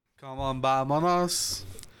Come on, vámonos.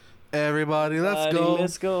 Everybody, let's go.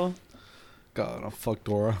 Let's go. God, fuck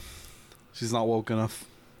Dora. She's not woke enough.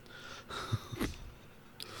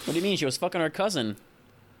 What do you mean? She was fucking her cousin.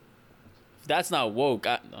 That's not woke.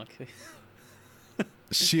 Okay.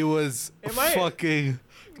 She was Am I- fucking,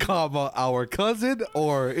 our cousin,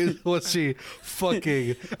 or was she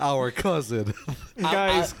fucking our cousin?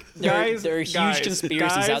 Guys, there are huge guys,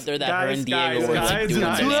 conspiracies out there that her and Diego were guys, doing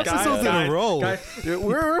guys, Two that. episodes in a row. guys.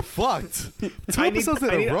 We're fucked. Two I need- episodes in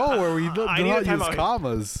I need- a row where we do I need a not use timeout here.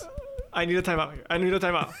 commas. I need a timeout here. I need a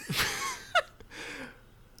timeout.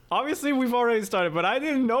 Obviously, we've already started, but I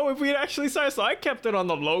didn't know if we had actually started, so I kept it on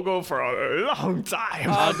the logo for a long time.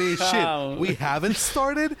 I mean, wow. shit, we haven't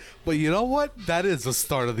started, but you know what? That is the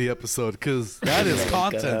start of the episode, because that is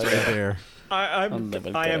content right there. I am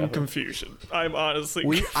go. confusion. I'm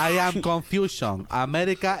honestly. I am confusion.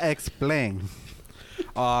 America explain.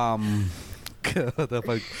 The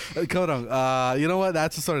fuck? Come on. You know what?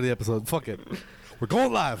 That's the start of the episode. Fuck it. We're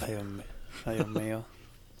going live. I am male.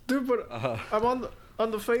 Dude, but I'm on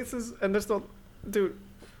the faces, and there's no. Dude,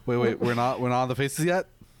 Wait. We're not on the faces yet.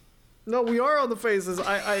 no, we are on the faces.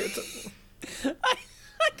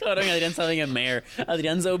 Quoting Adrian's having a mare.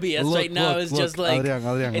 Adrian's OBS Look, right now look, is look. just like Adrian.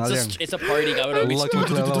 it's a party guy with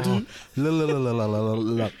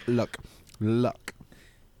Look.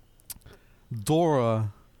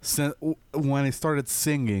 Dora, when he started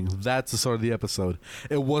singing, that's the start of the episode.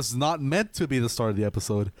 It was not meant to be the start of the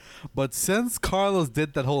episode, but since Carlos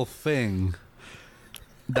did that whole thing,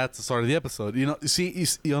 that's the start of the episode. You know,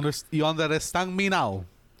 you understand me now.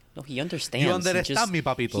 No, he understands. You understand me,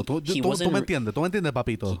 papito. he Tú wasn't- me entiendes,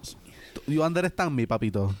 papito. You understand me,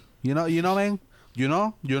 papito. You know, man? You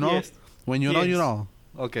know? Yes. When you know, you Yes. know.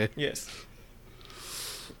 Okay. Yes.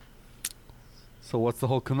 So what's the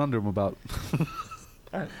whole conundrum about?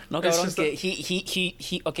 No, It's cabrón, just que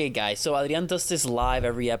he. Okay, guys. So Adrian does this live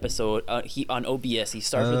every episode. He on OBS. He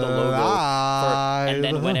starts with the logo, and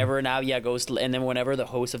then Live. whenever Navia goes, and then whenever the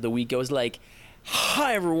host of the week goes like,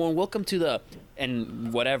 "Hi everyone, welcome to the,"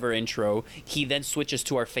 and whatever intro, he then switches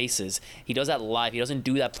to our faces. He does that live. He doesn't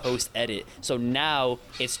do that post edit. So now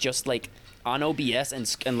it's just like on OBS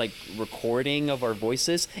and like recording of our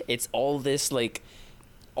voices. It's all this like.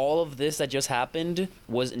 All of this that just happened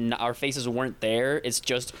was our faces weren't there. It's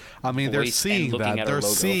just I mean, they're voice and seeing looking that. at our They're logo.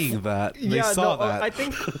 seeing that. They Yeah, saw no, that. I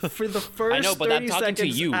think for the first I know, but I'm 30 talking to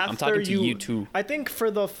seconds you. I'm after talking to you too. I think for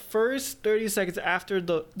the first 30 seconds after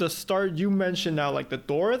the start you mentioned now, like the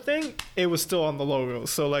Dora thing, it was still on the logo.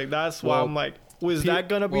 So like that's why Well, I'm like, was that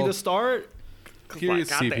gonna be well, the start? Here you Like,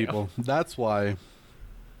 see, goddamn. people. That's why,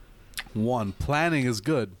 one, planning is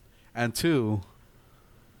good, and two,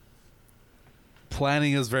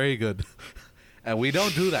 planning is very good. And we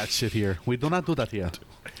don't do that shit here. We do not do that here.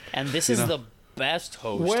 And this You is know. the best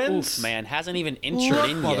host. When's- Oof, man, hasn't even introed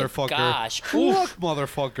in yet. Motherfucker. Gosh, Look, oof,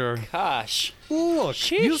 motherfucker. gosh.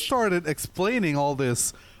 Look, you Sheesh. started explaining all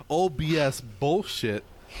this OBS bullshit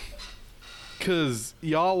because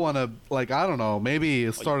y'all want to, like, I don't know,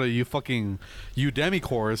 maybe start a fucking Udemy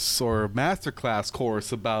course or masterclass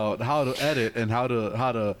course about how to edit and how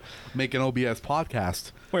to make an OBS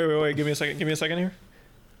podcast. Wait, give me a second here.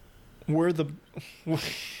 We're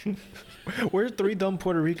three dumb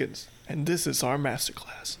Puerto Ricans, and this is our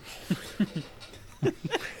masterclass. Yeah,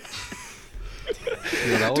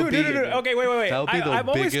 that would Dude, okay, wait. That would be the I've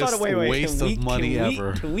always biggest thought, wait. waste of money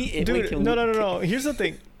ever. Dude, no. Here's the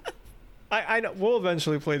thing. I know we'll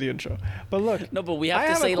eventually play the intro, but look. No, but we I have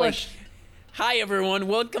to have a say like, question. "Hi everyone,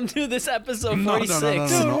 welcome to this episode No,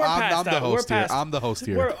 46." Dude, we're I'm past the that. We're host here. past- I'm the host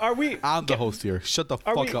here. Where are we? I'm the host here. Shut the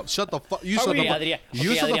Are fuck we- up. Shut the fuck. You are shut we- the Okay, fuck. Adrian.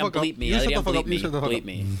 You Okay, shut the Adrian, fuck up. bleep me. You shut the Adrian, fuck up. bleep You me. shut the fuck Bleep up.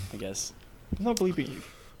 me. I guess. I'm not bleeping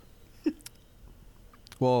you.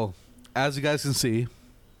 Well, as you guys can see,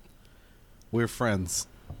 we're friends,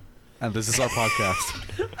 and this is our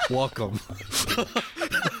podcast. Welcome.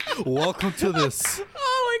 Welcome to this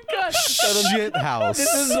Oh my gosh. shit house.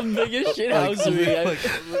 This is the biggest shit house Like,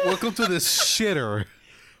 welcome to this shitter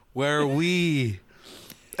where we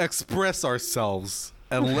express ourselves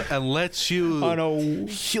and let you Oh no.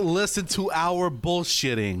 listen to our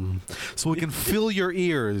bullshitting so we can fill your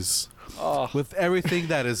ears with everything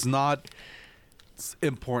that is not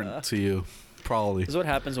important to you, probably. This is what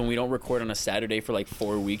happens when we don't record on a Saturday for like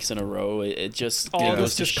 4 weeks in a row. It just All Yeah.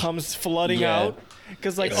 this just comes flooding Yeah. out.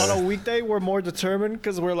 Because like on a weekday, we're more determined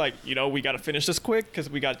because we're like, we got to finish this quick because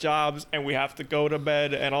we got jobs and we have to go to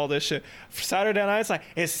bed and all this shit. For Saturday night, it's like,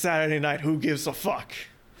 it's Saturday night. Who gives a fuck?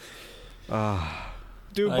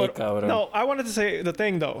 Dude, Ay, but cabrón. no, I wanted to say the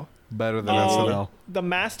thing though. Better than SNL. The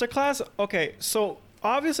masterclass, okay, so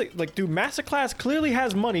obviously, like, dude, masterclass clearly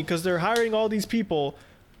has money because they're hiring all these people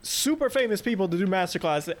super famous people to do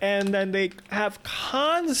masterclass, and then they have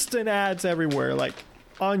constant ads everywhere, like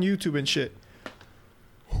on YouTube and shit.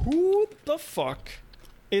 Who the fuck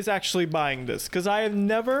is actually buying this? Because I have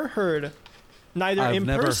never heard, neither in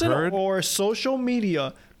person or social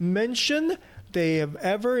media, mention they have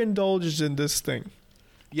ever indulged in this thing.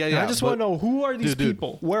 Yeah, And yeah. I just want to know, who are these Dude.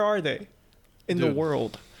 people? Where are they in the Dude.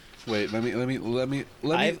 world? Wait, let me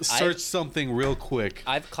search I've- something real quick.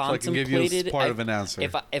 I've so I can contemplated give you part of I've- an answer.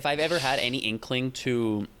 If I've ever had any inkling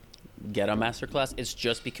to get a masterclass, it's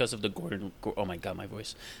just because of the oh my god, my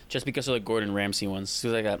voice. Just because of the Gordon Ramsay ones.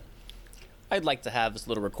 Because I'd like to have this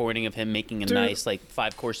little recording of him making a Dude. nice like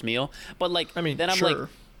 5-course meal. But like, I mean, then I'm sure. like,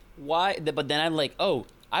 why? But then I'm like, oh,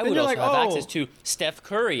 I Then would you're also like, have oh. access to Steph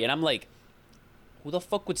Curry, and I'm like, who the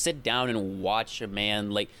fuck would sit down and watch a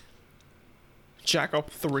man like Jack up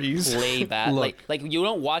threes. play bad? Look. like you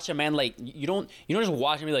don't watch a man like you don't just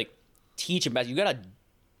watch him like teach him bad. You gotta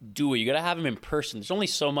do it. You gotta have him in person. There's only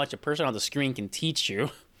so much a person on the screen can teach you.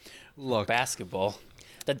 Look, Basketball.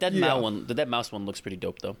 The dead Yeah. mouse one looks pretty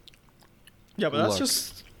dope though. Yeah, but that's Look.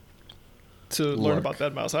 just to learn Look. about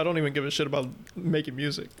that mouse. I don't even give a shit about making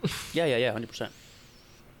music. Yeah, 100%.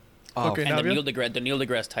 oh, Okay. And the Navia? Neil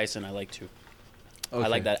deGrasse Tyson I like too. I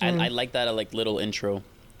like okay. that. I like that like little intro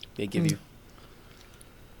they give you.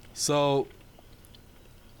 So,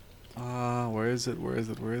 where is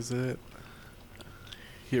it?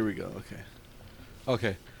 Here we go.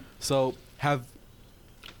 Okay. So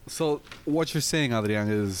what you're saying, Adrian,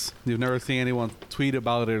 is you've never seen anyone tweet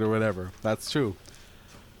about it or whatever. That's true.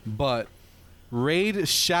 But Raid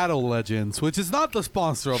Shadow Legends, which is not the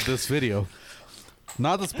sponsor of this video,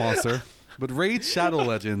 not the sponsor, but Raid Shadow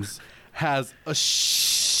Legends has a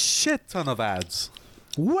shit ton of ads.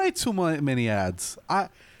 Way too many ads. And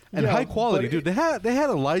Yeah, high quality, but dude. They had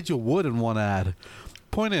Elijah Wood in one ad.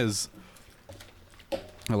 Point is,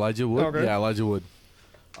 Elijah Wood? Okay. Yeah, Elijah Wood.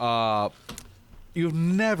 You've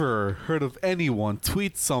never heard of anyone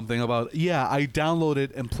tweet something about, yeah, I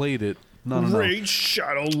downloaded and played it. No. Raid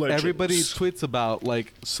Shadow Legends. Everybody tweets about,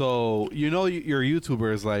 like, so you know your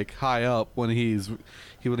YouTuber is like high up when he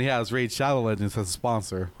has Raid Shadow Legends as a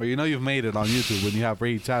sponsor, or you know you've made it on YouTube when you have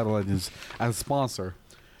Raid Shadow Legends as a sponsor.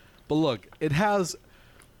 But look, it has,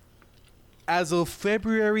 as of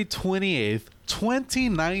February 28th,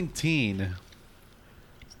 2019,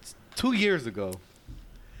 2 years ago,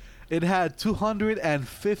 it had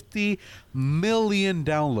 250 million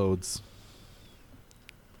downloads.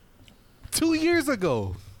 2 years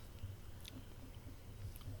ago.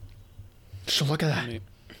 So look at that.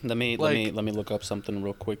 Let me look up something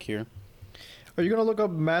real quick here. Are you gonna look up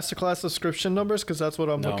masterclass subscription numbers? Because that's what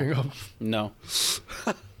I'm No. looking up. No.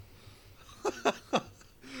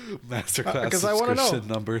 Masterclass 'cause I wanna know. subscription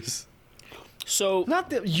numbers. So Not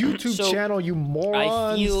the YouTube So, channel, you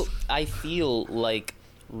morons. I feel like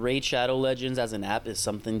Raid Shadow Legends as an app is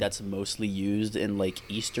something that's mostly used in like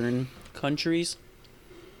Eastern countries.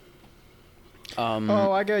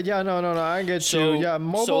 Oh, I get. Yeah, no, I get So- you. Yeah,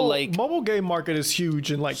 mobile like- mobile game market is huge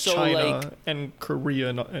in like So, China like, and Korea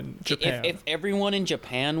and Japan. If everyone in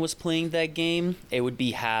Japan was playing that game, it would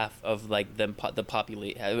be half of like the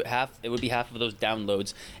populate half. It would be half of those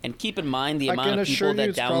downloads. And keep in mind the I amount can of assure people that you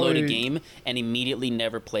it's download a probably- game and immediately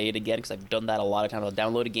never play it again. Because I've done that a lot of times. I'll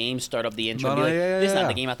download a game, start up the intro, No, and be no, like, yeah, "This is yeah. not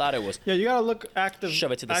the game I thought it was." yeah, you gotta look active.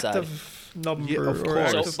 Shove it to the side. active number. Yeah, of or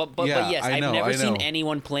course. So, active- but Yeah, yes, I I've know, never I seen know.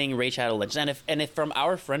 anyone playing Raid Shadow Legends. And if from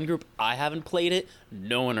our friend group I haven't played it,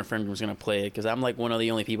 no one in our friend group is gonna play it because I'm like one of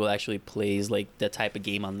the only people that actually plays like that type of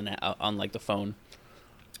game on the net, on like the phone.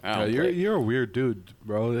 I Yeah, don't play. you're a weird dude,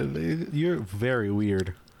 bro. You're very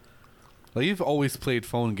weird. Like you've always played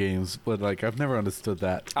phone games, but like I've never understood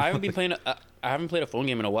that. I haven't been playing. I haven't played a phone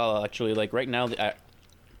game in a while actually. Like right now, I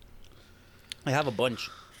have a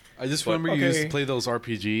bunch. I just But- remember you used to Okay. play those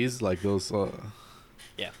RPGs, like those,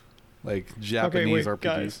 Yeah. like Japanese wait, RPGs.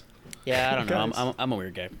 guys. Yeah, I don't know. Guys. I'm a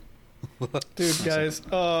weird guy. Dude, guys.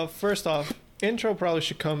 First off, intro probably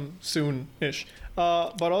should come soon-ish.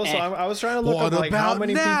 But also, I was trying to look What up like how about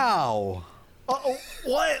many. now? Oh,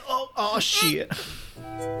 what? Oh, shit.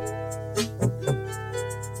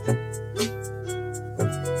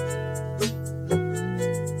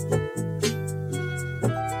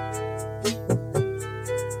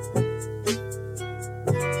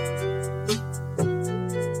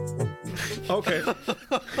 Okay.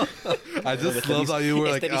 I just love how you were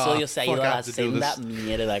like, este "Ah, episodio se ha fuck, ido I a have to do senda this."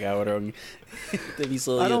 mierda, cabrón. Este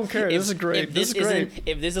episodio- I don't care. This is great. If This is great.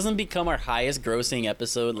 If this doesn't become our highest grossing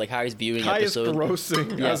episode, like highest viewing Highest episode,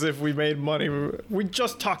 grossing, Yeah. as if we made money. We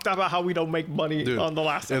just talked about how we don't make money Dude, on the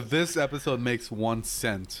last if this episode makes 1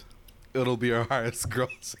 cent, it'll be our highest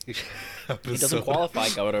grossing episode. He doesn't qualify,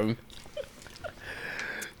 Gautam.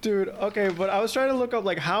 Dude, okay, but I was trying to look up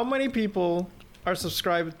like how many people are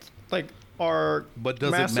subscribed, like are But does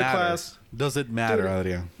it matter? masterclass. Does it matter, Dude.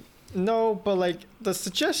 Adrian? No, but like the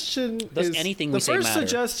suggestion Does is anything the we say first matter?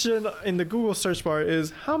 suggestion in the Google search bar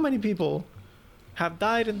is how many people have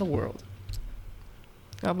died in the world.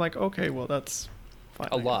 I'm like, okay, well that's fine.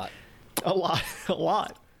 A lot. A lot. A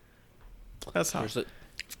lot. That's how. There's a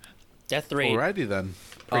death rate Alrighty then.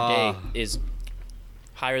 per day is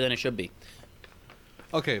higher than it should be.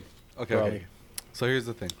 Okay. Bro. Okay. So here's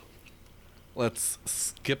the thing. Let's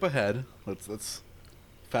skip ahead. Let's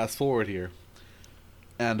fast forward here.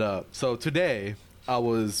 And so today I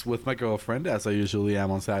was with my girlfriend, as I usually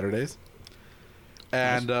am on Saturdays,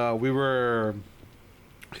 and we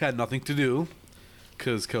had nothing to do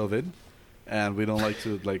because COVID, and we don't like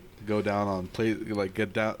to like go down on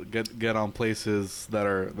get on places that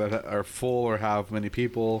are full or have many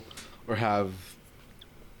people or have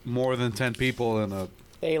more than 10 people in a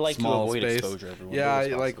They like small to avoid space. exposure. Everyone Yeah,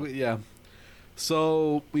 yeah.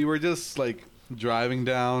 So we were just like driving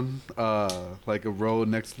down like a road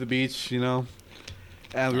next to the beach, you know,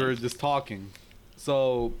 and we were just talking.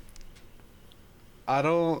 So I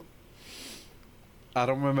don't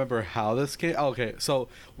remember how this came. Okay, so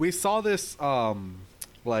we saw this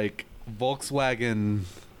like Volkswagen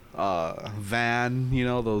van, you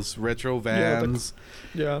know, those retro vans.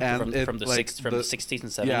 Yeah. And from, it, from the like, six, from the 60s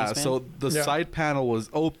and 70s. Yeah, man? so the Yeah. side panel was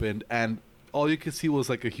opened, and all you could see was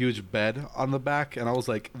like a huge bed on the back, and I was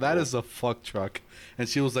like, "That is a fuck truck." And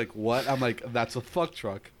she was like, "What?" I'm like, "That's a fuck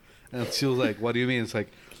truck." And she was like, "What do you mean?" It's like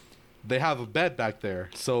they have a bed back there,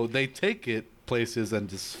 so they take it places and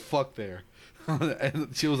just fuck there. And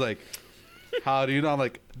she was like, "How do you know?" I'm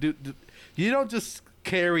like, dude, you don't just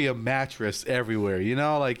carry a mattress everywhere, you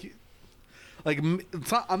know, like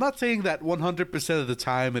it's not, I'm not saying that 100% of the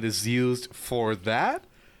time it is used for that,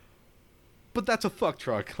 but that's a fuck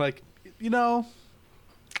truck, like, you know.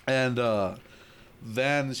 And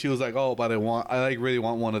then she was like, "Oh, but I like really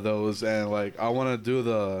want one of those, and like I want to do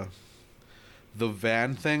the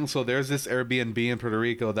van thing." So there's this Airbnb in Puerto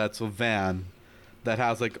Rico that's a van that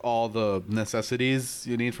has like all the necessities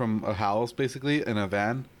you need from a house, basically, in a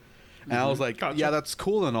van. And I was like, Gotcha. "Yeah, that's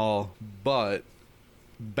cool and all, but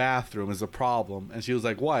bathroom is a problem." And she was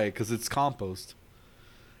like, "Why?" "Because it's compost."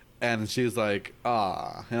 And she was like,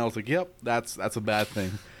 "Ah." And I was like, "Yep, that's a bad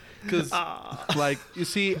thing." Because, like, you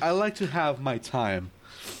see, I like to have my time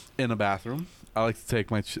in a bathroom. I like to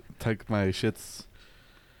take my shits,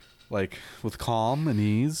 like, with calm and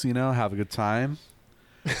ease, you know, have a good time.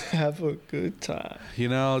 Have a good time. You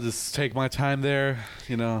know, just take my time there,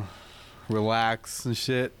 you know, relax and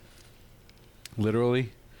shit.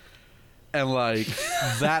 Literally. And, like,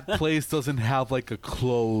 that place doesn't have, like, a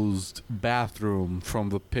closed bathroom from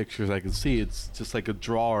the pictures I can see. It's just, like, a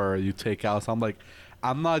drawer you take out. So I'm like,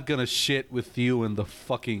 I'm not gonna shit with you in the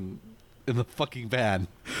fucking van.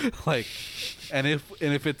 Like, and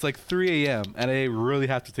if it's, like, 3 a.m. and I really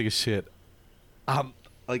have to take a shit, I'm,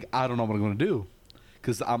 like, I don't know what I'm gonna do.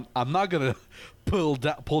 Because I'm not gonna pull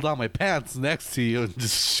down my pants next to you and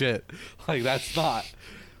just shit. Like, it's not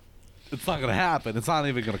gonna happen. It's not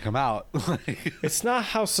even gonna come out. Like, It's not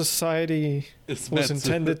how society it's was meant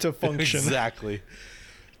intended to function. Exactly.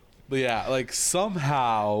 But yeah, like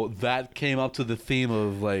somehow that came up to the theme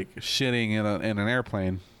of like shitting in an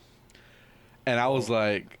airplane, and I was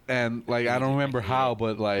like, and like I don't remember how,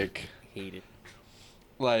 but like, hate it.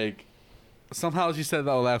 like somehow she said,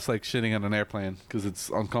 "Oh, that's like shitting in an airplane because it's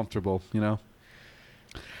uncomfortable," you know.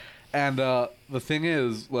 And the thing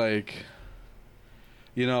is, like,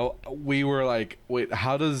 you know, we were like, wait,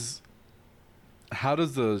 how does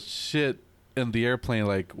the shit in the airplane,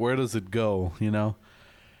 like, where does it go, you know?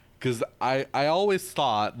 Because I always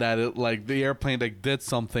thought that it, like, the airplane like did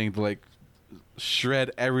something to like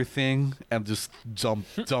shred everything and just dump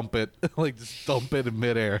it, like just dump it in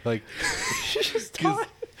midair, like. Just thought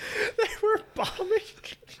they were bombing.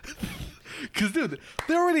 Cause dude,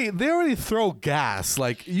 they already throw gas.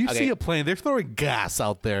 Like you Okay. see a plane, they're throwing gas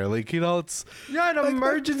out there. Like, you know, it's. Yeah, in Like,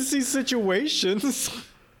 emergency situations.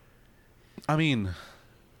 I mean,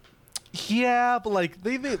 yeah, but like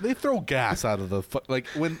they throw gas out of the like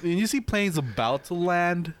when you see planes about to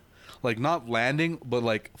land, like not landing, but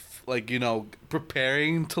like you know,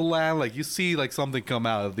 preparing to land. Like you see like something come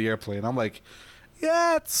out of the airplane. I'm like,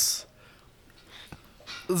 yeah,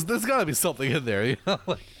 there's gotta be something in there, you know,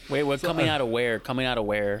 like. Wait, what? Coming out of where? Coming out of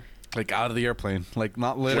where? Like out of the airplane, like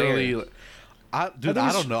not literally. Where? I think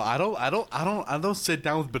don't know. I don't sit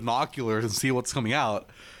down with binoculars and see what's coming out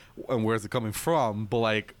and where's it coming from. But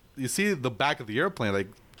like you see the back of the airplane, like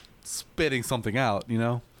spitting something out. You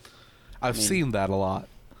know, I've mean- seen that a lot.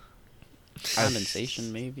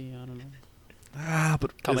 Condensation, maybe. I don't know.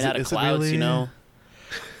 But Coming is out it- of is it clouds, really- you know.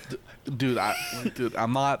 Dude,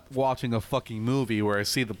 I'm not watching a fucking movie where I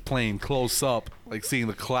see the plane close up, like seeing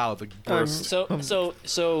the cloud like burst.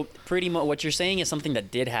 So pretty much what you're saying is something that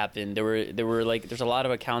did happen. There were like there's a lot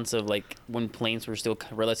of accounts of like when planes were still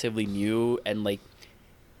relatively new and like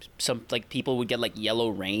some like people would get like yellow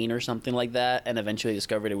rain or something like that, and eventually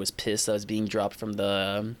discovered it was piss that was being dropped from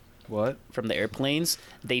the What? airplanes.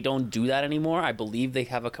 They don't do that anymore. I believe they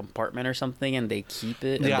have a compartment or something and they keep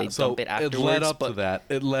it and they dump it afterwards. it led up but to that.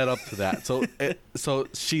 It led up to that. So so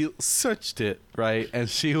she searched it, right? And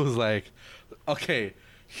she was like, "Okay,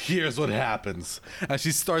 here's what happens." And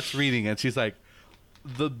she starts reading, and she's like,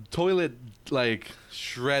 "The toilet like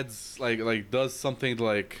shreds, like does something to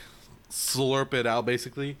like slurp it out,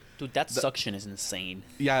 basically." dude, that suction is insane.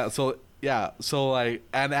 Yeah. So like,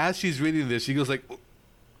 and as she's reading this, she goes like.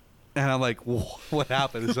 And I'm like, what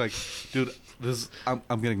happened? It's like, dude,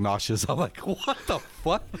 I'm getting nauseous. I'm like, what the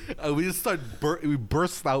fuck? And we just we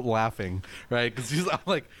burst out laughing, right? Because I'm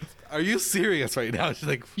like, are you serious right now? She's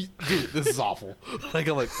like, dude, this is awful. Like,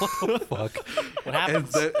 I'm like, what the fuck? What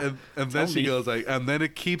happens? And then Tell she me. goes like, and then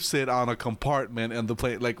it keeps it on a compartment in the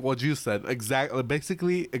plane, like what you said,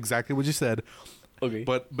 basically exactly what you said. Okay.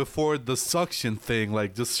 But before the suction thing,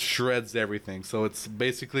 like just shreds everything. So it's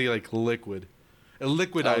basically like liquid. It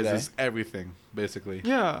liquidizes everything, basically.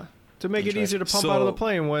 Yeah, to make it Interesting. easier to pump out of the So-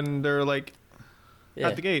 plane when they're like Yeah.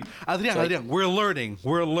 at the gate. Adrian, we're learning.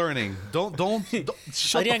 Don't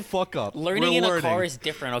shut Adrian, the fuck up. Learning We're in a learning. car is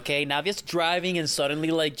different, okay? Now if it's driving and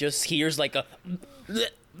suddenly like just hears like a and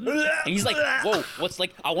he's like, "Whoa, what's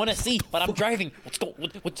like I want to see, but I'm driving.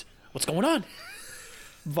 What's going on?"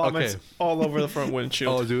 Vomits Okay. all over the front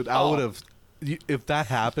windshield. Oh, dude, I would have. If that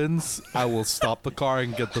happens, I will stop the car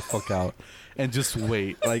and get the fuck out, and just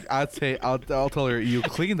wait. Like I'd say, I'll tell her, you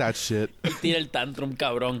clean that shit. Tira el tantrum,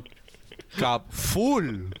 cabrón. Full.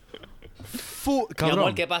 Mi amor,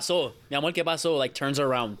 Cabrón. ¿qué pasó? Mi amor, ¿qué pasó? Like turns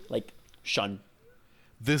around, like shun.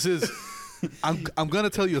 This is. I'm gonna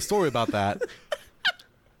tell you a story about that.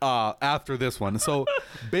 After this one, so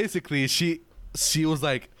basically, she was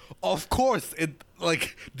like, "Of course, it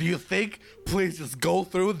like. Do you think planes just go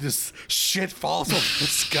through this shit falls off the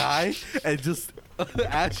sky and just?"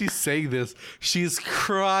 As she's saying this, she's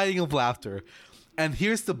crying of laughter. And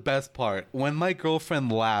here's the best part: when my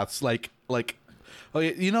girlfriend laughs, like,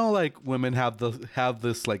 okay, you know, like women have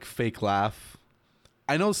this like fake laugh.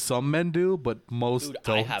 I know some men do, but most Dude,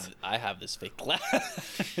 don't. I have this fake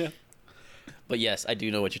laugh. But yes, I do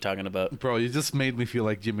know what you're talking about. Bro, you just made me feel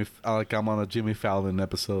like like I'm on a Jimmy Fallon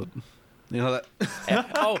episode. You know that?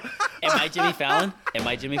 Oh, am I Jimmy Fallon? Am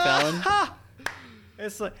I Jimmy Fallon?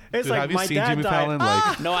 It's like Dude, like have you my seen dad Jimmy died. Fallon?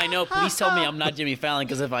 Like, No, I know. Please tell me I'm not Jimmy Fallon,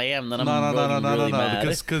 because if I am, then I'm really mad.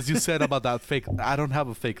 because you said about that fake. I don't have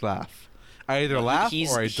a fake laugh. I either laugh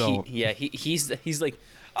or I don't. He's like,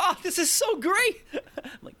 oh, this is so great. I'm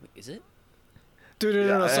like, wait, is it? Dude,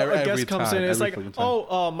 no. So a every guest comes time, in. It's every like, fucking time.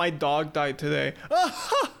 oh, my dog died today.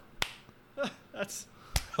 That's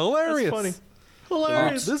Hilarious. funny.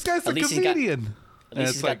 Hilarious. This guy's a At least he's got- comedian. At And least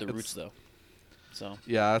it's he's like- got the it's- roots, though. So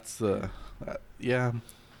Yeah, that's yeah.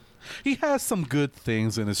 He has some good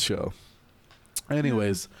things in his show.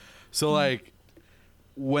 Anyways, so like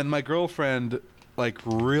when my girlfriend like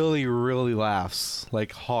really really laughs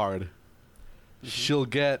like hard, she'll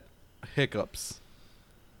get hiccups.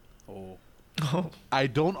 oh, Oh. I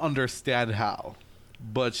don't understand how,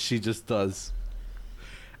 but she just does.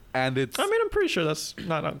 And it's I mean, I'm pretty sure that's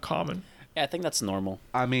not uncommon. yeah, I think that's normal.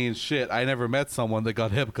 I mean shit, I never met someone that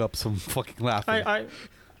got hiccups from fucking laughing.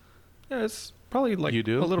 Yeah, it's probably like You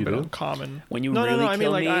do? a little You bit do? uncommon. When you no, really no, I mean,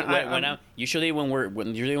 kill like, me, when I'm- usually when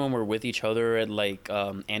we're with each other at like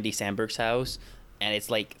Andy Samberg's house, and it's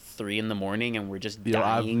like 3 a.m. and we're just You know,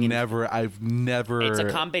 I've dying. and never It's a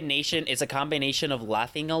combination. It's a combination of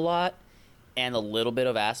laughing a lot and a little bit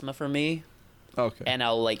of asthma for me. Okay. And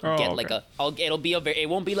I'll like Oh, get like okay. it'll be it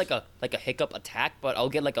won't be like a hiccup attack, but I'll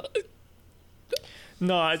get like a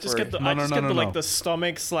No, I just get the No, I no, just no, get no, the no. like the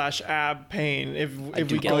stomach / ab pain if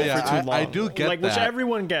do we get go that. for too long. I do get like which that.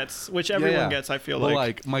 everyone gets, Yeah, yeah. I feel But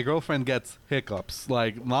like. my girlfriend gets hiccups,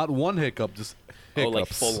 like not one hiccup, just oh hiccups. like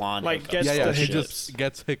full on Like, hiccups. gets Yeah, yeah, the she hiccups. just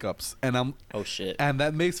gets hiccups, and oh shit. and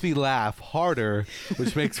that makes me laugh harder,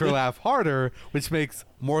 which makes her laugh harder, which makes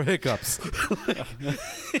more hiccups.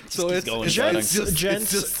 So keeps it's going, it's going. just,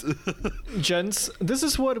 Gents- it's just Gents, this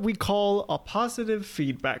is what we call a positive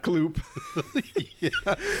feedback loop.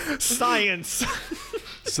 Science.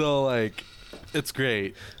 so like It's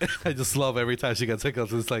great. I just love every time she gets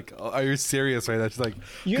hiccups. It's like, oh, are you serious right now? She's like,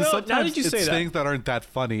 You 'cause know, now sometimes that you it's say that- things that aren't that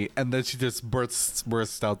funny, and then she just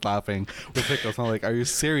bursts out laughing with hiccups. I'm like, are you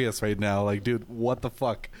serious right now? Like, dude, what the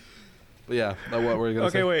fuck? But yeah, that's what we're gonna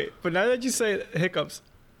say. Okay, wait. But now that you say hiccups,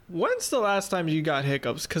 when's the last time you got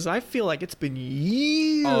hiccups? Because I feel like it's been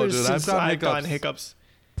years Oh, dude, I've since gotten I've gotten hiccups. hiccups.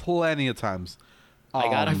 Plenty of times. I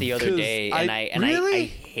got them the other 'cause day, and I Really?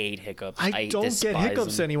 hate hiccups. I don't get despise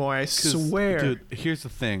hiccups them. anymore. I 'Cause, swear. dude. Here's the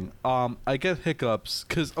thing. I get hiccups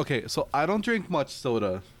because okay, so I don't drink much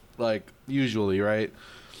soda, like usually, right?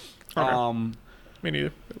 Okay. Me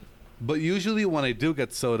neither. But usually when I do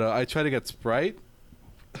get soda, I try to get Sprite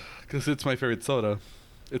because it's my favorite soda.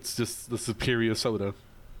 It's just the superior soda.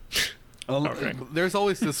 Okay. There's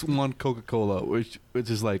always this one Coca-Cola, which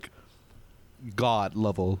is like God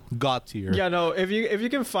level, God tier. Yeah, no. If you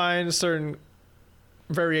can find certain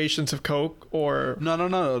variations of Coke or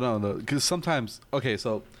No. Because sometimes, okay,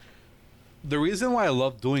 so the reason why I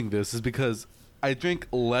love doing this is because I drink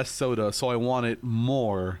less soda, so I want it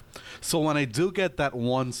more. So when I do get that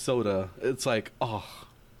one soda, it's like, oh,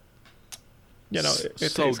 you know, it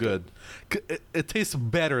so tastes good. It tastes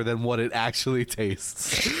better than what it actually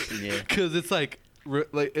tastes. Yeah. Because it's like,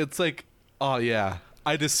 oh yeah,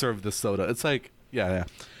 I deserve this soda. It's like, yeah.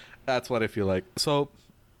 That's what I feel like. So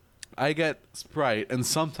I get Sprite, and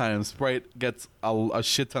sometimes Sprite gets a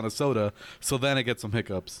shit ton of soda, so then I get some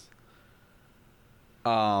hiccups.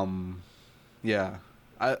 Yeah,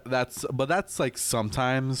 that's like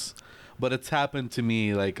sometimes, but it's happened to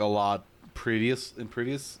me like a lot previously.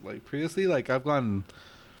 Like I've gone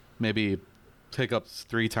maybe hiccups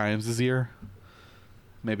 3 times this year,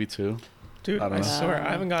 maybe 2. Dude, I don't I know. swear, I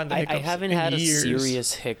haven't gotten the hiccups I haven't in had years. a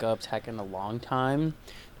serious hiccup attack in a long time,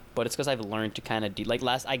 but it's because I've learned to kind of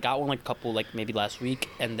I got one like a couple like maybe last week,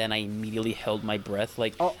 and then I immediately held my breath.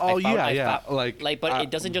 Like Oh, I found- like but it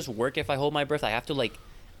doesn't just work if I hold my breath. I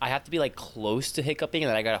have to be like close to hiccuping, and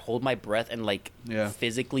then I gotta hold my breath and like Yeah.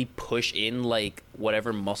 physically push in like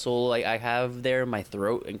whatever muscle I have there in my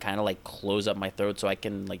throat and kind of like close up my throat so I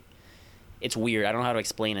can like. It's weird. I don't know how to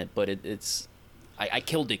explain it, but it's. I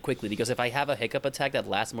killed it quickly because if I have a hiccup attack that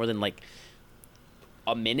lasts more than like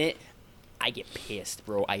a minute, I get pissed,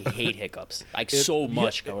 bro. I hate hiccups like so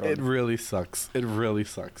much. Yeah, Cabrón. it really sucks. It really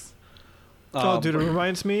sucks. Oh, dude, it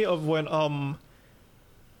reminds me of when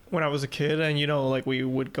I was a kid and you know like we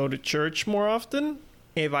would go to church more often.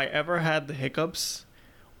 If I ever had the hiccups,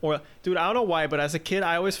 or dude, I don't know why, but as a kid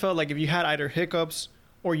I always felt like if you had either hiccups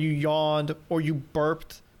or you yawned or you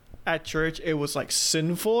burped at church, it was like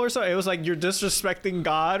sinful or so. It was like you're disrespecting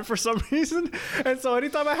God for some reason. And so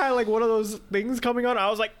anytime I had like one of those things coming on,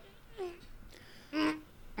 I was like,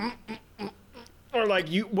 or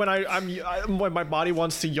like you when when my body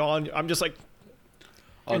wants to yawn, I'm just like,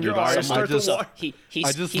 Oh, and dude, your eyes I start just, to water.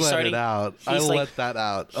 I just he's let starting, it out. I he's, let that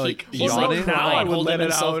out. Like he's yawning. like Now I crying, would holding let it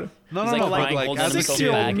himself. out. No, he's no, like no, crying, like, holding as a himself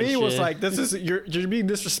 6-year-old back and me was shit. like, "This is you're being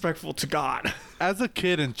disrespectful to God." As a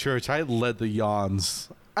kid in church, I led the yawns.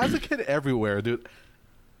 As a kid everywhere, dude.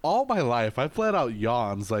 All my life, I've let out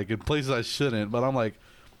yawns like in places I shouldn't. But I'm like,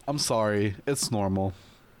 I'm sorry. It's normal.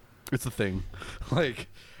 It's a thing. Like,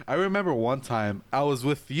 I remember one time I was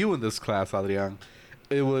with you in this class, Adrian.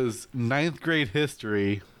 It was 9th grade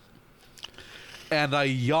history. And I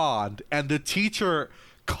yawned, and the teacher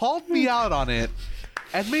called me out on it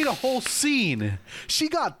and made a whole scene. She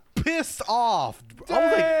got pissed off. I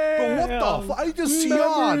was like, bro, what the fuck? I just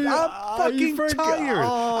yawned. I'm fucking tired.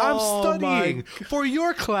 I'm studying for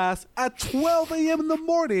your class at 12 a.m. in the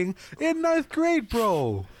morning in 9th grade,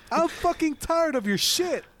 bro. I'm fucking tired of your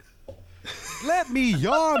shit. Let me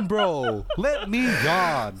yawn, bro. Let me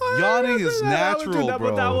yawn. Yawning is natural,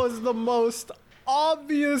 bro. But that was the most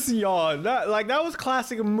obvious yawn. That was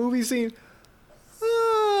classic movie scene.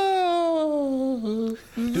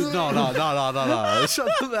 Dude, no.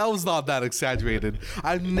 That was not that exaggerated.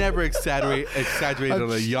 I've never exaggerated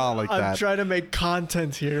on a yawn like I'm that. trying to make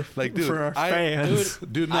content here Like, dude, for our I- fans.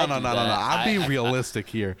 Dude, no. I do I'm that. being I- realistic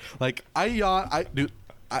here. Like, I yawn.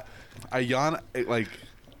 I yawn like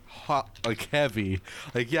hot, like heavy.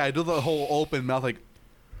 Like, yeah, I do the whole open mouth, like,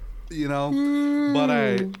 you know.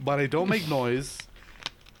 But I don't make noise.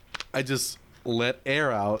 I just let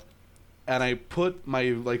air out, and I put my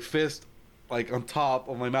like fist like on top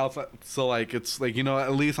of my mouth, so like it's like, you know,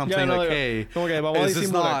 at least I'm saying like, hey, okay, but this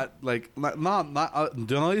is not like not do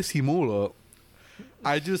not disimulo.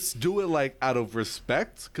 I just do it like out of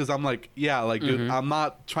respect, because I'm like, yeah, like, dude, I'm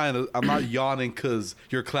not yawning because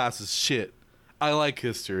your class is shit. I like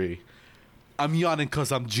history. I'm yawning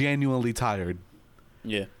because I'm genuinely tired.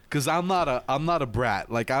 Yeah. Cause I'm not a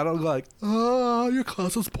brat. Like I don't go like, oh, your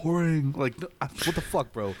class is boring. Like what the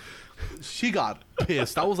fuck, bro? She got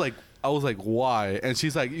pissed. I was like, why? And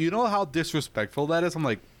she's like, you know how disrespectful that is? I'm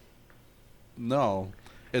like, no,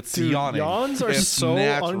 it's Dude, yawning. yawns are It's so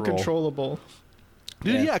natural. uncontrollable.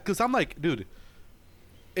 Dude, yeah, because I'm like, dude,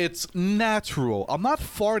 it's natural. I'm not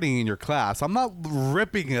farting in your class. I'm not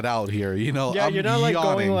ripping it out here. You know, Yeah, I'm you're not like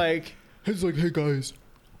yawning. going like, it's like, hey guys.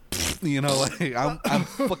 You know, like I'm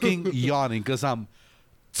fucking yawning because I'm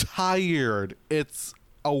tired. It's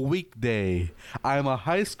a weekday. I'm a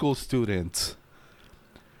high school student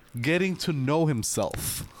getting to know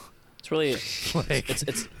himself. It's really Like,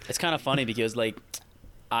 it's kind of funny because like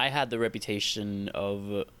I had the reputation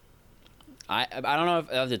of I don't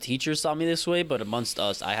know if the teachers saw me this way, but amongst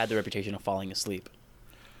us, I had the reputation of falling asleep.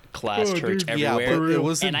 Class, Oh, church, dude. yeah, everywhere. but it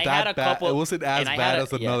wasn't And I had that a bad. couple- It wasn't as and I bad had a-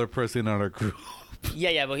 as another person in our group.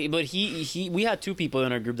 Yeah, but he we had two people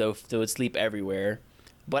in our group that would sleep everywhere,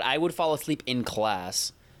 but I would fall asleep in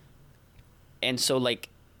class, and so like,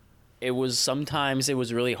 it was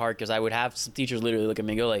really hard because I would have some teachers literally look at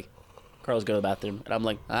me and go like, "Carlos, go to the bathroom," and I'm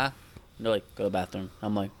like, "Ah," and they're like, "Go to the bathroom."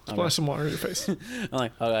 I'm like, Splash okay. some water in your face. I'm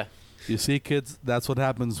like, okay. You see, kids, that's what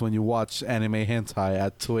happens when you watch anime hentai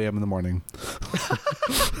at 2 a.m. in the morning.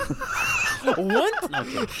 What?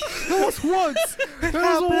 Okay. That was once. It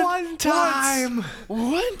happened one time.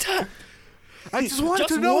 One time. I just wanted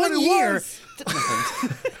Just to know what one it year. was.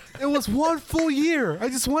 It was 1 full year. I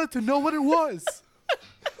just wanted to know what it was.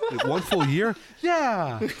 Wait, 1 full year?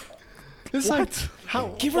 Yeah. It's like,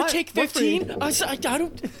 how? Give or what? take What for you? 15. I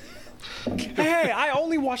don't. Hey, I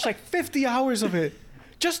only watched like 50 hours of it.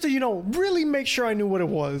 Just to, really make sure I knew what it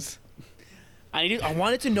was. I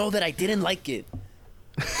wanted to know that I didn't like it.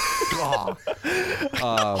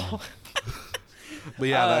 But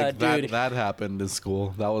yeah, Dude. that happened in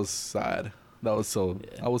school. That was sad. That was so.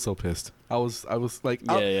 I was so pissed. I was like,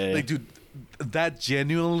 Yeah. like, dude, that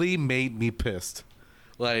genuinely made me pissed.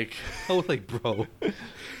 Like, I was like, bro.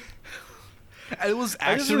 And it was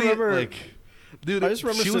I just actually remember- like, dude, I just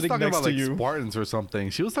remember she was sitting talking next about to like you. Spartans or something.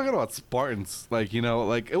 She was talking about Spartans, like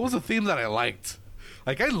like it was a theme that I liked.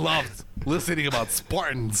 Like I loved listening about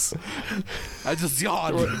Spartans. I just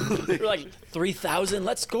yawned. You're like 3,000.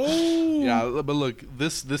 Let's go. Yeah, but look,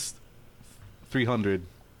 this 300.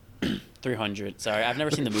 300. Sorry, I've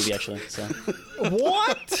never seen the movie actually. So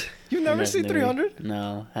What? You've never seen 300?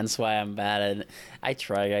 No, hence why I'm bad at it. I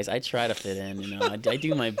try, guys. I try to fit in. I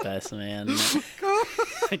do my best, man.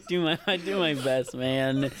 I do my best,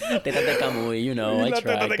 man. Teta Kamui,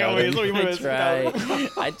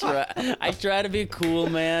 I try. I try to be cool,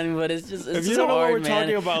 man. But it's just If just you don't know hard, what we're man.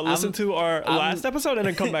 talking about, listen to our last episode and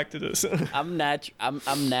then come back to this. I'm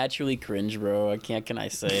naturally cringe, bro. Can I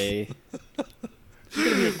say? You're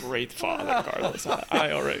gonna be a great father, Carlos.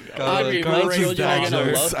 I already know. God, My Carlos' children are dad gonna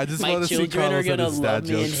jokes. love. I just My wanna see children are Carlos and gonna his love dad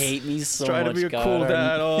me and jokes. hate me so Try much. to be a God. cool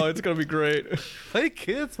dad. Oh, it's gonna be great. Hey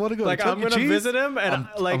kids, want to go? Like to Chuck I'm E. gonna Cheese? visit him, and I'm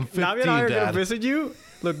Navi and I are 15, gonna Dad. visit you.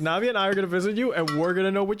 Look, Navi and I are gonna visit you, and we're gonna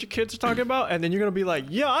know what your kids are talking about, and then you're gonna be like,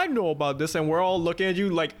 "Yeah, I know about this," and we're all looking at you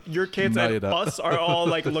like your kids No, you and don't. us are all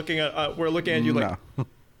like looking at. We're looking at you like, no,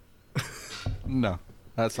 no,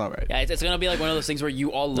 that's not right. Yeah, it's gonna be like one of those things where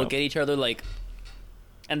you all look at each other like,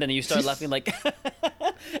 and then you start laughing like,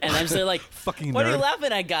 and I'm still like, Fucking what are you nerd.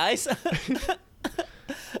 laughing at, guys?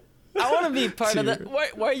 I want to be part of Tear.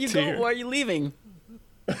 that. Why are you Tear. going? Why are you leaving?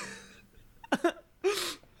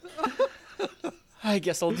 I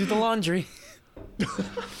guess I'll do the laundry.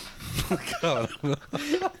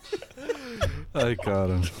 I got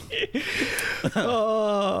him.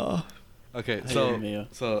 oh, Okay, Dios mío.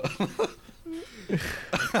 so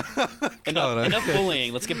Enough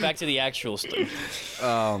bullying. Let's get back to the actual stuff.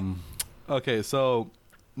 okay, so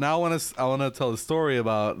now I want to tell a story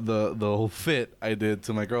about the whole fit I did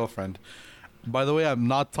to my girlfriend. By the way, I'm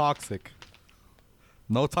not toxic.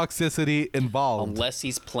 No toxicity involved. Unless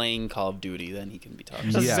he's playing Call of Duty, then he can be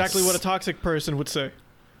toxic. that's Yes. exactly what a toxic person would say.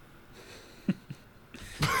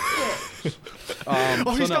 Oh,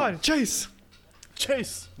 So he's no. gone. Chase.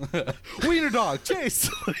 Chase. Wiener dog. Chase.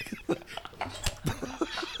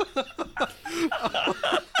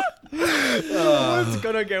 What's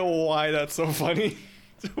gonna get why that's so funny?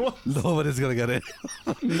 Nobody's gonna get it.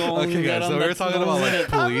 No, Okay, guys. So we're talking about like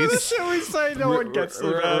How the police. shit we say no We're- one gets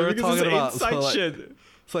we're- it, man, we're because it's talking about- inside so, like- shit.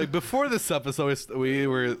 So like before this episode, we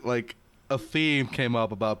were like a theme came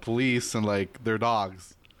up about police and like their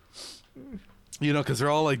dogs. Because they're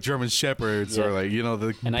all like German shepherds Yeah. or like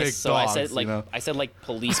the And big I dogs. said like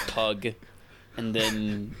police pug, and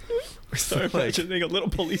then We start like- imagining a little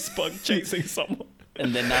police bug chasing someone.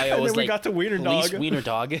 And then now I And was then we like, got to Wiener police Dog. Wiener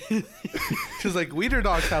Dog. Because like wiener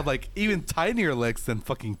dogs have like even tinier legs than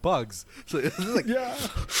fucking pugs. So it's like, Yeah.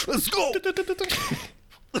 let's go. The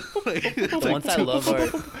ones I love are,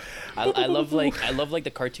 I love like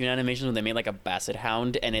the cartoon animations when they made like a basset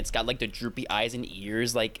hound and it's got like the droopy eyes and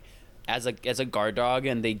ears like as a guard dog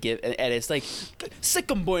and they give and it's like sick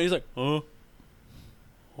 'em boy. He's like,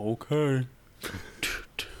 okay.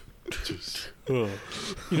 You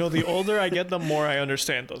know, the older I get, the more I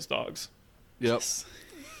understand those dogs. Yep.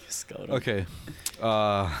 Scott. Okay.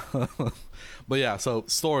 But yeah, so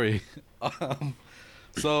story.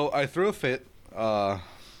 So I threw a fit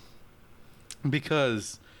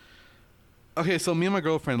because okay, so me and my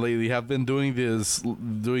girlfriend lately have been doing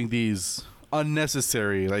these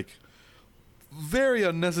unnecessary, like very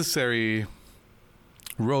unnecessary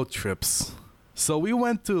road trips. So we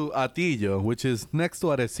went to Atillo, which is next to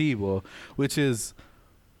Arecibo, which is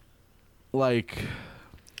like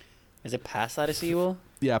Is it past Arecibo?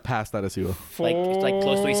 yeah, past Arecibo. Like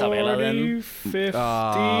close to Isabela then?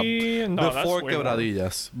 50. No, that's Before way more.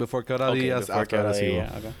 Quebradillas. Before Okay, Quebradillas, before after Quebradilla, Arecibo.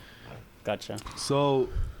 yeah, okay. Gotcha. So,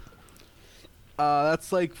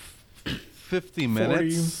 that's like 50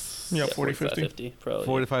 minutes. Yeah, 40, 45, 50. 50 probably.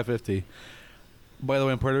 45, 50. By the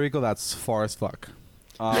way, in Puerto Rico, that's far as fuck.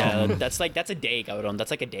 Yeah, that's a day, cabrón.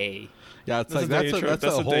 That's like a day. Yeah, it's That's like a day trip. that's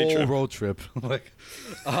That's a a day whole trip. road trip. Like,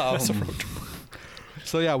 that's a road trip.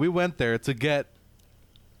 So yeah, we went there to get.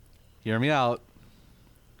 Hear me out.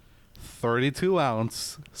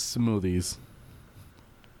 32-ounce smoothies.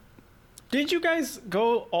 Did you guys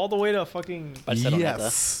go all the way to fucking... Barceloneta.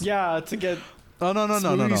 Yes. Yeah, to get... Oh no.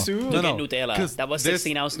 Smoothie soup? No, To no. get Nutella. 'Cause That was there's-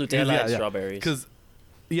 16-ounce Nutella and strawberries. Because,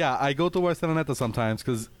 yeah, I go to Barceloneta sometimes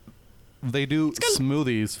because they do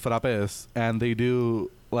smoothies, frappes, and they do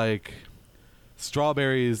like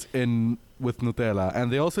strawberries in with Nutella,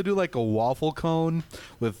 and they also do like a waffle cone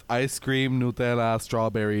with ice cream, Nutella,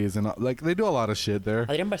 strawberries, and like they do a lot of shit there.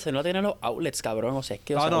 Adrián, Barcelona tiene los outlets, cabrón. O sea, es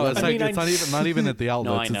que, o Oh sea, no, it's I like mean, it's not even at the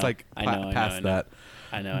outlets. I It's know. like I know, past that.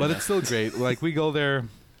 I know. But I know. it's still great. Like we go there,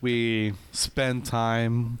 we spend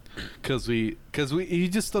time because you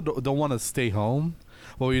just don't want to stay home,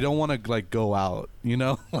 but we don't want to like go out. You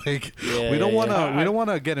know, like Yeah, we don't yeah, want to yeah. we don't want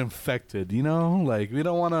to get infected. You know, like we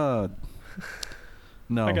don't want to.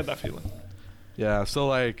 No. I get that feeling. Yeah. So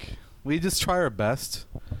like we just try our best.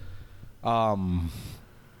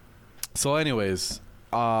 So anyways,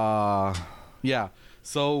 yeah.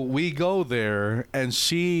 So we go there, and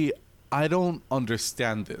I don't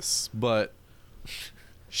understand this, but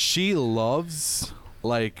she loves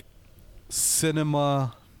like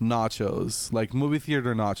cinema nachos, like movie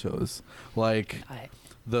theater nachos, like I-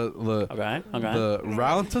 the Okay. the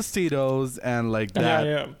round Tostitos and like Yeah, that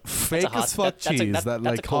yeah. fake as fuck cheese, that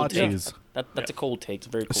like hot cheese. That's a cold take. It's a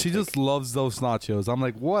very cold She take. just loves those nachos. I'm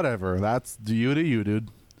like, whatever. That's you to you, dude.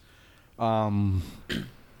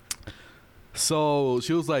 So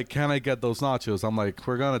she was like, "Can I get those nachos?" I'm like,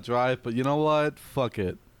 "We're gonna drive, but you know what? Fuck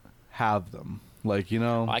it, have them." Like, you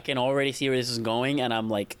know. I can already see where this is going, and I'm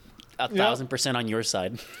like 1,000% on your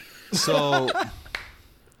side. So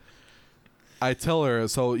I tell her,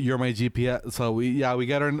 "So you're my GPS." So we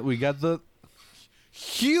get the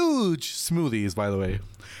huge smoothies. By the way,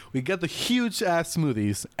 we get the huge ass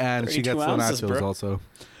smoothies, and she 32 gets the ounces, nachos bro. also.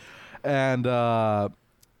 And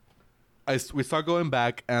we start going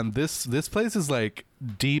back, and this place is like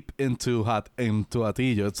deep into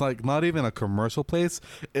Atillo. It's like not even a commercial place.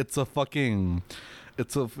 It's a fucking,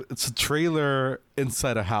 it's a trailer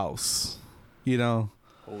inside a house. You know,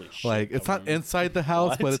 Holy shit. like it's not cabrón. inside the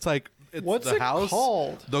house, but What? it's like it's What's the it house,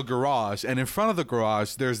 called? the garage, and in front of the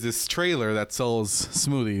garage there's this trailer that sells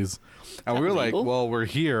smoothies. And we were like, legal? well, we're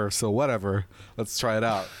here, so whatever. Let's try it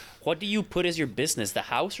out. What do you put as your business? The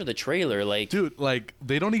house or the trailer? Like, Dude, like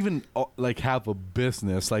they don't even like have a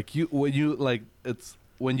business. Like when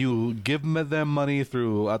you give them money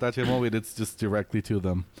through Atache Mobile, it's just directly to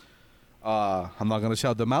them. I'm not gonna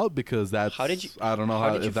shout them out because that's how did you? I don't know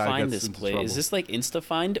how did you if that find gets this into place? trouble. Is this like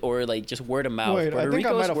InstaFind or like just word of mouth? Wait, I Puerto think I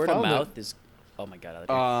Rico's might have word of found mouth is. Oh my god.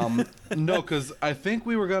 No, because I think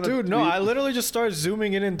we were gonna. Dude, no, we- I literally just started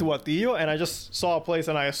zooming in into Atillo, and I just saw a place,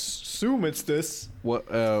 and I assume it's this.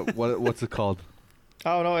 what's it called?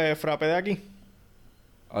 I don't know, Frappe de aquí.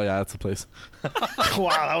 Oh yeah, that's a place. Wow,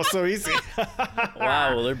 that was so easy.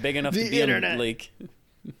 Wow, they're big enough The to be internet. in like.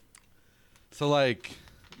 So like,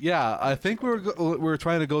 yeah, I think we were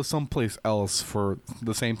trying to go someplace else for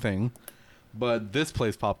the same thing, but this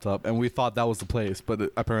place popped up, and we thought that was the place, but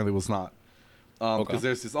it apparently was not. Because Okay.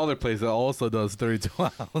 there's this other place that also does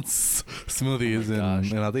 32-ounce smoothies Oh my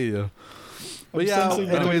in Atillo. But yeah, sensing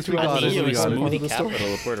between anyways, we two I got think it. it We was got it. smoothie the story.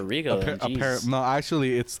 capital of Puerto Rico. then, jeez. No,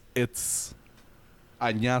 actually, it's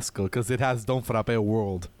Añasco because it has Don Frappe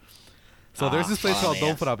World. So there's this place called Don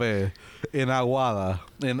yes. Frappe in Aguada,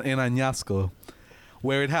 in Añasco,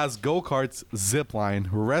 where it has go-karts, zip line,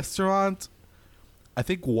 restaurant, I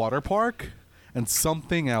think water park, and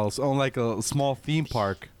something else on like a small theme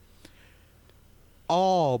park.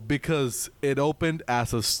 All because it opened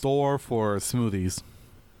as a store for smoothies.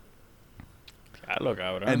 Look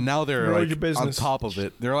out. And now they're Grow like your on business. top of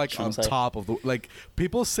it. They're like on Sounds like- top of the like.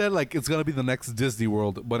 People said like it's gonna be the next Disney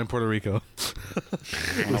World, but in Puerto Rico.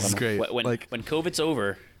 This is great. When Like, COVID's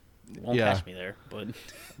over, you won't Yeah. catch me there. But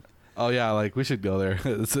oh yeah, like we should go there.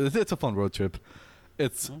 It's a fun road trip.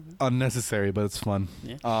 It's unnecessary, but it's fun.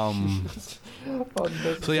 Yeah.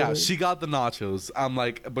 So yeah, she got the nachos. I'm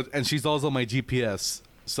like, and she's also my GPS.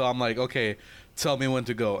 So I'm like, okay, tell me when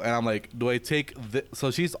to go. And I'm like, do I take this? So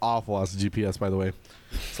she's awful as a GPS, by the way.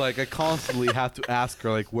 So like, I constantly have to ask her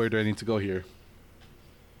like, where do I need to go here?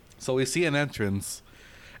 So we see an entrance,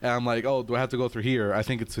 and I'm like, oh, do I have to go through here? I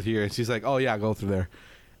think it's through here. And she's like, oh yeah, go through there.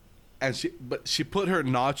 And she put her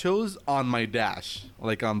nachos on my dash,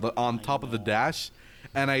 like on top of the dash,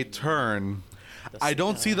 and I turn. I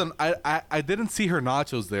don't see them. I didn't see her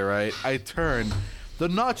nachos there, right? I turn. The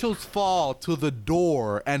nachos fall to the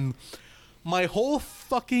door, and my whole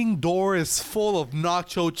fucking door is full of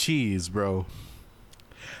nacho cheese, bro.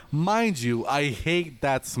 Mind you, I hate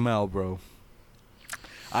that smell, bro.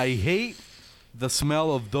 I hate the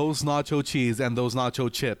smell of those nacho cheese and those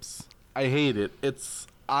nacho chips. I hate it.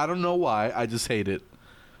 I don't know why. I just hate it.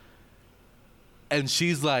 And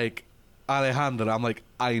she's like, Alejandra. I'm like,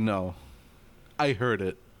 I know. I heard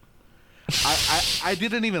it. I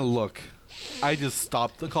didn't even look. I just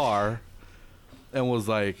stopped the car and was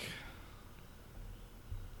like,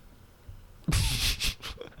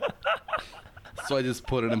 so I just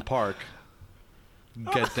put it in park,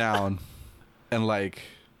 get down, and like,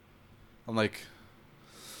 I'm like,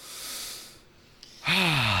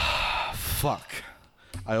 fuck.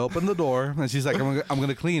 I opened the door and she's like, I'm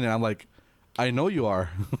gonna clean it. I'm like, I know you are.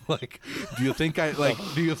 Like, do you think I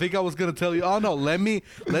was gonna tell you? Oh no,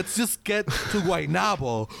 let's just get to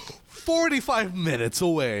Guaynabo, 45 minutes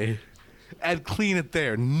away, and clean it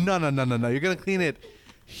there. No. You're gonna clean it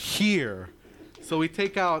here. So we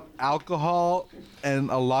take out alcohol and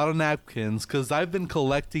a lot of napkins because I've been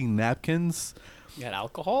collecting napkins. you got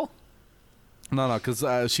alcohol? No, because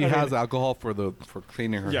she I mean- has alcohol for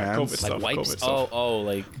cleaning her Yeah, hands. COVID Like stuff, wipes? COVID stuff. Oh,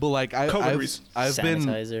 like But like COVID reasons.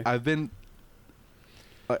 Sanitizer.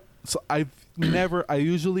 I've never. I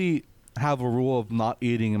usually have a rule of not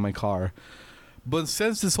eating in my car, but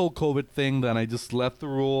since this whole COVID thing, then I just left the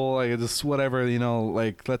rule. I just whatever,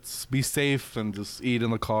 like let's be safe and just eat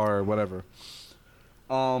in the car or whatever.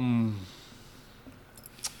 So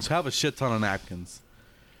I have a shit ton of napkins.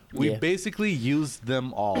 We Yeah. basically used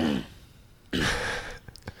them all.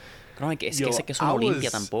 no, es que Yo, eso I no limpia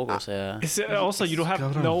was- tampoco, o sea. Is it also, you don't have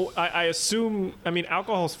Cabrón. no. I assume. I mean,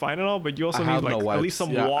 alcohol's fine and all, but you also I need have like no at wipes. least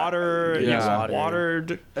some Yeah, water. yeah. Yeah, Water.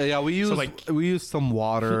 watered. Yeah, we used like- we used some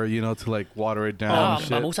water, to like water it down. Ah, and shit.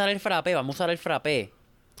 vamos a usar el frappé, vamos a usar el frappé.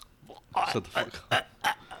 Shut the fuck up.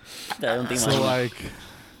 I don't think So like,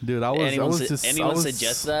 dude, I was just anyone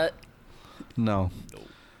suggest that? No.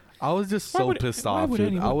 I was just so pissed why off, would dude.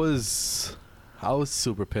 anyone- I was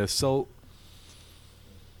super pissed. So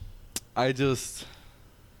I just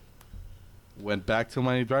went back to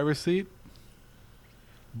my driver's seat.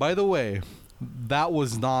 By the way, that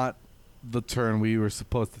was not the turn we were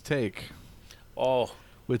supposed to take, Oh,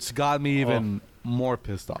 which got me even more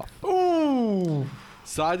pissed off. Ooh.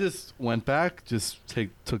 So I just went back,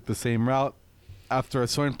 took the same route. After a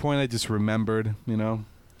certain point, I just remembered,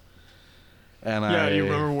 And Yeah, you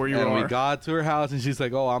remember where you and are. we got to her house, and she's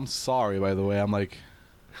like, "Oh, I'm sorry, by the way." I'm like,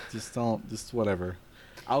 just whatever.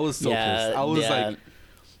 I was so pissed. I was like,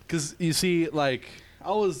 because you see, like,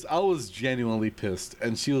 I was genuinely pissed,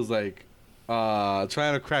 and she was like,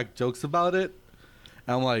 trying to crack jokes about it.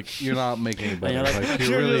 And I'm like, you're not making it better. you're like, Like, You're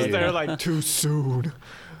you're really. just there like too soon.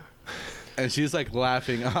 And she's like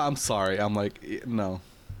laughing. I'm sorry. I'm like, no,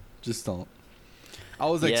 just don't. I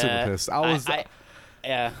was like super pissed.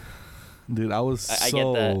 yeah. Dude, I was I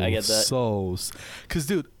get that. I get that. Cause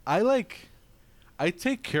dude, I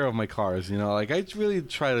take care of my cars, like I really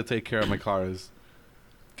try to take care of my cars.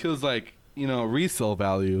 Cause like, resale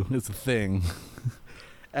value is a thing.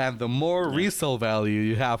 And the more resale value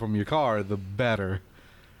you have from your car, the better.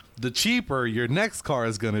 The cheaper your next car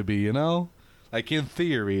is gonna be, Like in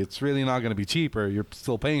theory, it's really not gonna be cheaper. You're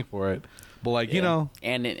still paying for it. But like,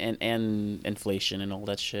 and inflation and all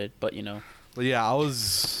that shit, but But yeah, I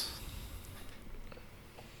was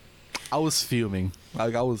I was fuming.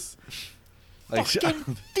 Like I was like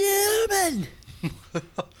Fucking fuming.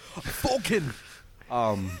 fucking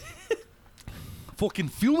fucking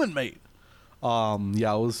fuming, mate.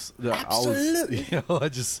 Yeah, I was. Absolutely. You know, I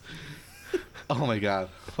just. Oh my god!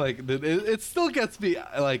 Like it still gets me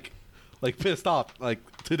like pissed off. Like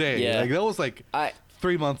today, Yeah. like that was like I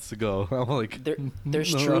 3 months ago. I'm like, there's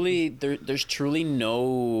no. there's truly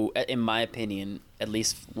no, in my opinion, at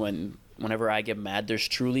least whenever I get mad, there's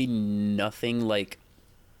truly nothing like.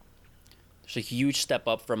 There's a huge step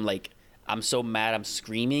up from like I'm so mad I'm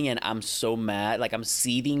screaming and I'm so mad like I'm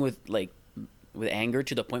seething with anger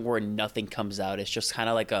to the point where nothing comes out. It's just kind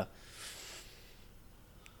of like a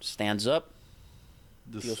stands up,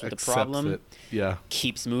 Just deals with the accepts problem. it. Yeah.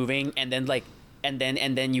 keeps moving, and then like and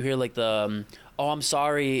then you hear like the oh I'm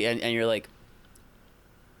sorry, and you're like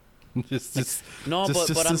just no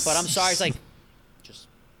just- but just- I'm sorry. It's like just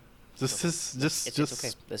just it's okay.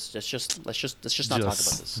 Let's just not talk about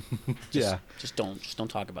this. Yeah. Just don't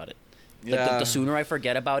talk about it. Yeah. The sooner I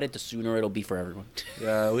forget about it, the sooner it'll be for everyone.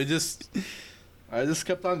 Yeah, I just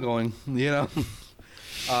kept on going, you know.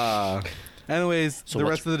 Anyways, So the what-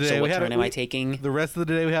 rest of the day so what we had turn am I taking? The rest of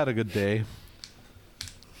the day we had a good day.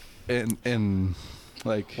 In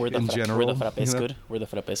like Were the in general. Were the frappes you know? good? Were the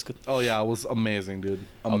frappes good? Oh yeah, it was amazing, dude.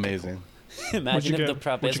 Amazing. Imagine you if the get?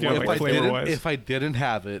 frappes What'd you were get, If like, I worth it. didn't, flavor-wise? if I didn't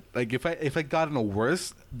have it, like if I gotten a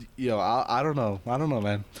worse, I don't know,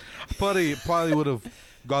 man. Probably would have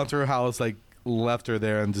gone to her house, like left her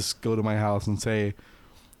there, and just go to my house and say,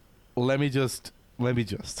 let me just,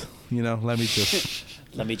 you know, let me just.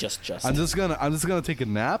 Let me just. I'm just gonna take a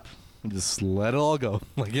nap and just let it all go,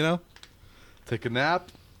 like you know, take a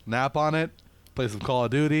nap on it, play some Call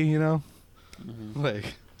of Duty, you know,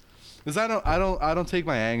 like. Cause I don't take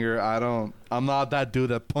my anger. I'm not that dude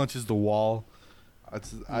that punches the wall.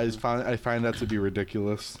 I find that to be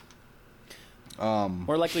ridiculous.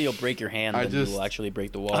 More likely you'll break your hand I than just- you'll actually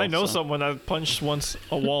break the wall. I know so. someone that punched once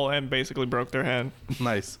a wall and basically broke their hand.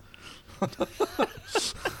 Nice.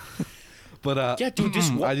 But Yeah, dude, this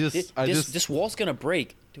wall, this wall's gonna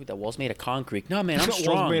break. Dude, that wall's made of concrete. No, man, I'm That wall's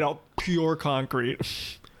strong. made of pure concrete.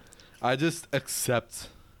 I just accept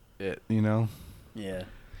it, you know. Yeah,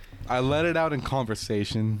 I let it out in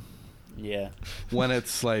conversation yeah. when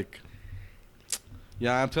it's like,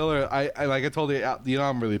 yeah, I tell her I told her, you know,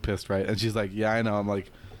 I'm really pissed, right? And she's like, yeah, I know. I'm like,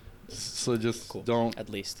 so just Cool. don't. At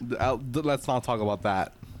least, Let's not talk about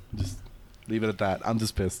that. Just leave it at that. I'm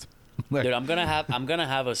just pissed. Like, dude, I'm gonna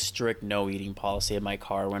have a strict no eating policy in my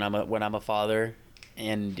car when I'm a father,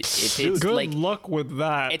 and it's Good like luck with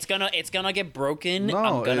that. it's gonna get broken. No,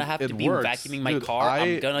 I'm gonna it- have to it be works. vacuuming my Dude, car.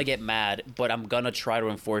 I'm I- gonna get mad, but I'm gonna try to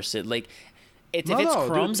enforce it. Like, if no, it's no,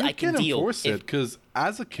 crumbs, dude, you I can deal. enforce it If- because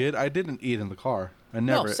as a kid, I didn't eat in the car. I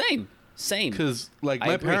no, never. same. Because like I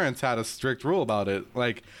my agree. parents had a strict rule about it.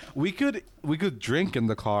 Like we could drink in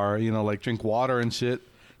the car, you know, like drink water and shit.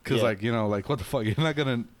 Because Yeah. like, you know, like what the fuck, you're not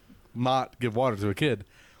gonna not give water to a kid.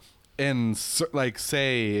 And like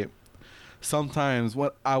say sometimes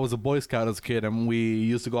what I was a Boy Scout as a kid, and we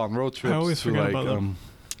used to go on road trips. always to, forget like, about that.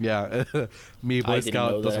 yeah, me Boy I didn't know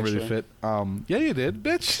Scout that, doesn't really actually. fit. Yeah, you did,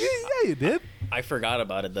 bitch. Yeah, you did. I forgot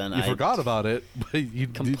about it then. You I forgot about it, but you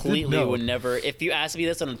completely didn't know. would never. If you asked me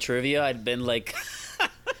this on a trivia, I'd been like,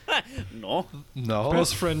 no. No.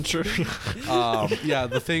 Best friend trivia. Yeah,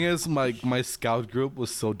 the thing is, my scout group was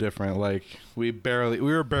so different. Like we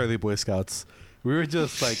were barely Boy Scouts. We were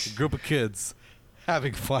just like a group of kids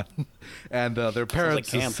having fun, and their parents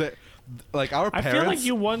camp. just say, like our I parents. feel like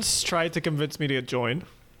you once tried to convince me to join.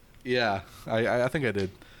 Yeah, I think I did.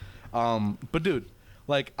 But dude,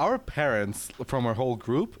 like our parents from our whole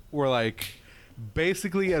group were like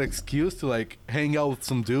basically an excuse to like hang out with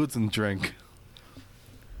some dudes and drink.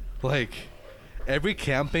 Like every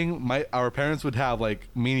camping, our parents would have like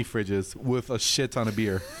mini fridges with a shit ton of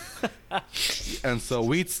beer. And so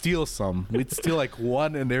we'd steal some. We'd steal like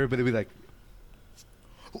one, and everybody would be like,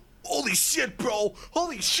 "Holy shit, bro!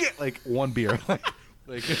 Holy shit!" Like one beer,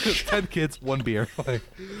 like 10 kids, one beer. Like,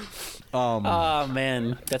 Oh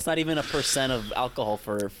man, that's not even a percent of alcohol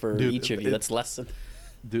for Dude, each of you. That's less than.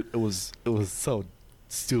 dude, it was so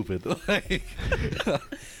stupid. Like,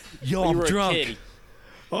 yo, You I'm were a drunk. kid.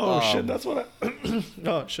 Oh shit, that's what I.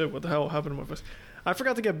 Oh shit, what the hell happened to my voice? I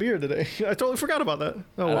forgot to get beer today. I totally forgot about that.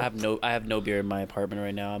 Oh, well. I have no beer in my apartment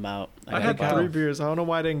right now. I'm out. I gotta had go. 3 beers. I don't know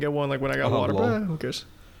why I didn't get one like when I got Oh, water, lol. but who cares?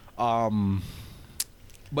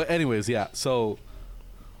 But anyways, yeah. So,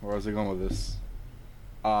 where was I going with this?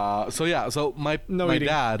 So my No my eating.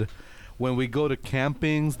 dad when we go to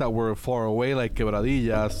campings that were far away, like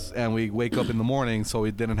Quebradillas, and we wake up in the morning, so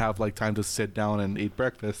we didn't have like time to sit down and eat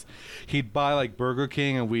breakfast, he'd buy like Burger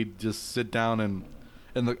King, and we'd just sit down and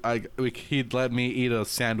he'd let me eat a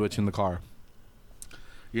sandwich in the car.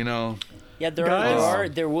 You know. Yeah,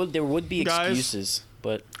 there would be excuses,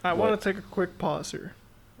 but I want to take a quick pause here.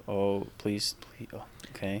 Oh, please. Oh,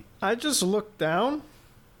 okay. I just looked down,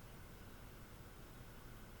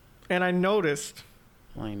 and I noticed.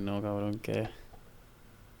 I know, okay.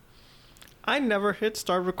 I never hit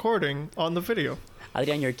start recording on the video.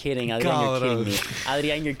 Adrian, you're kidding. Adrian, you're kidding me.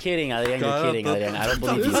 Adrian, you're kidding. Adrian, you're kidding. Adrian, I don't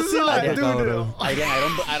believe you. This is like, dude. Adrian,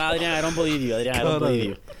 I don't believe you. Adrian, I don't believe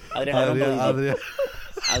you. Adrian, I don't believe you.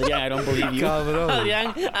 Adrian, I don't believe you.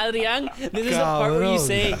 Adrian, this is the part where you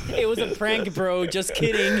say it was a prank, bro. Just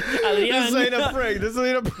kidding. Adrian. This ain't a prank. This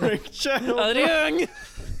ain't a prank channel. Adrian.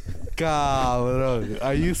 Cabrón,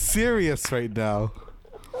 are you serious right now?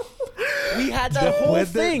 We had that whole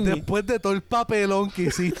thing. Después de todo el papelón que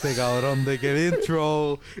hiciste, cabrón, de que el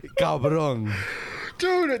intro, cabrón.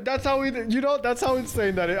 Dude, that's how that's how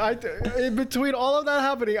insane that is. In between all of that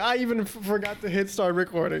happening, I even forgot to hit start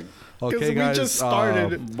recording. Because Okay, guys, we just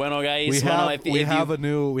started. Bueno, guys, we have a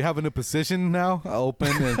new position now open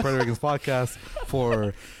in Puerto Rican's podcast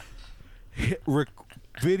for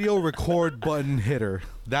video record button hitter.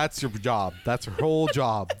 That's your job. That's your whole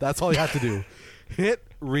job. That's all you have to do. Hit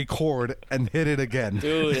record and hit it again.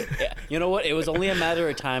 Dude, you know what? It was only a matter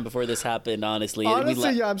of time before this happened, honestly.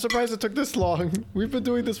 Honestly, I'm surprised it took this long. We've been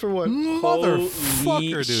doing this for what?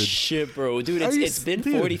 Motherfucker, dude. Shit, bro. Dude, it's been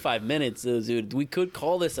 45 minutes, dude. We could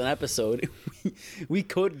call this an episode. We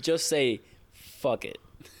could just say, fuck it.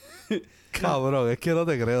 Cabrón, es que no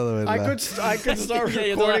te creo de verdad. I could start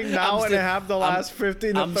recording now and have the last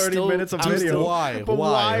 15 to 30 minutes of video. Why? But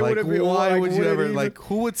why would it be? Why would you ever, even, like,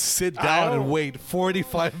 who would sit down and wait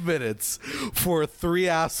 45 minutes for 3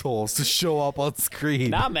 assholes to show up on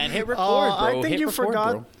screen? Nah, man, hit record, bro. I think hit you record,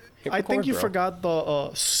 forgot. bro. I think you bro. forgot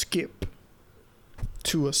the skip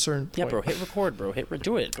to a certain point. Yeah, bro, hit record, bro.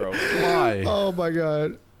 Do it, bro. Why? Oh my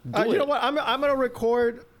god. You it. know what? I'm gonna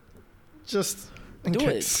record just in Do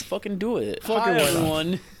case. it. Fucking do it. Fuck Hi, it, why not?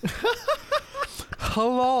 everyone.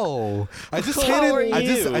 Hello. I just How hate are it.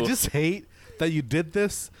 you? I just hate that you did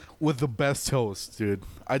this with the best host, dude.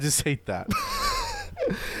 I just hate that.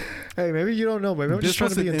 Hey, maybe you don't know. Maybe I'm just This trying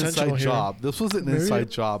was to be an intentional inside here. job. This was an Maybe- inside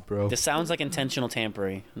job, bro. This sounds like intentional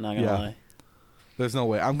tampering. I'm not gonna Yeah. lie. There's no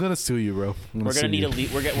way. I'm gonna sue you, bro. We're gonna need a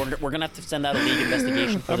league. We're gonna have to send out a league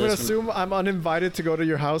investigation for I'm gonna this. assume I'm uninvited to go to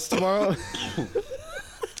your house tomorrow.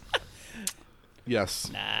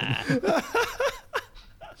 Yes. Nah.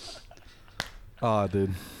 Oh,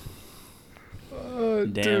 dude.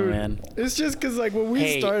 Damn, Dude, man. it's just because like when we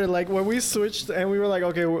Hey. started, like when we switched and we were like,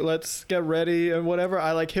 okay, let's get ready and whatever.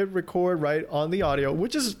 I like hit record right on the audio,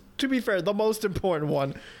 which is, to be fair, the most important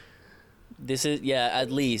one. This is at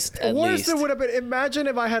least. Worse it would have been. Imagine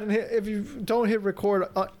if I hadn't hit. If you don't hit record,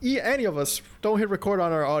 any of us don't hit record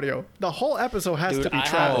on our audio. The whole episode has Dude, to be I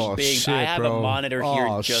trash. have, Oh, I have bro. a monitor here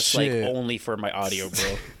Oh, just shit. like only for my audio,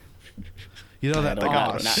 bro. You know that Don't- oh,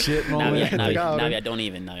 nah, shit nah, moment? nah, Nah, nah, nah. don't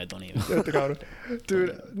even. Nah, don't even.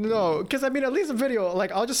 Dude, no, because I mean, at least a video,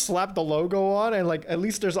 like I'll just slap the logo on and like at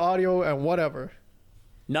least there's audio and whatever.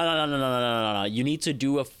 No. You need to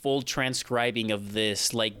do a full transcribing of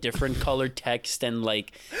this, like different colored text and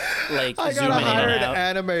like I zoom gotta in hire and an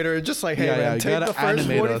out. animator, just like, hey Yeah, man, you take gotta the first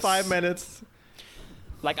animate 45 us. minutes.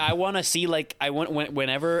 Like I want to see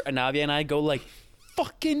whenever Anavia and I go like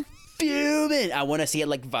fucking fuming, I want to see it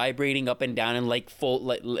like vibrating up and down and like full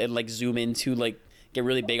like zoom into like get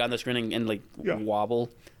really big on the screen and like Yeah. wobble.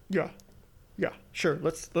 Yeah, sure.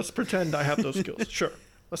 Let's pretend I have those skills. Sure,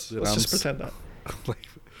 let's Dude, just I'm pretend that. Like,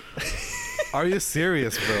 are you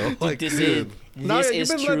serious, bro? Like, This dude. Now this you've is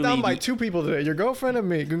been let truly down by 2 people today. Your girlfriend and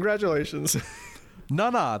me. Congratulations. No,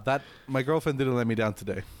 that my girlfriend didn't let me down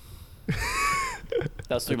today. that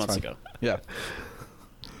was 3 months fine. ago. Yeah.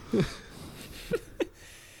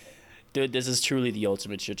 Dude, this is truly the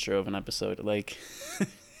ultimate shit show of an episode. Like,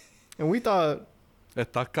 And we thought,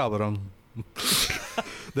 Estás cabrón.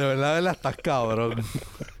 De verdad, estás cabrón.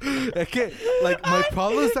 Es que, like, my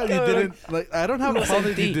problem is that you didn't, like, I don't have a problem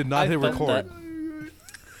that you did not I hit felt record.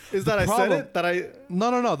 is that I said problem- it? That I.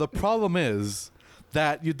 No. The problem is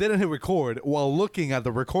that you didn't hit record while looking at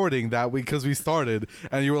the recording because we started,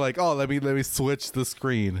 and you were like, "Oh, let me switch the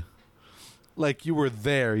screen." Like you were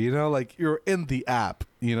there, you know, like you're in the app,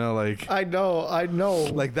 you know, like I know.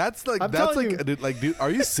 like that's like I'm that's telling like you. dude,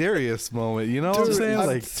 are you serious moment? You know what I'm Dude, saying? I'm-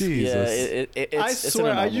 Like Jesus. yeah, it's, I it's an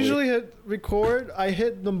swear, I anomaly. usually hit record. I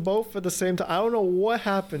hit them both at the same time. I don't know what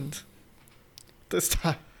happened this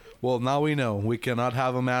time. Well, now we know we cannot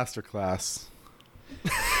have a master class.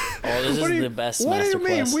 Oh, this is the best What do you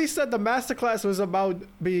mean? masterclass. We said the masterclass was about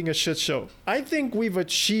being a shit show. I think we've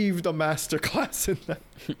achieved a masterclass in that.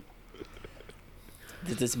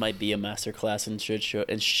 This might be a masterclass in shit show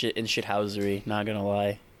in shithousery. Not gonna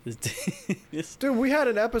lie. Dude, we had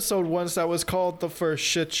an episode once that was called The First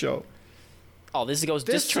Shit Show. Oh, this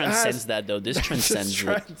This transcends has- that though. This transcends it.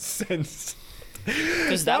 Transcends.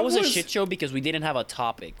 Because that was a shit show because we didn't have a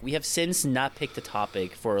topic. We have since not picked a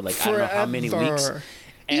topic for like I don't know how many weeks. Forever.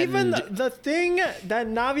 Even And- the thing that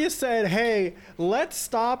Navia said, hey, let's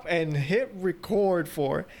stop and hit record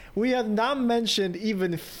for, we have not mentioned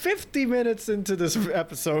even 50 minutes into this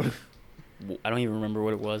episode. I don't even remember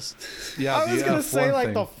what it was. Yeah, I was the going to F1 say like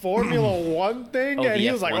thing. the Formula One thing. Oh, And the he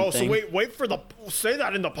was like, F1 oh, so thing. wait for say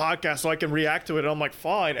that in the podcast so I can react to it. And I'm like,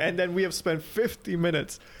 fine. And then we have spent 50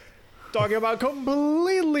 minutes talking about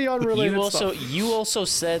completely unrelated stuff. You also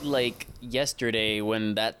said like yesterday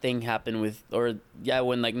when that thing happened with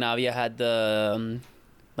when like Navia had the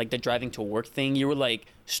like the driving to work thing, you were like,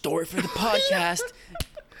 story for the podcast.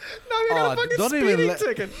 Navia got a fucking speeding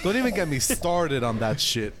ticket. Don't even get me started on that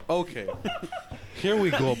shit. Okay. Here we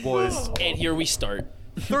go, boys. And here we start.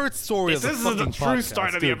 Third story of the This is the fucking true podcast, start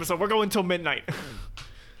of the dude. episode. We're going till midnight.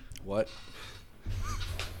 What?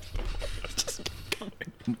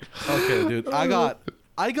 Okay, dude.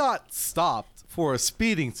 I got stopped for a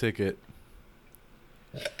speeding ticket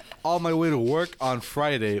on my way to work on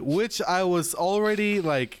Friday, which I was already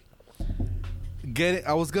like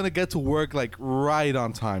I was gonna get to work like right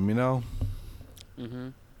on time, you know.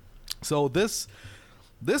 So this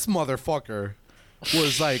motherfucker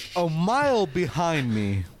was like a mile behind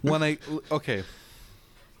me when okay.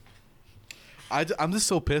 I'm just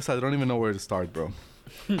so pissed. I don't even know where to start, bro.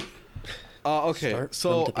 Okay, Start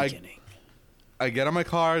so from the beginning. I get on my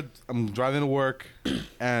car. I'm driving to work,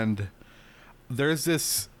 and there's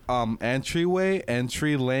this entry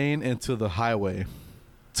lane into the highway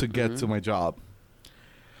to get to my job.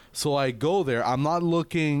 So I go there. I'm not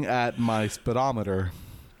looking at my speedometer.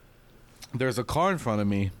 There's a car in front of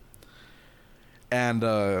me, and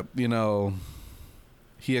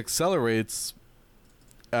he accelerates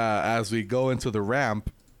as we go into the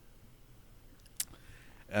ramp,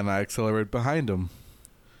 and I accelerate behind him.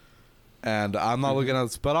 And I'm not looking at the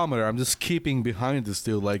speedometer. I'm just keeping behind this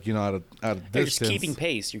dude, like, at a You're distance. just keeping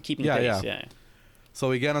pace. You're keeping Yeah, pace. yeah. Yeah. So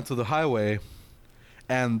we get onto the highway,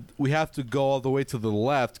 and we have to go all the way to the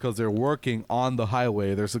left because they're working on the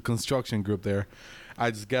highway. There's a construction group there.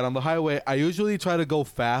 I just get on the highway. I usually try to go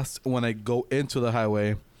fast when I go into the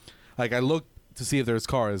highway. Like, I look to see if there's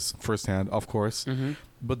cars firsthand, of course.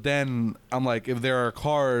 But then I'm like, if there are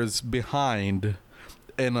cars behind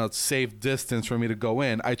in a safe distance for me to go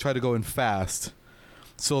in, I try to go in fast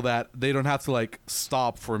so that they don't have to like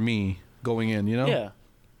stop for me going in, you know? Yeah.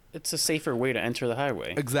 It's a safer way to enter the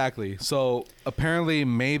highway. Exactly. So apparently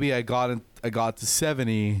maybe I got to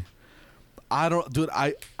 70. I don't, dude,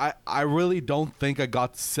 I really don't think I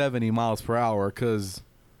got to 70 miles per hour because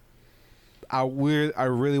I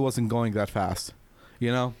really wasn't going that fast,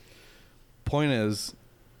 you know? Point is,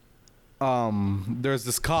 there's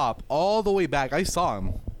this cop all the way back. I saw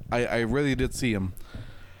him. I really did see him.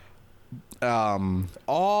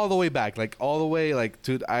 All the way back, like all the way, like,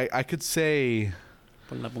 dude, I could say,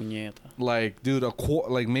 Pon la puñeta. like, dude,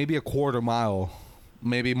 like maybe a quarter mile,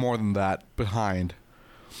 maybe more than that behind.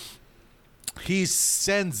 He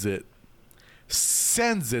sends it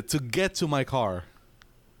to get to my car.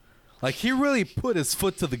 Like, he really put his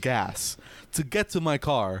foot to the gas to get to my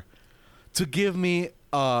car to give me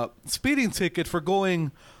a speeding ticket for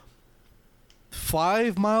going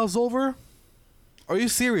 5 miles over. Are you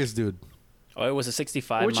serious, dude? Oh, it was a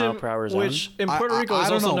 65 mile per hour zone. Which in Puerto Rico is I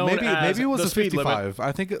don't also know. known Maybe as it was the a speed limit. 55.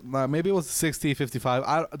 I think maybe it was 60, 55.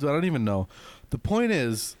 I don't even know. The point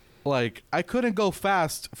is, like, I couldn't go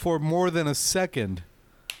fast for more than a second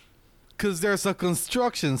because there's a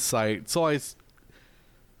construction site. So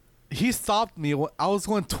he stopped me. I was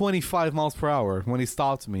going 25 miles per hour when he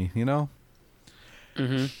stopped me, you know?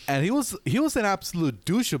 And he was an absolute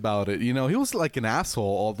douche about it, you know? He was like an asshole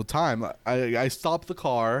all the time. I stopped the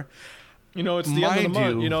car. You know, it's the end of the Mind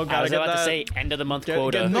month. you. You know, I gotta was get about that. to say end of the month Get-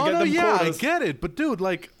 quota. get- No, get them yeah, quotas. I get it, but dude,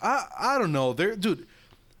 like, I don't know. Dude,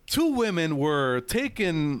 2 women were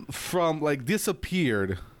taken from, like,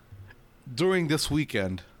 disappeared during this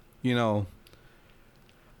weekend. You know,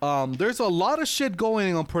 there's a lot of shit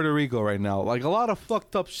going on Puerto Rico right now, like a lot of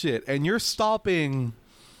fucked up shit, and you're stopping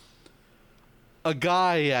a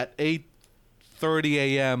guy at 8:30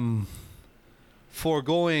 a.m. for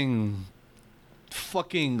going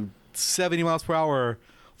fucking 70 miles per hour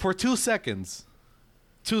for 2 seconds.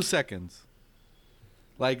 2 seconds.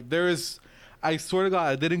 Like I swear to God,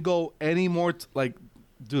 I didn't go any more. Like,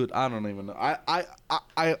 dude, I don't even know.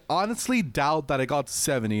 I honestly doubt that I got to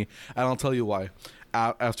 70, and I'll tell you why.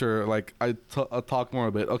 After like I'll talk more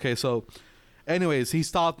a bit. Okay, so, anyways, he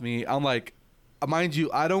stopped me. I'm like, mind you,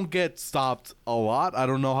 I don't get stopped a lot. I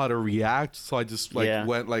don't know how to react, so I just like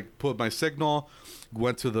went like put my signal,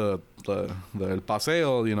 went to the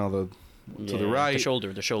paseo, you know, to the right. The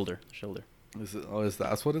shoulder. Is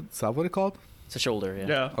that what it called? It's a shoulder, yeah.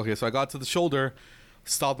 Yeah. Okay, so I got to the shoulder,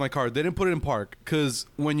 stopped my car. They didn't put it in park because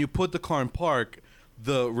when you put the car in park,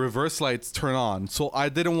 the reverse lights turn on. So I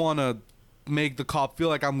didn't want to make the cop feel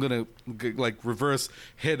like I'm gonna like reverse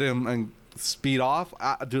hit him and speed off.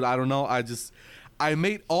 Dude, I don't know. I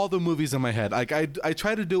made all the movies in my head. Like I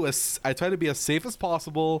try to be as safe as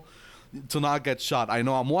possible to not get shot. I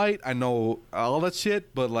know I'm white. I know all that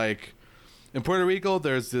shit, but like in Puerto Rico,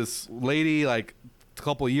 there's this lady like a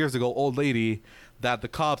couple of years ago, old lady, that the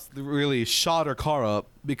cops really shot her car up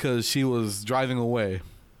because she was driving away.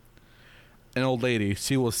 An old lady.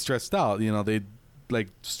 She was stressed out. You know, they like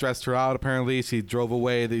stressed her out apparently. She drove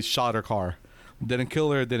away. They shot her car. Didn't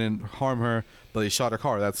kill her, didn't harm her, but they shot her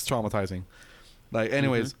car. That's traumatizing. Like,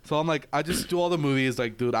 anyways, so I'm like, I just do all the movies.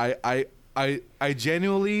 Like, dude, I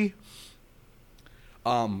genuinely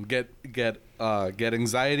get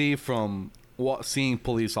anxiety from seeing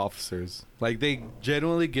police officers. Like, they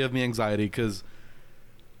genuinely give me anxiety because,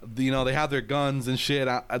 you know, they have their guns and shit.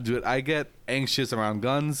 Dude, I get anxious around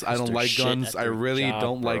guns. I don't like guns. I really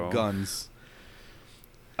don't like guns.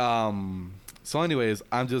 So anyways,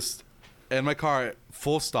 I'm just in my car,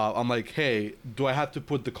 full stop. I'm like, hey, do I have to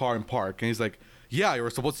put the car in park? And he's like, yeah, you were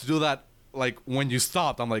supposed to do that like when you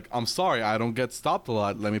stopped. I'm like, I'm sorry, I don't get stopped a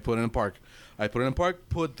lot. Let me put it in park. I put it in park,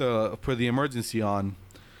 put the emergency on.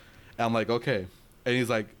 And I'm like, okay. And he's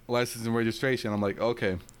like, license and registration. I'm like,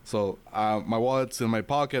 okay. So my wallet's in my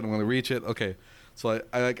pocket. I'm gonna reach it. Okay. So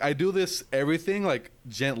I do this everything like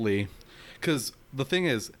gently, because the thing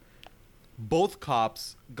is, both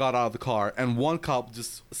cops got out of the car, and one cop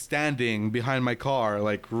just standing behind my car,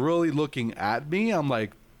 like really looking at me. I'm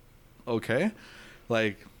like, okay,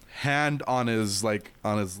 like hand on his like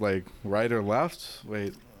right or left.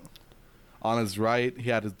 Wait, on his right. He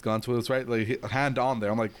had his gun to his right, like hand on there.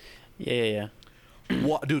 I'm like, yeah.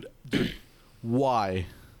 What, dude? Why?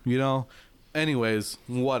 You know? Anyways,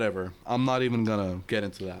 whatever. I'm not even gonna get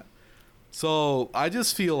into that. So I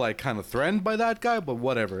just feel like kind of threatened by that guy, but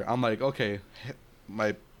whatever. I'm like, okay,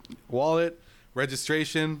 my wallet,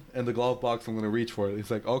 registration, and the glove box. I'm gonna reach for it. He's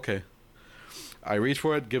like, okay. I reach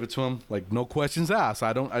for it, give it to him, like no questions asked.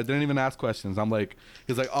 I didn't even ask questions. I'm like,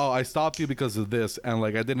 he's like, oh, I stopped you because of this, and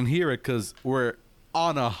like I didn't hear it because we're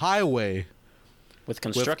on a highway with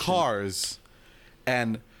construction, with cars,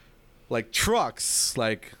 and like trucks,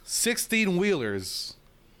 like 16 wheelers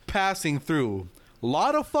passing through. A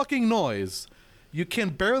lot of fucking noise. You can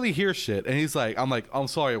barely hear shit. And he's like, I'm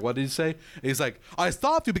sorry, what did you say? And he's like, I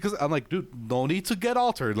stopped you because I'm like, dude, no need to get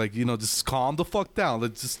altered. Like, you know, just calm the fuck down.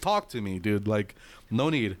 Let's just talk to me, dude. Like,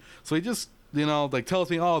 no need. So he just, you know, like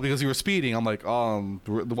tells me, oh, because you were speeding. I'm like,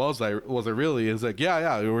 was I really? He's like,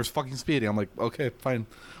 yeah, you were fucking speeding. I'm like, okay, fine,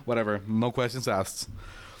 whatever. No questions asked.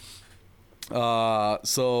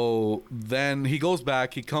 So then he goes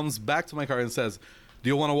back. He comes back to my car and says, do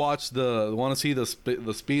you want to see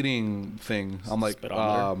the speeding thing? I'm like,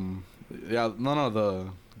 yeah, no,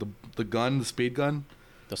 the gun, the speed gun,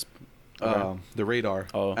 the radar.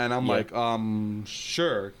 Oh, and I'm like,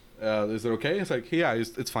 sure. Is it okay? It's like, yeah,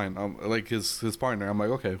 it's fine. Like his partner. I'm like,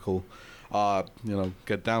 okay, cool. You know,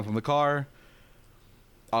 get down from the car.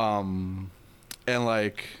 And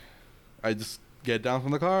like, I just get down from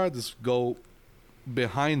the car, just go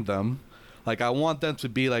behind them. Like, I want them to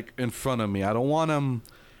be, like, in front of me. I don't want them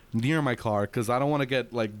near my car because I don't want to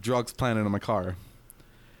get, like, drugs planted in my car.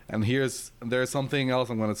 And there's something else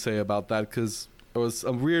I'm going to say about that because it was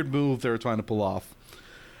a weird move they were trying to pull off.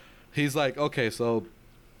 He's like, okay, so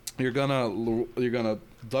you're gonna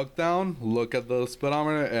duck down, look at the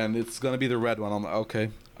speedometer, and it's going to be the red one. I'm like, okay.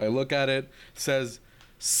 I look at it. It says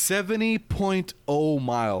 70.0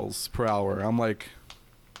 miles per hour. I'm like,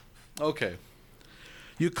 okay.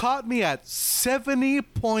 You caught me at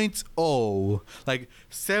 70.0, like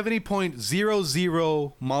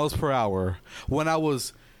 70.00 miles per hour when I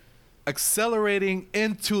was accelerating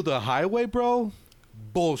into the highway, bro.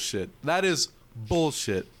 Bullshit. That is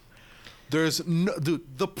bullshit. There's no,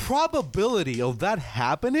 dude, the probability of that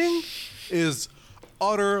happening is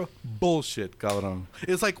utter bullshit, cabrón.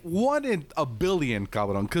 It's like 1 in a billion,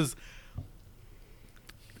 cabrón, because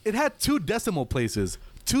it had 2 decimal places.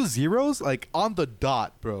 2 zeros, like, on the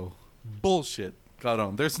dot, bro. Bullshit.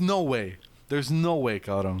 Cabrón. There's no way. There's no way,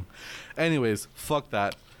 cabrón. Anyways, fuck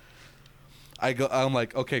that. I'm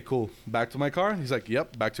like, okay, cool. Back to my car? He's like,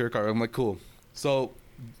 yep, back to your car. I'm like, cool. So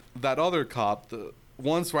that other cop, the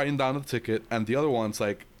one's writing down the ticket, and the other one's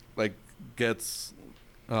like gets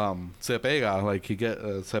se pega, like he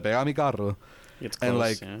se pega a mi carro, It's close, and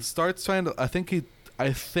like yeah. starts trying to. I think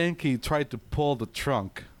he tried to pull the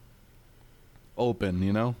trunk open,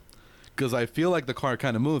 you know, because I feel like the car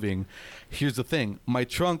kind of moving. Here's the thing: my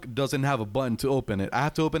trunk doesn't have a button to open it. I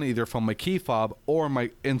have to open it either from my key fob or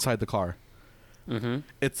my inside the car. Mm-hmm.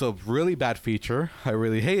 It's a really bad feature. I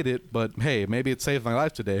really hate it, but hey, maybe it saved my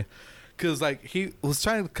life today. Cause like he was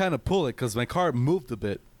trying to kind of pull it, cause my car moved a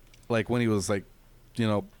bit, like when he was like, you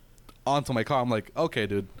know, onto my car. I'm like, okay,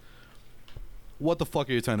 dude, what the fuck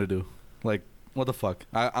are you trying to do? Like, what the fuck?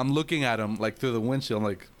 I'm looking at him like through the windshield, I'm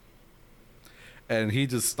like, and he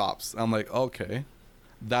just stops. I'm like, okay,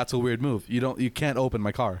 that's a weird move. You can't open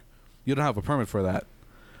my car. You don't have a permit for that.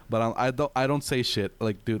 But I don't say shit.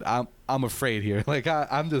 Like, dude, I'm afraid here. Like,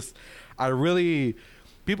 I really,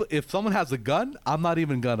 people, if someone has a gun, I'm not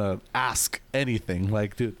even gonna ask anything.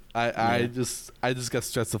 Like, dude, I just get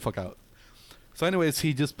stressed the fuck out. So anyways,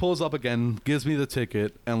 he just pulls up again, gives me the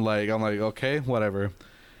ticket, and like, I'm like, okay, whatever.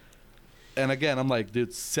 And again, I'm like, dude,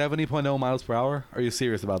 70.0 miles per hour? Are you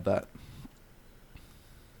serious about that?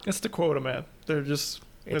 It's the quota, man. They're just.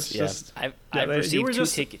 It's just. I've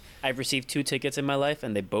received two tickets in my life,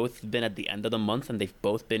 and they've both been at the end of the month, and they've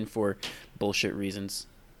both been for bullshit reasons.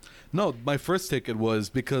 No, my first ticket was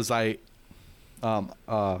because I, como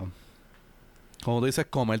dice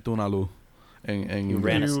comer tu una luz. You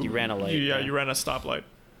ran a light. You ran a stoplight.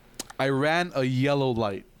 I ran a yellow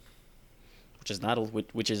light.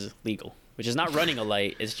 which is legal. Which is not running a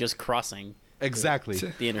light. It's just crossing Exactly.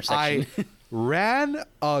 the intersection. I ran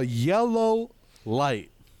a yellow light.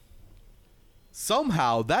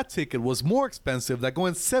 Somehow that ticket was more expensive than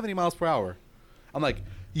going 70 miles per hour. I'm like,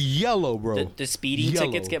 yellow, bro. The speeding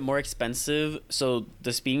tickets get more expensive. So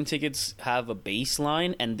the speeding tickets have a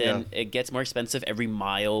baseline, and then it gets more expensive every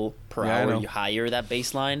mile per hour you higher that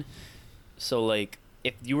baseline. So like,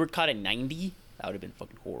 if you were caught at 90, that would have been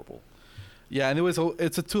fucking horrible. Yeah, and it's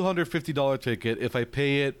a $250 ticket. If I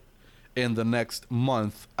pay it in the next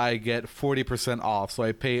month, I get 40% off. So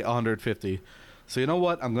I pay $150. So you know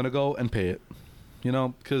what? I'm gonna go and pay it. You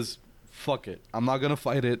know, because fuck it. I'm not gonna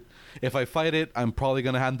fight it. If I fight it, I'm probably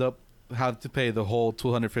gonna have to pay the whole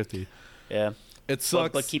 $250. Yeah. It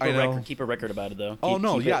sucks. But keep a record about it though.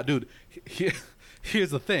 Dude. Here's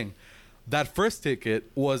the thing. That first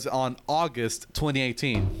ticket was on August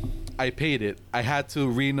 2018. I paid it. I had to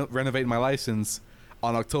renovate my license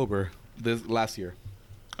on October this last year.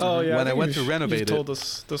 Oh yeah. When I went to renovate you told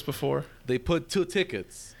us this before. They put two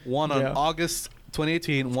tickets. One on August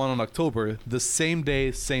 2018, one on October, the same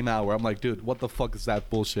day, same hour. I'm like, dude, what the fuck is that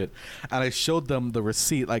bullshit? And I showed them the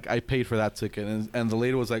receipt, like I paid for that ticket, and the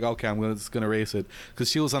lady was like, okay, I'm just gonna erase it, because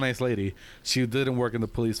she was a nice lady. She didn't work in the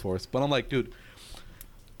police force, but I'm like, dude,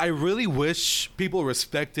 I really wish people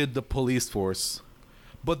respected the police force,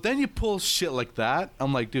 but then you pull shit like that.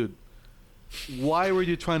 I'm like, dude, why were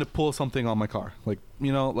you trying to pull something on my car? Like,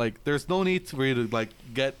 you know, like there's no need for you to like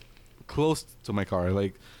get close to my car.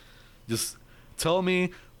 Like, just tell me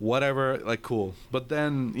whatever, like, cool. But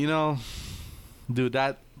then, you know, dude,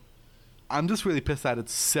 that I'm just really pissed that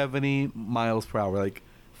it's 70 miles per hour, like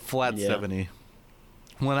flat 70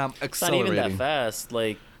 when I'm accelerating. It's not even that fast,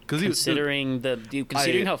 like, considering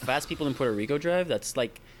how fast people in Puerto Rico drive. That's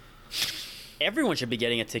like, everyone should be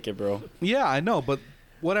getting a ticket, bro. Yeah, I know, but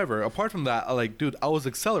whatever. Apart from that, like, dude, I was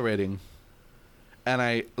accelerating, and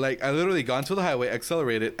I literally got into the highway,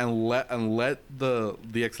 accelerated, and let the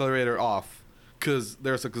accelerator off. Because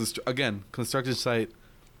there's a construction site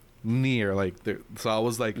near, like, there. So I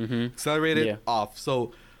was like, accelerated, off.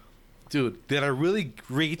 So, dude, did I really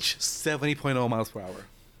reach 70.0 miles per hour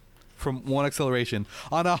from one acceleration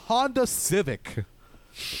on a Honda Civic?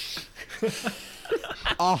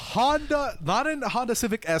 A Honda, not a Honda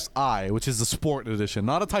Civic SI, which is the sport edition,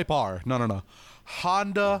 not a Type R. No.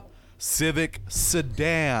 Honda Civic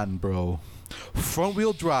sedan, bro. Front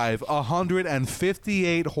wheel drive,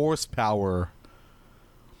 158 horsepower.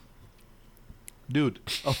 Dude,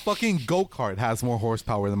 a fucking go-kart has more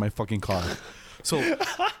horsepower than my fucking car. So,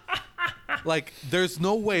 like, there's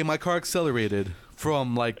no way my car accelerated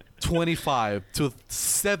from, like, 25 to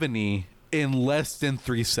 70 in less than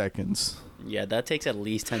 3 seconds. Yeah, that takes at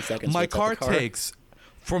least 10 seconds. My car takes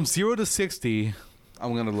from 0 to 60.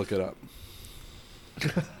 I'm going to look it up.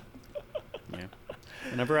 Yeah.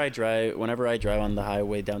 Whenever I drive on the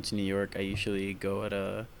highway down to New York, I usually go at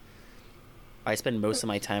I spend most of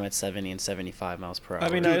my time at 70 and 75 miles per hour. I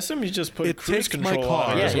mean, I assume you just put it cruise takes my control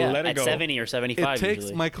car- on. yeah, Just yeah, let it at go. 70 or 75 It takes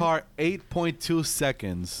usually. my car 8.2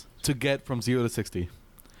 seconds to get from 0 to 60.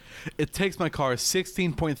 It takes my car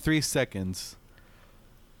 16.3 seconds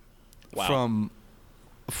Wow.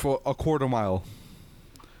 for a quarter mile.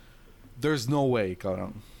 There's no way,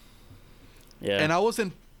 cabrón. Yeah. And I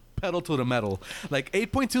wasn't pedal to the metal. Like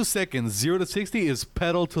 8.2 seconds, 0 to 60 is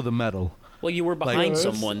pedal to the metal. well, you were like- behind Yes,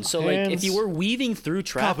 someone, so like if you hands- were weaving through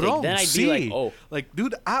traffic, Cabrón, then I'd sí. be like, oh, Like,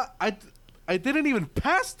 dude, I didn't even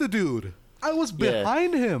pass the dude. I was Yeah.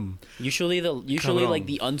 behind him. usually Cabrón. like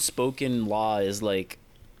the unspoken law is like,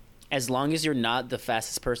 as long as you're not the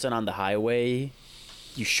fastest person on the highway,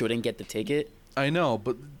 you shouldn't get the ticket. I know,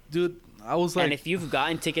 but dude, I was like, And if you've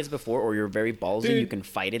gotten tickets before or you're very ballsy, Dude, you can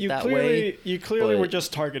fight it you that clearly, way. You clearly but- were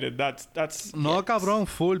just targeted. That's no, yes. cabrón,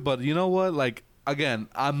 full. But you know what? Like, again,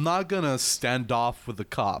 I'm not gonna stand off with the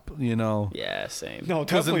cop. You know. Yeah, same. no,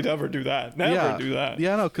 'Cause definitely in- never do that. Never do that.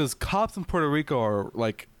 Yeah, no, because cops in Puerto Rico are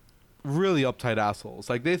like really uptight assholes.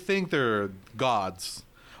 Like they think they're gods.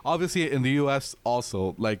 Obviously, in the U.S.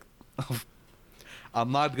 also, like,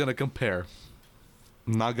 I'm not gonna compare.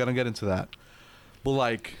 I'm not gonna get into that. But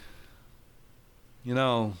like, you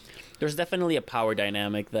know, There's definitely a power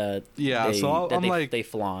dynamic that Yeah, so I'm like- they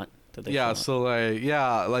flaunt. That they yeah. flaunt. So like,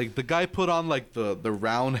 yeah, like the guy put on like the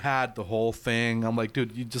round hat, the whole thing. I'm like,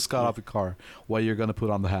 dude, you just got off your car. Why you're gonna put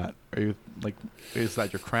on the hat? Are you like, is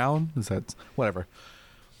that your crown? Is that whatever?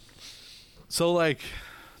 So like,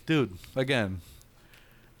 dude, again,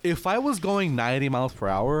 if I was going 90 miles per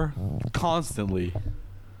hour constantly,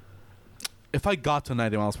 if I got to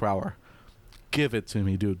 90 miles per hour, give it to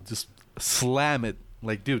me, dude. Just slam it.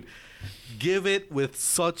 Like, dude, give it with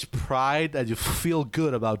such pride that you feel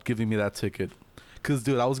good about giving me that ticket. Because,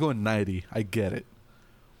 dude, I was going 90. I get it.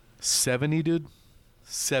 70, dude?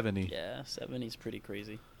 70. Yeah, 70 is pretty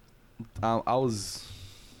crazy. I was...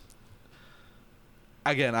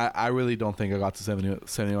 Again, I really don't think I got to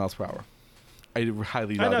 70 miles per hour. I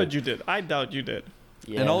highly I doubt doubt it. you did. I doubt you did.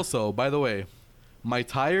 Yeah. And also, by the way, my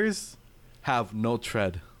tires have no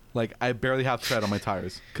tread. Like, I barely have tread on my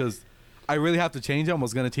tires. Because I really have to change them. I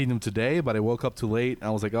was going to change them today, but I woke up too late. And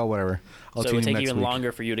I was like, oh, whatever. I'll so it change would them take next even week.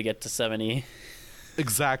 longer for you to get to 70.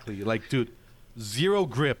 Exactly. Like, dude, zero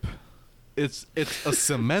grip. It's a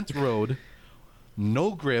cement road,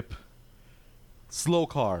 no grip, slow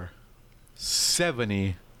car,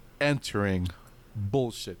 70 entering.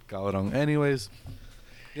 Bullshit, cabrón. Anyways,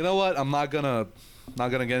 you know what? I'm not gonna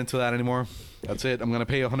get into that anymore. That's it. I'm gonna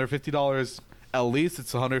pay $150. At least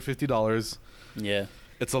it's $150. Yeah.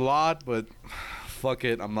 It's a lot, but fuck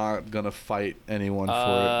it. I'm not gonna fight anyone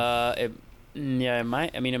for it. Yeah, it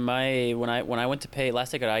might. I mean, in my when I went to pay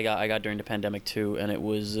last ticket I got during the pandemic too, and it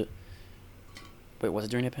was. Wait, was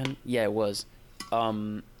it during the pandemic? Yeah, it was.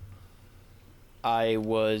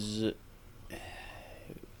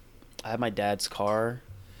 I had my dad's car.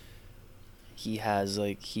 He had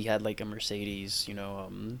like a Mercedes,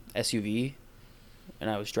 SUV, and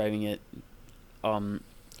I was driving it.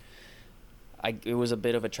 It was a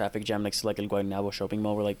bit of a traffic jam next to like El Guaynabo shopping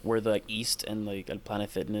mall, where the East and like El Planet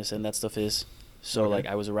Fitness and that stuff is. So Okay. like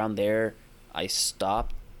I was around there. I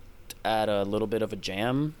stopped at a little bit of a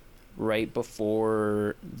jam right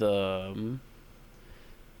before the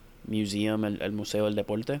museum, El Museo del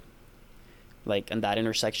Deporte. Like in that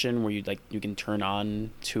intersection where you can turn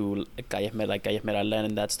on to Calle Esmeralda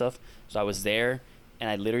and that stuff. So I was there, and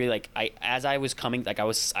I literally as I was coming, I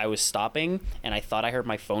was stopping, and I thought I heard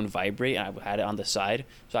my phone vibrate, and I had it on the side.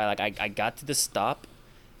 So I got to the stop,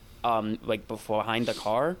 behind the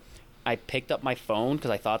car. I picked up my phone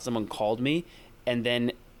because I thought someone called me, and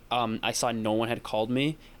then I saw no one had called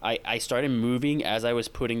me. I started moving as I was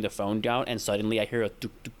putting the phone down, and suddenly I hear a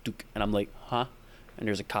tuk tuk tuk, and I'm like, huh? And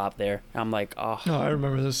there's a cop there. And I'm like, oh, No, I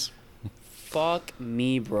remember this. fuck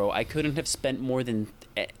me, bro. I couldn't have spent more than.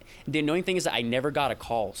 The annoying thing is that I never got a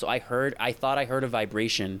call, so I thought I heard a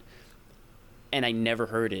vibration, and I never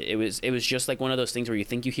heard it. It was just like one of those things where you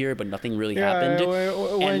think you hear it, but nothing really happened.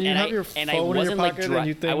 When you have your phone in your pocket and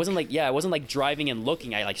you think... I wasn't like driving and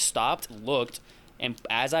looking. I like stopped, looked, and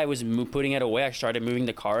as I was putting it away, I started moving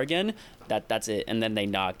the car again. That's it. And then they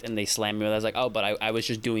knocked and they slammed me. I was like, oh, but I was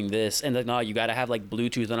just doing this. And like, no, you gotta have like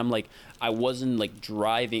Bluetooth. And I'm like, I wasn't like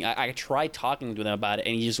driving. I tried talking to them about it,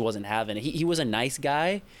 and he just wasn't having it. He was a nice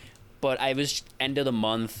guy, but I was end of the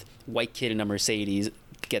month, white kid in a Mercedes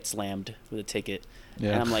get slammed with a ticket.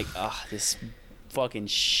 Yeah. And I'm like, ah, this fucking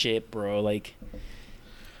shit, bro. Like,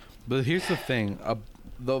 But here's the thing,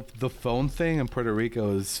 the phone thing in Puerto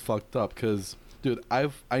Rico is fucked up because, dude,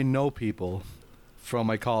 I know people from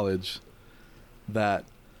my college that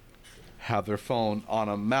have their phone on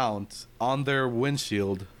a mount on their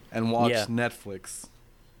windshield and watch Yeah. Netflix,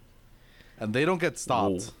 and they don't get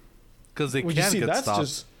stopped Whoa. because they Well, you can't see, get that's stopped.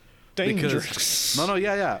 just dangerous. Because, no,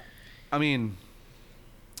 yeah. I mean,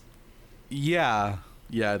 yeah,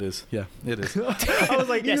 it is. Yeah, it is. I was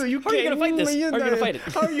like, Yes. you How are you can't gonna fight this? win How are you gonna fight it?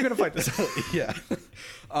 How are you gonna fight this? Yeah.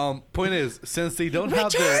 Point is, since they don't have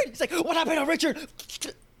Richard! their It's like, what happened to Richard?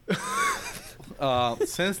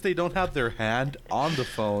 since they don't have their hand on the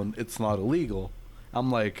phone, it's not illegal. I'm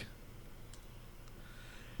like,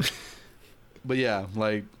 but yeah,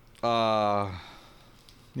 like,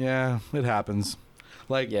 yeah, it happens.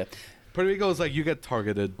 Like, Yeah. Puerto Rico is like you get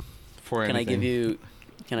targeted for Can I anything. give you?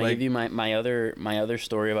 Can I Like- give you my other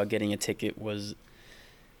story about getting a ticket? Was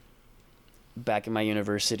back in my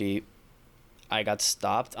university. I got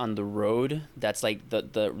stopped on the road. That's like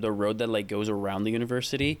the road that like goes around the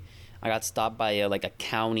university. I got stopped by a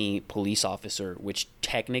county police officer, which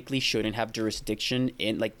technically shouldn't have jurisdiction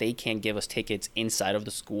in, like, they can't give us tickets inside of the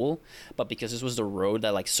school, but because this was the road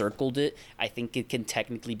that like circled it, I think it can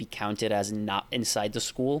technically be counted as not inside the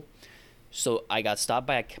school. So I got stopped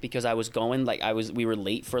by because I was going we were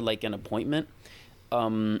late for like an appointment.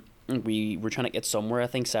 We were trying to get somewhere, I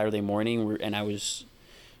think Saturday morning, and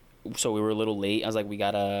so we were a little late. I was like,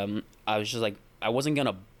 I was just like, I wasn't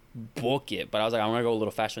gonna book it, but I was like, I'm gonna go a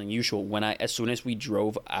little faster than usual. As soon as we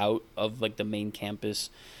drove out of like the main campus,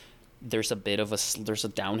 there's a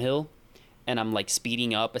downhill, and I'm like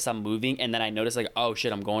speeding up as I'm moving, and then I noticed like, oh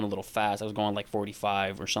shit, I'm going a little fast. I was going like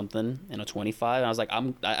 45 or something in a 25, and I was like,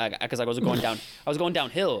 because I was going down, I was going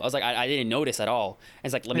downhill. I was like, I didn't notice at all. And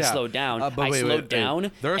it's like, let me Yeah. slow down. But I wait, slowed wait.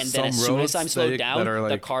 down, There are and then as some soon roads as I'm slowed that down, are the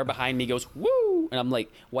like- car behind me goes woo, and I'm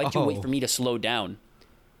like, why'd you wait Oh. for me to slow down?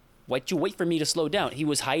 Why'd you wait for me to slow down? He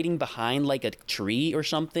was hiding behind like a tree or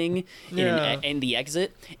something Yeah. in the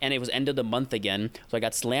exit, and it was end of the month again. So I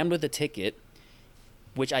got slammed with a ticket,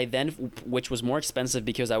 which was more expensive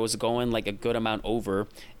because I was going like a good amount over.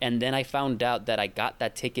 And then I found out that I got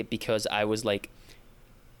that ticket because I was like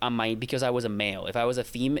because I was a male. If I was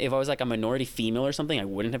like a minority female or something, I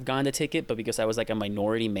wouldn't have gotten the ticket. But because I was like a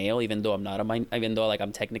minority male, even though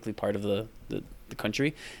I'm technically part of the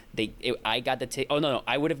country, I got the ticket. Oh no,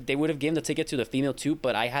 they would have given the ticket to the female too,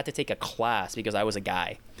 but I had to take a class because I was a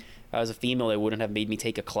guy. If I was a female, they wouldn't have made me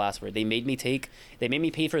take a class for it. They made me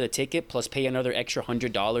pay for the ticket plus pay another extra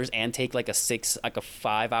 $100 and take like a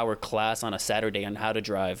 5-hour class on a Saturday on how to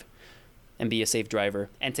drive and be a safe driver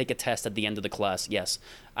and take a test at the end of the class. Yes,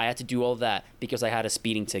 I had to do all that because I had a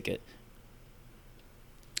speeding ticket.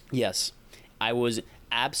 Yes, I was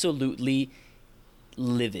absolutely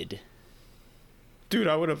livid. Dude,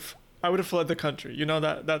 I would have fled the country. You know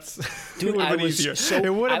that's Dude, it would I have been was easier. so-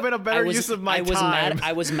 It would have been a better was- use of my I was time.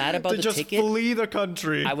 I was mad about to the just ticket. flee the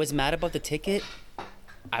country. I was mad about the ticket.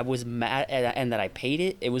 I was mad and that I paid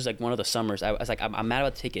it. It was like one of the summers. I was like, I'm mad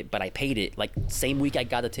about the ticket, but I paid it. Like same week I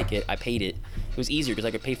got the ticket, I paid it. It was easier because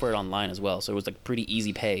I could pay for it online as well. So it was like pretty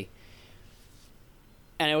easy pay.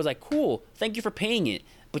 And I was like, cool, thank you for paying it,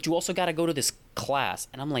 but you also got to go to this class.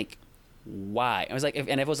 And I'm like, why? I was like,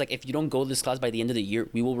 if you don't go to this class by the end of the year,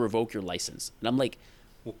 we will revoke your license. And I'm like,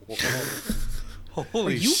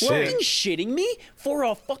 Holy you shit! fucking shitting me for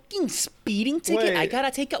a fucking speeding ticket? Wait. I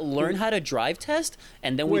gotta take a learn how to drive test,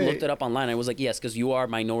 and then we Wait. looked it up online. I was like, yes, because you are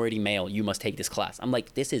minority male, you must take this class. I'm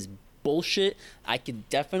like, this is bullshit. I could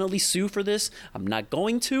definitely sue for this. I'm not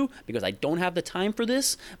going to because I don't have the time for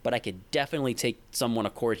this, but I could definitely take someone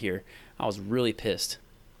to court here. I was really pissed.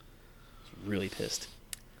 Really pissed.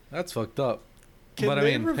 That's fucked up. Can but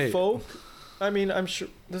they I mean, hey, revoke? I mean, I'm sure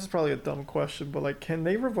this is probably a dumb question, but like, can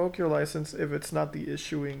they revoke your license if it's not the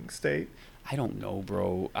issuing state? I don't know,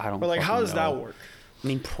 bro. I don't. Or like, how fucking does know. that work? I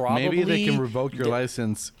mean, probably maybe they can revoke your the-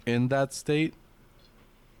 license in that state.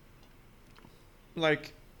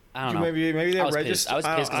 Like, I don't know. maybe they I was register. pissed. I was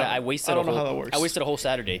pissed because I wasted. I don't a know whole, how that works. I wasted a whole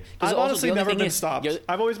Saturday. 'Cause I've also, honestly the other never thing been is- stopped. the-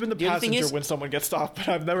 I've always been the the other thing passenger is- when someone gets stopped, but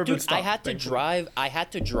I've never been Dude, stopped. I had to thankfully. drive. I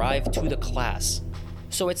had to drive to the class,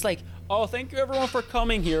 so it's like, oh, thank you everyone for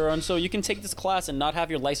coming here, and so you can take this class and not have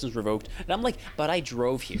your license revoked. And I'm like, but I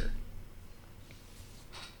drove here.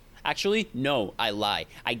 Actually, no, I lie.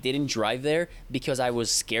 I didn't drive there because I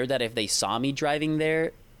was scared that if they saw me driving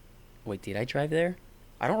there. Wait, did I drive there?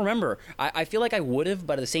 I don't remember. I feel like I would have,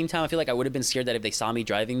 but at the same time, I feel like I would have been scared that if they saw me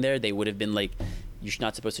driving there, they would have been like, you're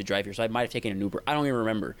not supposed to drive here. So I might have taken an Uber. I don't even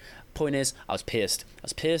remember. Point is, I was pissed.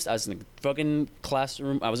 I was in the fucking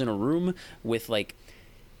classroom. I was in a room with like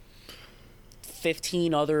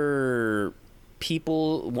 15 other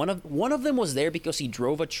people. One of them was there because he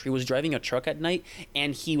was driving a truck at night,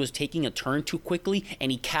 and he was taking a turn too quickly,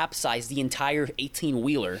 and he capsized the entire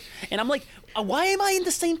 18-wheeler. And I'm like, why am I in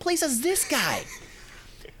the same place as this guy?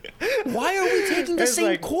 Why are we taking the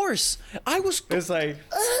same course? I was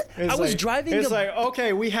driving. It's like,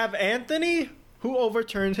 okay, we have Anthony who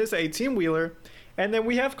overturned his 18-wheeler, and then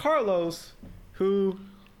we have Carlos who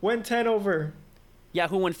went 10 over. Yeah,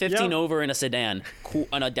 who went 15 over in a sedan, cool,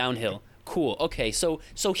 on a downhill. Cool. Okay, so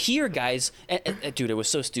here, guys, dude, it was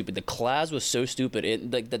so stupid. The class was so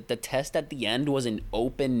stupid. The test at the end was an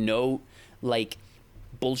open note, like,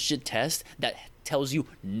 bullshit test that tells you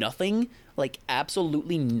nothing, like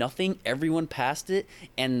absolutely nothing. Everyone passed it,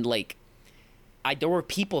 and like, there were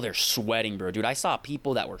people there sweating, bro, dude. I saw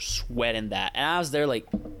people that were sweating that, and I was there like,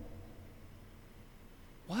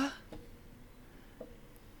 what?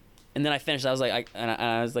 And then I finished. I was like,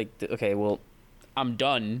 I was like, okay, well, I'm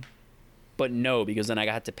done, but no, because then I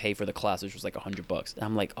had to pay for the class, which was like $100. And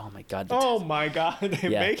I'm like, oh my god. Oh my god, they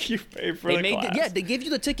make you pay for the class. Yeah, they give you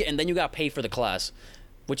the ticket, and then you gotta pay for the class,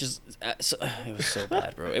 which is it was so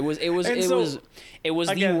bad, bro. It was the worst. It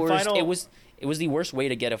was the worst way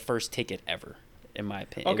to get a first ticket ever, in my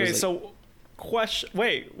opinion. Okay, so. Question.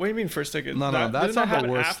 Wait, what do you mean first ticket? No, that's not the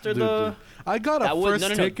worst. After dude. I got a first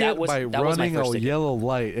ticket by running a yellow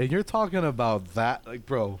light, and you're talking about that, like,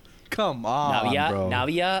 bro. Come on, bro.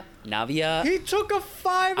 Navia. He took a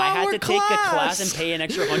 5-hour class. I had to take the class and pay an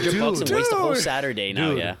extra $100 and waste a whole Saturday.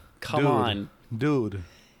 Navia, come on, dude.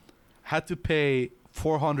 Had to pay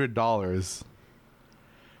 $400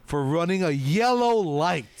 for running a yellow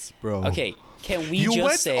light, bro. Okay. Can we you just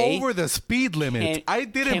went say over the speed limit? I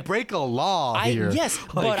didn't break a law here. Yes,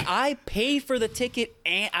 but I paid for the ticket.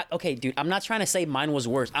 And okay, dude, I'm not trying to say mine was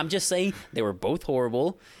worse. I'm just saying they were both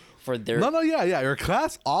horrible. For their yeah. Your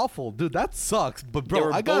class awful, dude. That sucks. But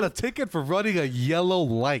bro, I got a ticket for running a yellow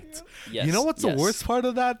light. Yes, you know what's the worst part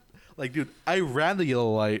of that? Like, dude, I ran the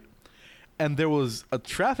yellow light, and there was a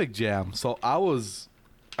traffic jam. So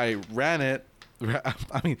I ran it.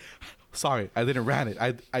 I mean. Sorry, I didn't ran it.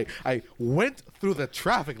 I went through the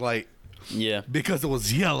traffic light. Yeah. Because it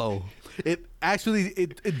was yellow. It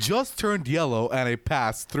just turned yellow and I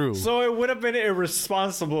passed through. So it would have been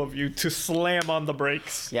irresponsible of you to slam on the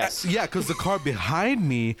brakes. Yes. Yeah, because the car behind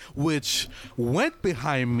me, which went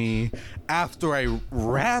behind me after I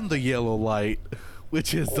ran the yellow light,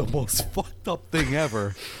 which is the most fucked up thing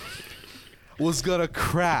ever, was gonna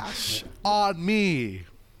crash on me.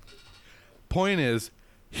 Point is,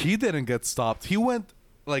 he didn't get stopped. He went,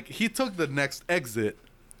 like, he took the next exit,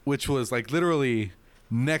 which was, like, literally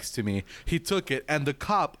next to me. He took it, and the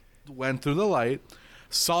cop went through the light,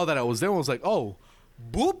 saw that I was there, and was like, oh,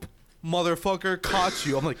 boop, motherfucker, caught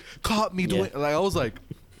you. I'm like, caught me doing, like, I was like,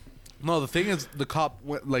 no, the thing is, the cop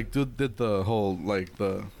went, like, did the whole, like,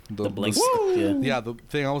 the blink. Yeah, the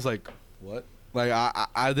thing, I was like, what? Like,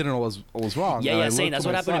 I didn't know what was wrong. Yeah, same. That's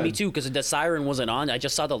what happened to me, too, because the siren wasn't on. I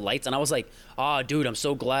just saw the lights, and I was like, oh, dude, I'm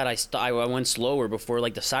so glad I went slower before,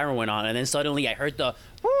 like, the siren went on. And then suddenly I heard the,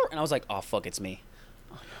 and I was like, oh, fuck, it's me.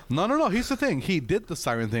 No. Here's the thing. He did the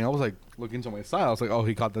siren thing. I was, like, looking to my side. I was like, oh,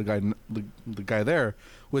 he caught the guy there,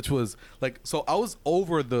 which was, like, so I was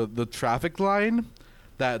over the traffic line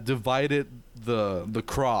that divided the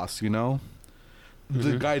cross, you know?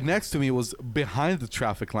 The guy next to me was behind the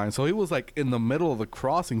traffic line. So he was, like, in the middle of the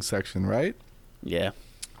crossing section, right? Yeah.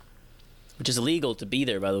 Which is illegal to be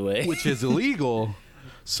there, by the way. Which is illegal.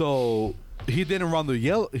 So he didn't run the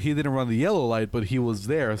yellow light, but he was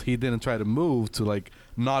there. He didn't try to move to, like,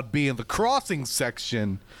 not be in the crossing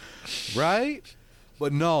section, right?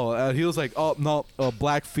 But no, he was like, "Oh, no,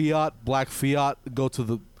 black Fiat, go to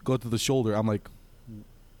the shoulder." I'm like,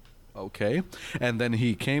 okay. And then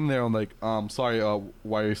he came there. I'm like, sorry,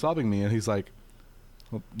 why are you stopping me? And he's like,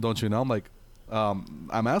 well, don't you know? I'm like,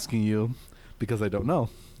 I'm asking you because I don't know.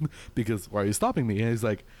 Because why are you stopping me? And he's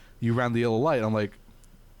like, you ran the yellow light. I'm like,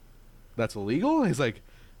 that's illegal? And he's like,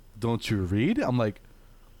 don't you read? I'm like,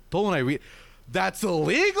 don't I read? That's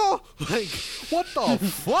illegal? Like, what the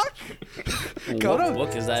fuck? What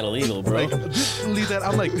book is that illegal, bro? Like, just leave that.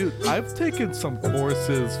 I'm like, dude, I've taken some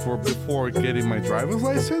courses before getting my driver's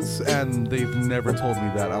license, and they've never told me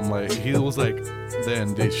that. I'm like, he was like,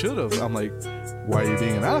 then they should have. I'm like, why are you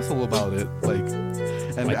being an asshole about it? Like,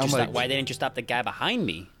 and I'm like, why didn't you stop the guy behind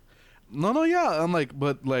me? No, yeah. I'm like,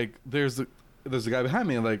 but like, there's a guy behind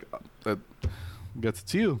me, and like, guess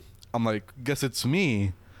it's you. I'm like, guess it's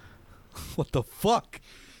me. What the fuck?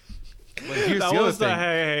 But here's that the was other thing.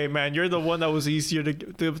 Hey, man, you're the one that was easier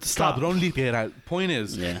to stop. Don't leave it. Point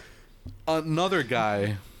is, yeah. Another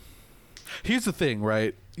guy. Here's the thing,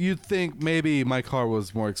 right? you'd think maybe my car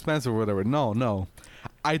was more expensive or whatever. No.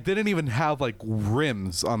 I didn't even have like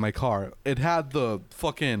rims on my car. It had the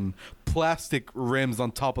fucking plastic rims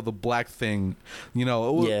on top of the black thing. You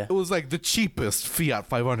know, it was like the cheapest Fiat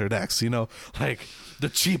 500X, you know, like the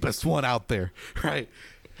cheapest one out there, right?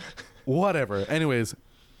 Whatever. Anyways,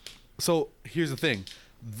 so here's the thing.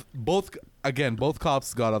 Both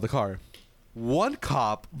cops got out of the car. One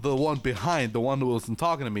cop, the one behind, the one who wasn't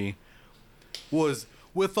talking to me, was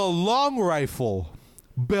with a long rifle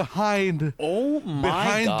behind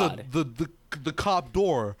God. the cop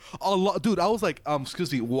door. Dude, I was like,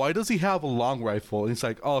 excuse me, why does he have a long rifle? And he's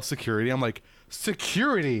like, oh, security. I'm like,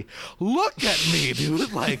 security? Look at me,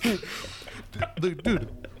 dude. Like, dude,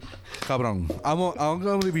 cabrón. I'm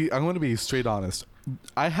gonna be straight honest.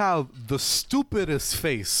 I have the stupidest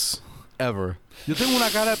face ever. Yo tengo una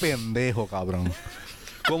cara de pendejo, cabrón.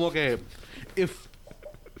 Como que if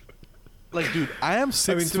like, dude, I am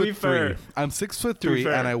 6'3". I'm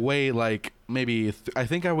 6'3", and I weigh like maybe I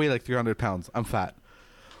think I weigh like 300 pounds. I'm fat.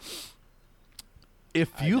 I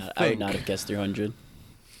would not have guessed 300.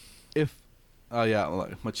 Oh yeah,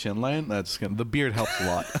 like my chin line. The beard helps a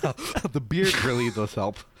lot. The beard really does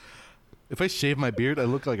help. If I shave my beard, I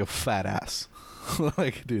look like a fat ass.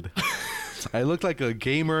 Like, dude, I look like a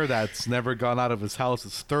gamer that's never gone out of his house.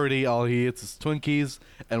 It's 30. All he eats is Twinkies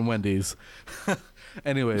and Wendy's.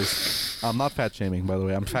 Anyways, I'm not fat shaming, by the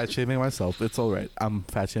way. I'm fat shaming myself. It's all right. I'm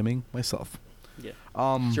fat shaming myself. Yeah.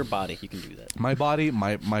 It's your body. You can do that. My body,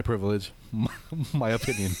 my privilege, my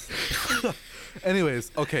opinion.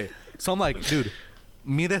 Anyways, okay. So I'm like, dude,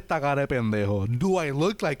 mire esta cara de pendejo. Do I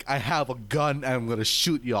look like I have a gun and I'm gonna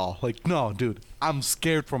shoot y'all? Like, no, dude. I'm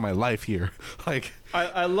scared for my life here. Like,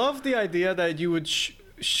 I love the idea that you would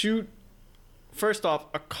shoot, first off,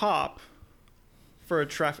 a cop for a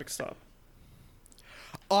traffic stop.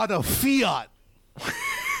 On a Fiat.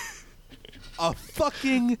 A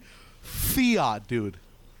fucking Fiat, dude.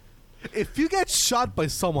 If you get shot by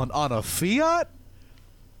someone on a Fiat,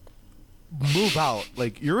 move out.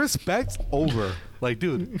 Like, your respect's over. Like,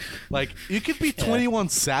 dude, like, you could be 21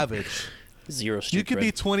 Savage. Zero street You could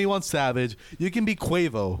be 21 Savage. You can be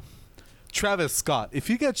Quavo. Travis Scott. If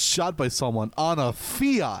you get shot by someone on a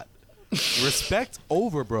Fiat, respect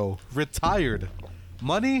over, bro. Retired.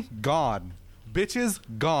 Money gone. Bitches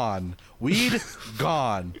gone. Weed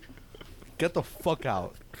gone. Get the fuck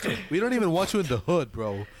out. We don't even want you in the hood,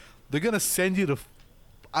 bro. They're gonna send you to.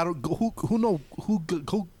 I don't.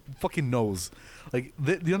 Who fucking knows? Like,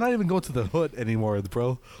 you're not even going to the hood anymore,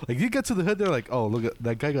 bro. Like, you get to the hood, they're like, oh, look,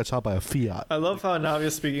 that guy got shot by a Fiat. I love how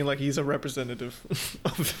Navia's speaking like he's a representative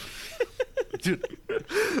Dude,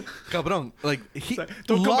 cabrón, like,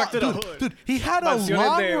 don't come back to the hood. Dude, he had a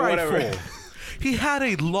long rifle. He had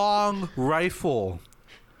a long rifle,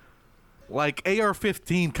 like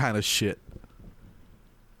AR-15 kind of shit,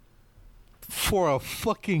 for a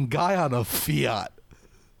fucking guy on a Fiat.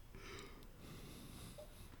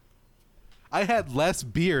 I had less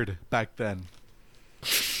beard back then.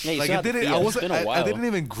 Yeah, Like, it didn't. I didn't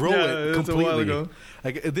even grow it completely. A while ago.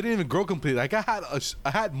 Like, it didn't even grow completely. Like, I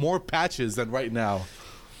had more patches than right now.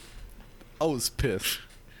 I was pissed,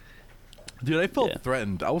 dude. I felt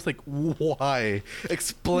threatened. I was like, why?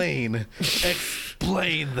 Explain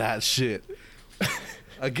that shit.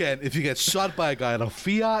 Again, if you get shot by a guy in a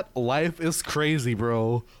Fiat, life is crazy,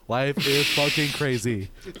 bro. Life is fucking crazy.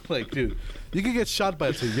 Like, dude, you can get shot by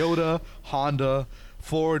a Toyota, Honda,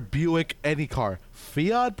 Ford, Buick, any car.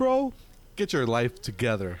 Fiat, bro, get your life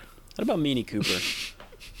together. What about Mini Cooper?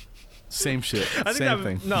 Same shit. Same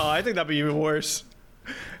thing. No, I think that'd be even worse.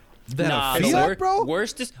 Then a Fiat, bro?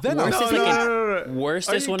 Worst is No. one of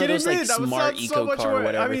those like smart eco car or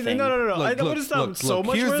whatever thing. No. I know it sounds so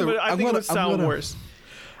much worse, but I think it would sound worse.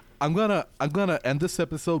 I'm gonna end this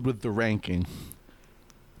episode with the ranking.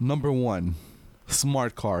 Number 1,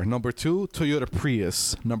 smart car. Number 2, Toyota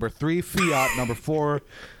Prius. Number 3, Fiat. Number 4,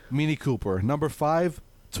 Mini Cooper. Number 5,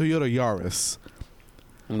 Toyota Yaris.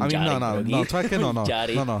 I mean, no. Try que no. Los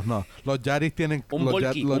Yaris tienen los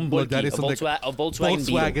Yaris son de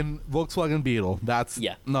Volkswagen Beetle. That's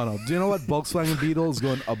no. Do you know what Volkswagen Beetle is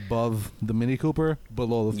going above the Mini Cooper,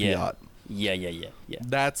 below the Fiat? Yeah.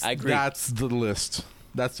 That's the list.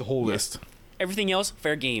 That's the whole list. Everything else,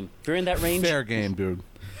 fair game. If you're in that range, fair game, dude.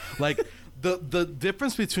 Like, the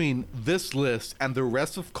difference between this list and the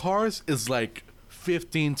rest of cars is like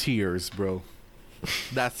 15 tiers, bro.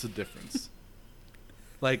 That's the difference.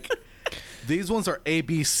 Like, these ones are A,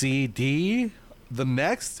 B, C, D. The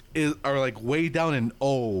next are like way down in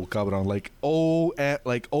O, cabrón. Like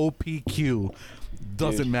like O, P, Q.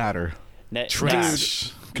 Doesn't matter.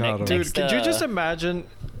 Trash. Dude, could you just imagine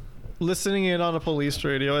listening in on a police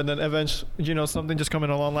radio, and then eventually, something just coming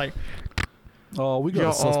along like, Oh, we got Yeah,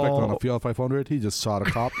 a suspect on oh. a Fiat 500. He just shot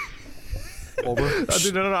a cop. Over.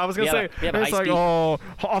 dude, no, I was gonna say, we have a it's like,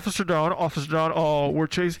 high-speed- officer down. Oh, we're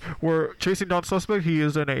chasing down suspect. He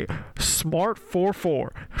is in a smart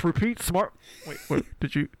 4-4. Repeat, smart. Wait,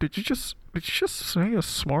 did you just say a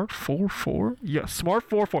smart 4-4? Yeah, smart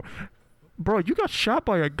 4-4. Bro, you got shot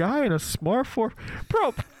by a guy in a smart 4.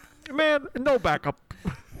 Bro, man, no backup.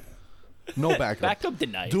 No backup. Backup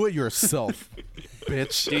denied. Do it yourself,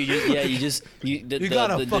 bitch. Dude, You got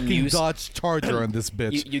a fucking news, Dodge Charger on this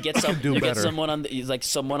bitch. You get some. do You get better. someone on the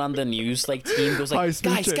someone on the news team goes like,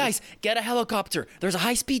 High-speed chase. guys, get a helicopter. There's a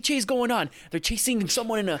high speed chase going on. They're chasing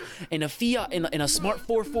someone in a Fiat in a smart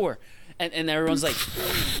 4-4, and everyone's like,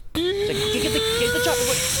 get the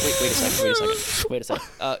chopper. Wait a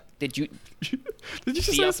second. Did you Did you just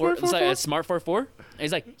say Fiat smart 4-4? a smart 4-4? And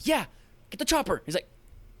he's like, yeah, get the chopper. He's like,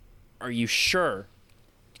 are you sure?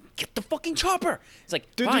 Get the fucking chopper. It's like,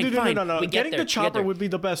 fine. No. We get Getting there, the we get chopper there. would be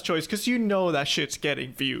the best choice because that shit's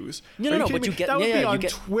getting views. No, Are you no, kidding but you me? get- that would yeah, be you on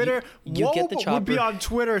get- Twitter. you get the Woe would be chopper. on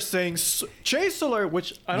Twitter saying chase alert,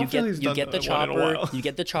 which I don't feel he's You done get the one in a chopper. while. You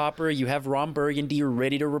get the chopper. You have Ron Burgundy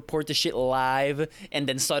ready to report the shit live, and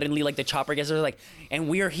then suddenly, the chopper gets there, and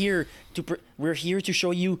we're here to show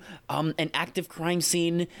you an active crime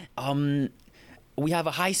scene. We have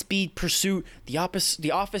a high speed pursuit. The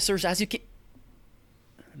officers, as you can.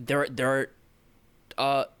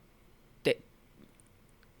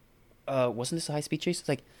 Wasn't this a high speed chase? It's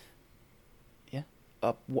like, yeah.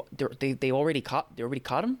 They already caught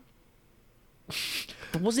him.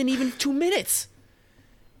 It wasn't even 2 minutes.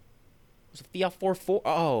 It was a Fiat 4-4.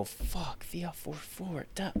 Oh fuck, Fiat 4-4.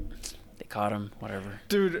 They caught him. Whatever.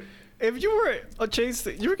 Dude, if you were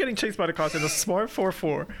you were getting chased by the cops in a smart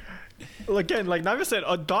 4-4. Again, like Navia said,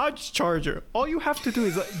 a Dodge Charger. All you have to do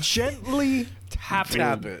is gently tap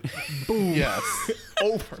it. Boom. Yes.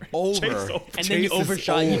 Over. Over. Chase over. And then you Chase is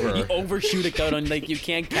overshot. over. You overshoot a gun on you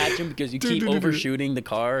can't catch him because you Dude, keep dude, dude, dude. overshooting the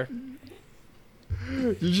car.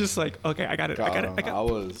 You're just like, okay, I got it. I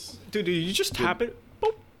was. Dude, you just tap it,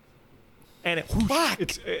 boop, and it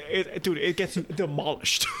whoosh, dude, it gets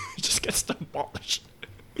demolished. It just gets demolished.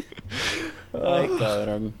 I got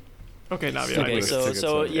him. Okay, Navia. Okay, I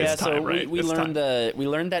so guess. yeah, It's so time, right? we It's learned time. we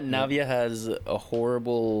learned that Navia has a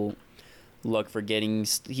horrible luck for getting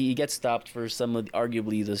he gets stopped for some of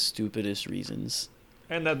arguably the stupidest reasons.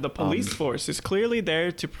 And that the police force is clearly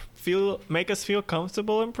there to make us feel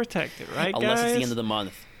comfortable and protected, right, Unless guys? it's the end of the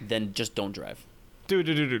month, then just don't drive.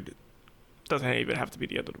 Dude. Doesn't even have to be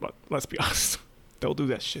the end of the month. Let's be honest. They'll do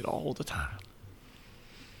that shit all the time.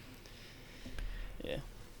 Yeah.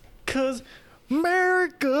 'Cause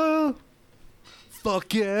America.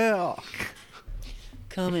 Fuck yeah.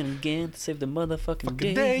 Coming again to save the motherfucking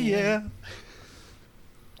Fucking day, yeah.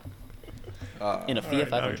 In a Fiat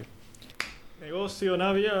 500. Negocio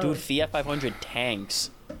Navia. Dude, Fiat 500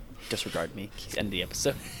 tanks. Disregard me. End the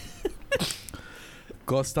episode.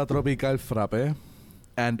 Costa Tropical Frappe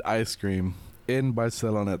and ice cream in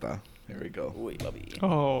Barceloneta. Here we go. Wait, Bobby.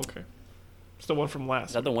 Oh, okay. It's the one from last.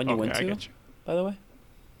 Is that the one you went I to? get you. By the way?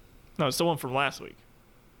 No, it's the one from last week,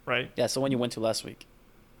 right? Yeah, it's the one you went to last week.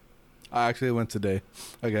 I actually went today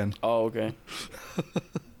again. Oh, okay.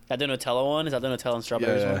 That the Nutella one? Is that the Nutella and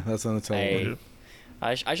strawberries Yeah, one? that's on the Hey. telephone.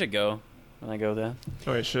 I should go when I go there.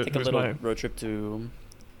 Oh wait, shit. Take a Who's little my? road trip to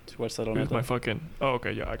West Who's Saloneta. my fucking? Oh,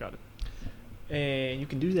 okay. Yeah, I got it. And you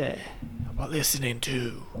can do that while listening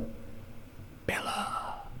to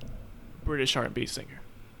Bella, British R&B singer.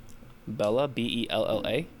 Bella,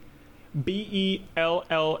 Bella.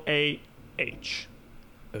 Bellah.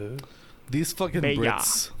 These fucking Bella.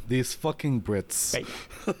 Brits. These fucking Brits.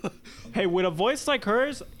 Bella. Hey, with a voice like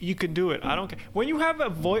hers, you can do it. I don't care. When you have a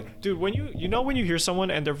voice, dude, when when you hear someone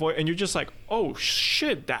and their voice, and you're just like, oh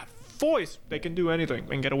shit, that voice, they can do anything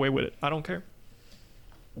and get away with it. I don't care.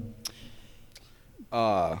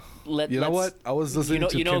 You know what? I was listening to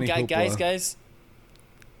Kenny Hoopla. guys.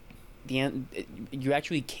 You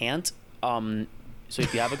actually can't. So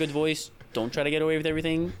if you have a good voice, don't try to get away with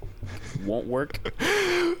everything. Won't work.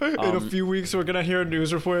 In a few weeks, we're gonna hear a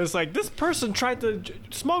news report. It's like this person tried to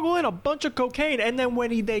smuggle in a bunch of cocaine, and then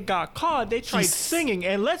when they got caught, they tried singing.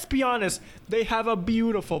 And let's be honest, they have a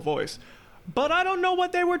beautiful voice, but I don't know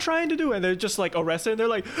what they were trying to do. And they're just like arrested. And they're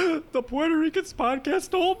like, the Puerto Ricans podcast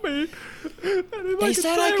told me. They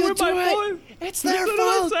said I could do it. It's their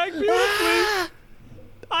fault. Sang beautifully.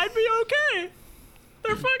 I'd be okay.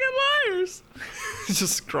 They're fucking liars.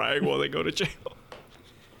 Just crying while they go to jail.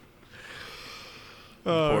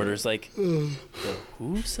 Reporters like, who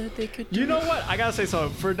said they could do You know what? I gotta say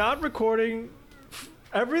something. For not recording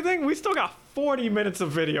everything. We still got 40 minutes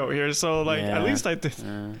of video here, so like Yeah. at least I did.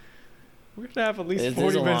 We're gonna have at least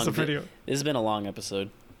 40 minutes of video. This has been a long episode.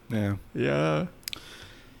 Yeah, Yeah.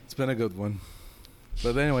 it's been a good one.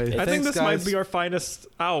 But anyway, I think thanks, this guys. might be our finest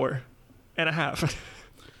hour and a half.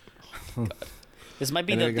 This might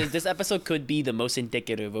be And this episode could be the most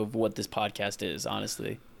indicative of what this podcast is,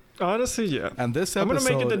 honestly. Honestly, yeah. And this I'm episode,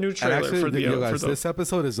 gonna make it the new and trailer actually, for the you for guys, the. this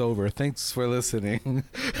episode is over. Thanks for listening.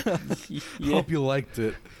 Yeah. Hope you liked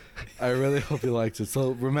it. I really hope you liked it.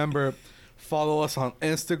 So remember, follow us on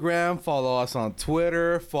Instagram, follow us on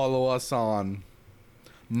Twitter, follow us on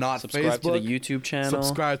not Subscribe Facebook. to the YouTube channel.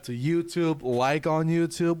 Subscribe to YouTube, like on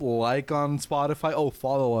YouTube, like on Spotify. Oh,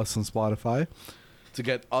 follow us on Spotify to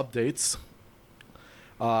get updates.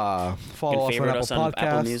 Follow And us on favorite Apple us on Apple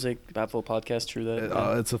Podcasts. Music, Apple Podcast. True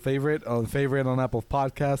that. It's a favorite on Apple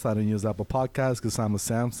Podcasts. I don't use Apple Podcasts because I'm a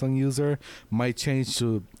Samsung user. Might change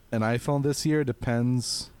to an iPhone this year.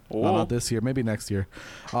 Depends. Oh. Not this year. Maybe next year.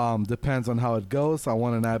 Depends on how it goes. I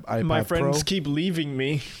want an iPad My Pro. friends keep leaving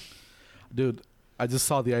me. Dude, I just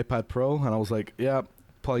saw the iPad Pro and I was like, yeah,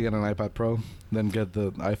 probably get an iPad Pro, then get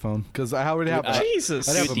the iPhone because I already have. Dude, Jesus.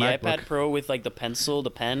 I have Dude, a the MacBook. iPad Pro with like the pencil,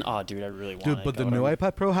 the pen. Oh, dude, I really want Dude, it. but the new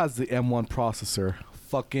iPad Pro has the M1 processor.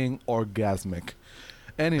 Fucking orgasmic.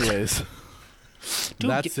 Anyways, Dude,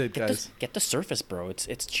 that's it, guys. Get the Surface, bro.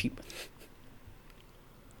 It's cheap.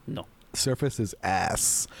 No, Surface is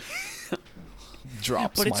ass.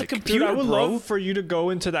 Drops. but it's a mic. computer, Dude, I would bro. love for you to go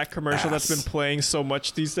into that commercial that's Ass. been playing so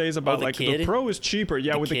much these days about the like the kid? Pro is cheaper.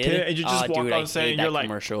 Yeah, with the kid, and you just walk dude, on saying that you're like,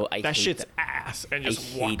 commercial. I that hate shit's that. ass, and I just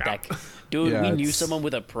hate walk that. out. Dude, Yeah, we knew it's- someone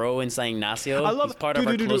with a Pro in San Ignacio. I love- He's part dude,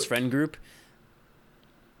 of our dude, close dude. friend group.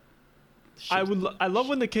 I love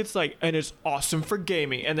when the kid's like, and it's awesome for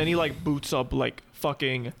gaming, and then he like boots up like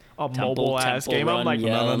fucking a mobile ass Temple game. I'm Run, like,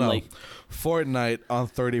 yeah. No. like- Fortnite on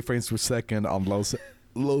 30 frames per second on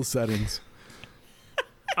low settings.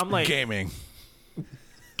 I'm like, Gaming.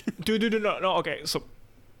 dude, no, okay, so.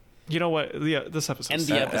 You know what? Yeah, this episode. End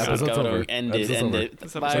the episode. Episode's Gotta over. end it. Episode's End over. it.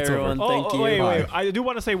 This Bye, episode's over. everyone. Oh, Thank you. wait. Bye. I do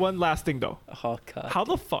want to say one last thing though. Oh, God. How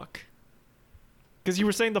the fuck? Because you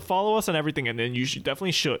were saying to follow us and everything, and then you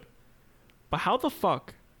definitely should. But how the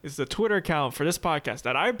fuck is the Twitter account for this podcast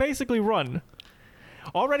that I basically run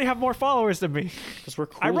already have more followers than me? Because we're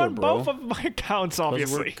cooler, I run bro. both of my accounts,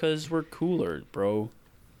 obviously. Because we're cooler, bro.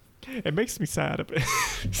 It makes me sad a bit.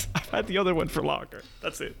 I've had the other one for longer.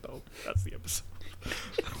 That's it, though. That's the episode.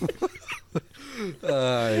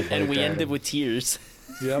 And we ended with tears.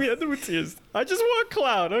 Yep. We ended with tears. I just want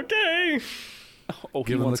cloud, okay? Oh, Give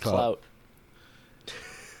he him wants the clout.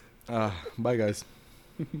 clout. Bye, guys.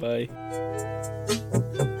 Bye.